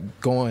right back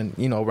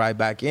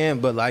in.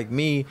 But like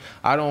me,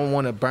 I don't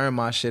want to burn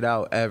my shit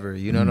out ever.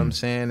 You know what I'm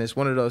saying? It's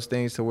one of those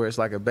things to where it's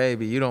like a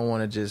baby. You don't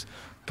want to just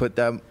put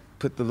the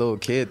little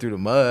kid through the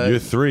mud. You're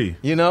 3.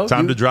 You know?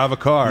 Time to drive a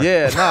car.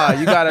 Yeah, nah,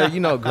 you got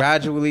to,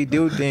 gradually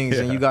do things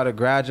and you got to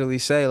gradually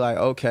say like,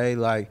 okay,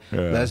 like,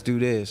 let's do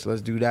this,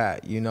 let's do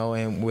that,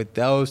 and with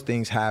those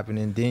things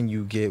happening, then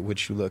you get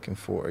what you're looking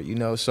for,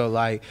 So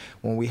like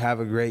when we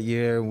have a great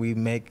year, we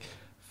make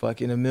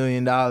fucking $1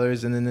 million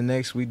and then the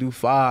next we do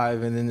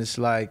 5 and then it's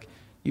like,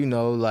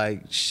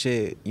 like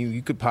shit,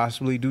 you could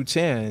possibly do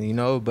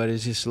 10, but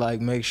it's just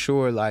like, make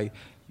sure like,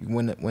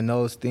 when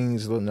those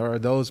things or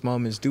those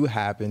moments do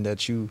happen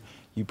that you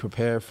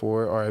prepare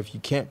for it, or if you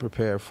can't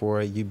prepare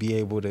for it, you be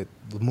able to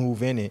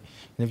move in it.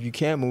 And if you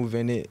can't move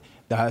in it,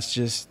 that's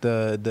just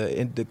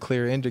the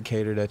clear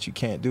indicator that you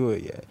can't do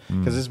it yet.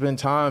 Because there's been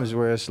times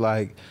where it's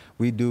like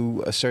we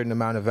do a certain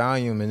amount of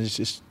volume and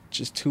it's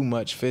just too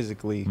much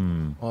physically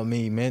on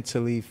me,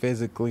 mentally,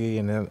 physically,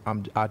 and then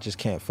I just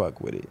can't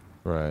fuck with it.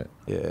 Right.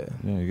 Yeah.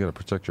 Yeah, you got to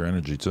protect your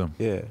energy too.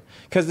 Yeah.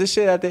 Because this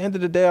shit, at the end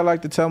of the day, I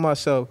like to tell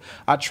myself,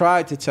 I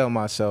tried to tell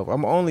myself,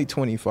 I'm only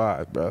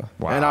 25, bro.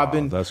 Wow,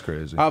 and that's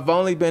crazy. I've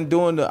been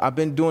doing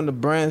the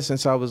brand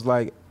since I was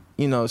like,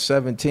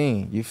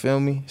 17. You feel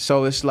me?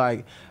 So it's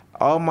like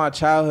all my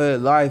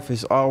childhood life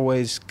is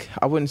always,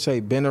 I wouldn't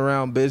say been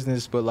around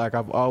business, but like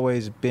I've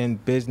always been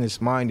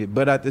business minded.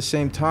 But at the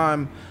same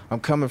time, I'm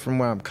coming from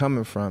where I'm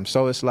coming from.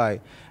 So it's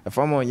like, if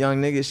I'm on young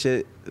nigga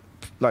shit,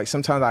 like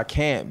sometimes I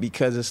can't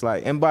because it's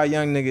like, and by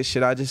young nigga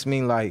shit, I just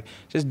mean like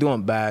just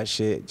doing bad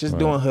shit, just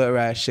doing hood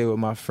rat shit with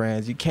my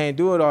friends. You can't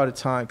do it all the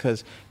time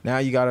because now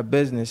you got a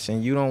business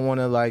and you don't want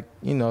to like,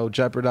 you know,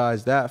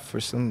 jeopardize that for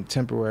some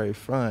temporary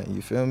front.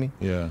 You feel me?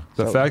 Yeah.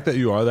 The fact that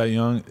you are that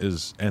young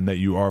and that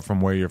you are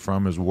from where you're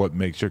from is what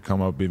makes your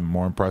come up even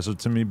more impressive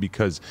to me,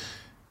 because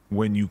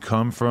when you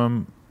come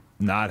from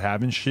not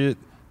having shit,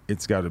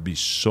 it's got to be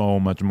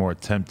so much more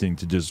tempting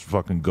to just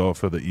fucking go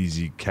for the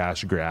easy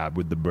cash grab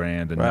with the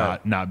brand and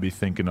not be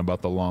thinking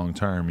about the long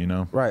term, you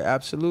know? Right,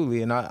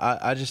 absolutely. And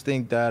I just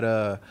think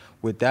that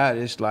with that,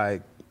 it's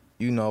like,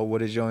 you know,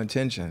 what is your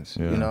intentions?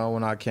 Yeah. You know,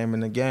 when I came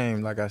in the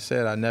game, like I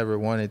said, I never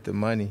wanted the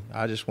money.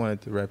 I just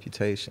wanted the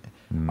reputation.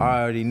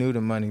 I already knew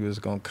the money was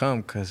going to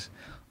come because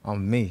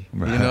I'm me.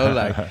 You know,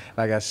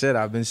 like I said,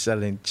 I've been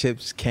selling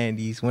chips,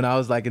 candies. When I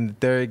was like in the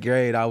 3rd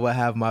grade, I would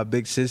have my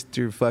big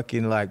sister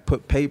fucking like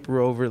put paper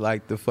over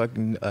like the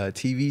fucking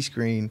TV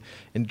screen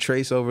and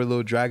trace over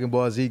little Dragon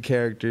Ball Z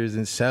characters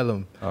and sell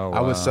them. Oh, wow.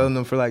 I was selling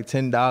them for like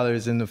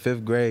 $10 in the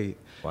 5th grade,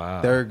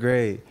 Wow. 3rd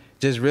grade.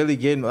 Just really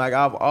getting, like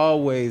I've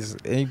always,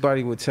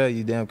 anybody would tell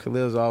you, damn,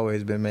 Khalil's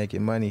always been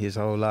making money his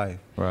whole life.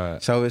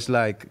 Right. So it's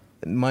like,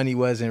 money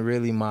wasn't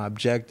really my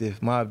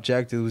objective. My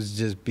objective was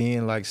just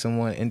being like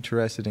someone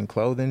interested in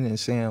clothing and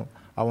saying,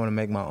 I want to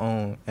make my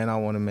own and I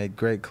want to make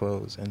great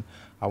clothes and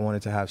I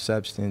wanted to have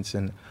substance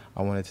and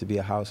I wanted to be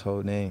a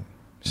household name.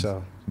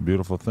 So It's a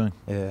beautiful thing.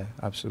 yeah,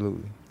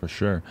 absolutely. For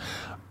sure.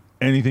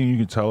 Anything you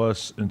can tell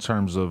us in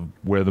terms of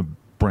where the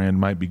brand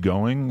might be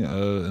going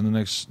in the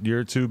next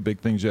year or two? Big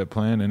things you have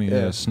planned?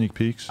 Any sneak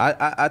peeks?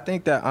 I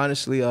think that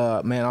honestly,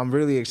 man, I'm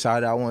really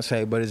excited. I won't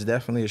say, but it's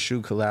definitely a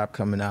shoe collab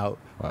coming out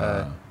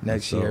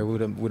next year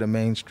with a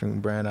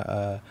mainstream brand.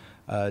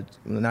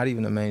 Not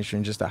even a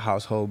mainstream, just a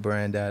household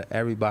brand that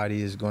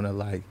everybody is gonna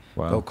like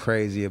go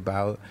crazy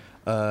about.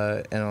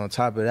 And on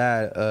top of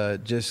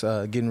that, just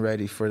getting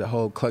ready for the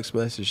whole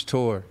Cluxbusters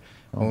tour.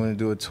 I want to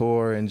do a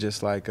tour and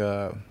just like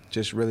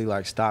just really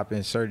like stop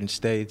in certain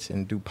states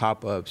and do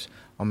pop-ups.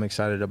 I'm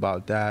excited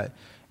about that.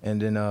 And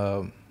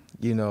then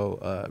you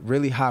know,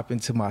 really hop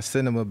into my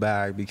cinema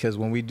bag, because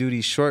when we do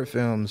these short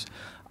films,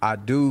 I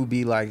do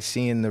be like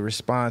seeing the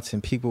response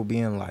and people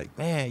being like,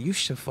 man, you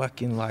should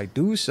fucking like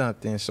do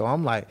something. So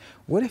I'm like,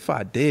 what if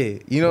I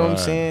did? You know what I'm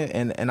saying?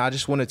 And I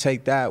just want to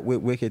take that with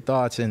Wicked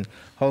Thoughts and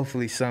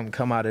hopefully something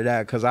come out of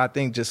that. Because I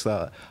think just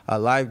a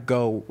life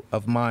goal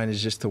of mine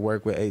is just to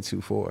work with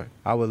A24.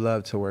 I would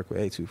love to work with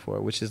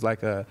A24, which is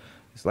like a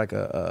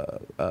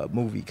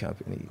movie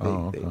company.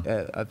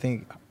 I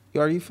think,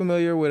 are you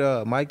familiar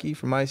with Mikey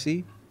from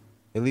IC?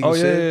 Illegal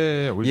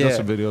Shit? Yeah. We've done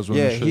some videos with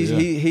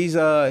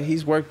him.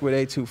 He's worked with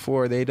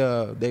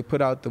A24. They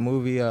put out the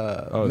movie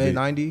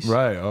mid-90s.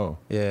 Right, oh.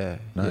 Yeah.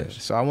 Nice. Yeah.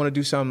 So I want to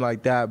do something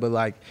like that, but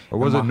like... Or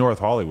was it North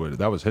Hollywood?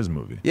 That was his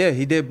movie. Yeah,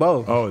 he did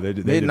both. Oh, they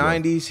did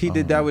mid-90s, he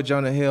did that with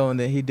Jonah Hill, and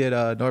then he did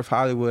North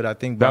Hollywood, I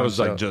think. That was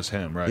like just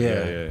him, right?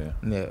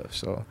 Yeah,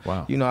 so,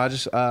 wow. You know, I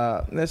just...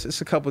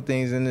 it's a couple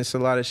things, and it's a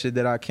lot of shit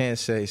that I can't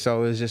say.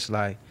 So it's just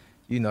like,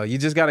 you know, you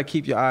just got to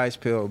keep your eyes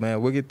peeled, man.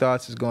 Wicked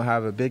Thoughts is going to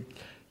have a big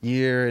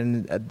year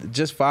and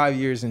just 5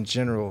 years in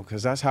general,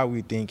 because that's how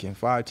we thinking,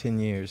 5-10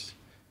 years.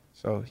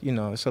 So, you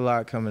know, it's a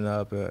lot coming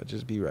up.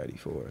 Just be ready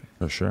for it.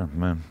 For sure,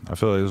 man. I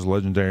feel like this is a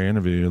legendary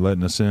interview. You're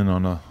letting us in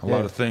on a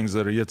lot of things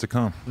that are yet to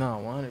come.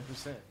 No,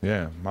 100%.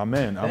 Yeah, my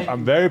man.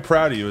 I'm very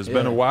proud of you. It's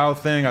been a wild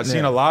thing. I've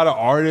seen a lot of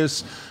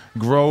artists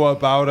grow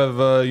up out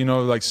of, you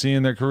know, like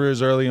seeing their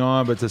careers early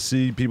on, but to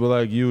see people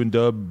like you and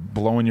Dub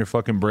blowing your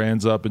fucking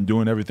brands up and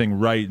doing everything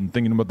right and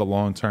thinking about the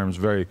long term is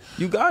very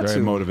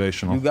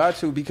motivational. You got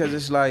to, because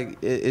it's like,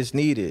 it's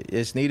needed.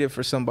 It's needed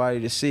for somebody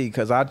to see,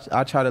 because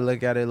I try to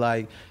look at it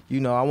like, you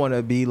know, I want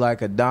to be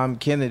like a Dom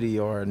Kennedy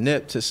or a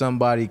Nip to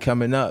somebody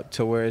coming up,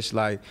 to where it's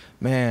like,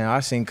 man, I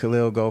seen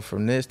Khalil go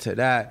from this to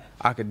that.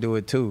 I could do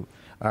it too.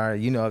 Or,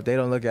 you know, if they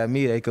don't look at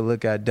me, they could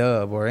look at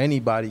Dub or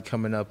anybody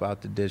coming up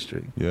out the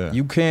district. Yeah.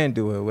 You can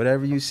do it.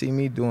 Whatever you see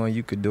me doing,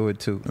 you could do it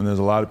too. And there's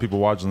a lot of people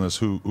watching this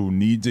who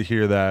need to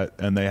hear that,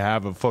 and they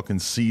have a fucking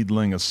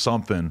seedling of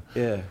something.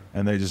 Yeah.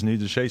 And they just need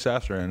to chase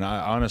after it. And I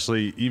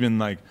honestly, even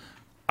like,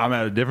 I'm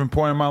at a different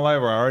point in my life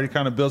where I already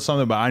kind of built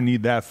something, but I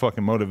need that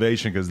fucking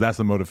motivation, because that's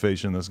the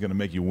motivation that's going to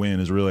make you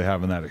win, is really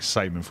having that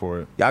excitement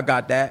for it. Y'all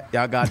got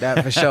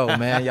that for sure,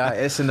 man. Y'all,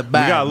 it's in the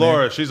back. We got man.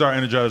 Laura. She's our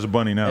Energizer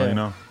Bunny now, you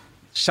know?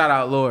 Shout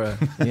out Laura,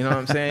 you know what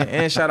I'm saying?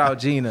 And shout out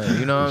Gina,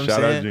 you know what I'm saying?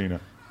 Shout out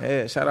Gina.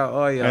 Yeah, shout out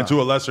all y'all. And to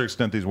a lesser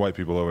extent, these white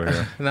people over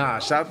here. Nah,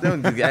 shout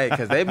them, hey,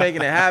 because they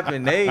making it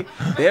happen.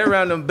 They're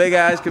around them big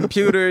ass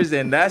computers,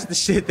 and that's the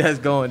shit that's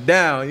going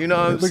down. You know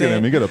what I'm saying? Look at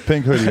him. He got a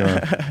pink hoodie on.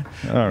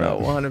 All right. No,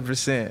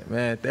 100%,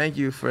 man. Thank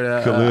you for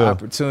the Khalil,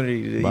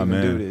 opportunity to even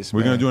do this.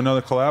 We're going to do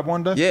another collab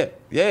one day? Yeah.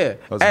 Yeah.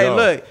 Let's Hey, go.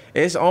 look,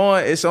 it's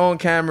on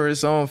camera,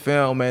 it's on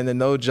film, man. The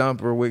No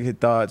Jumper Wicked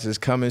Thoughts is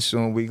coming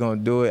soon. We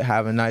gonna do it,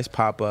 have a nice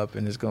pop up,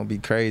 and it's gonna be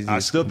crazy. I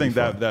It's still gonna be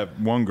think fun. that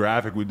one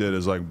graphic we did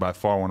is like by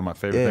far one of my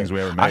favorite things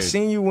we ever made. I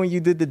seen you when you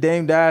did the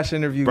Dame Dash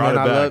interview, Brought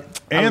man. it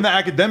back. And the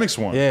academics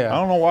one. Yeah. I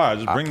don't know why. I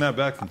just bring that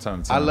back from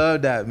time to I time.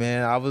 love that,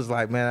 man. I was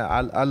like, man,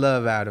 I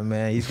love Adam,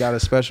 man. He's got a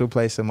special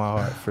place in my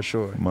heart for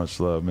sure. Much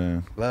love,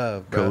 man.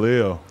 Love, bro.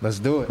 Khalil. Let's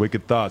do it.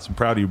 Wicked Thoughts. I'm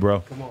proud of you,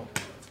 bro. Come on.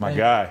 My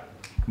guy.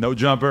 No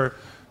Jumper.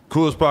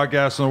 Coolest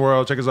podcast in the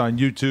world. Check us out on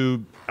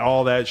YouTube.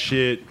 All that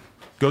shit.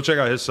 Go check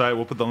out his site.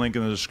 We'll put the link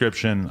in the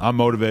description. I'm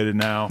motivated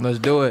now. Let's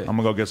do it. I'm going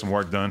to go get some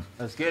work done.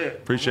 Let's get it.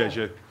 Appreciate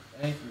you.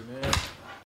 Thank you, man.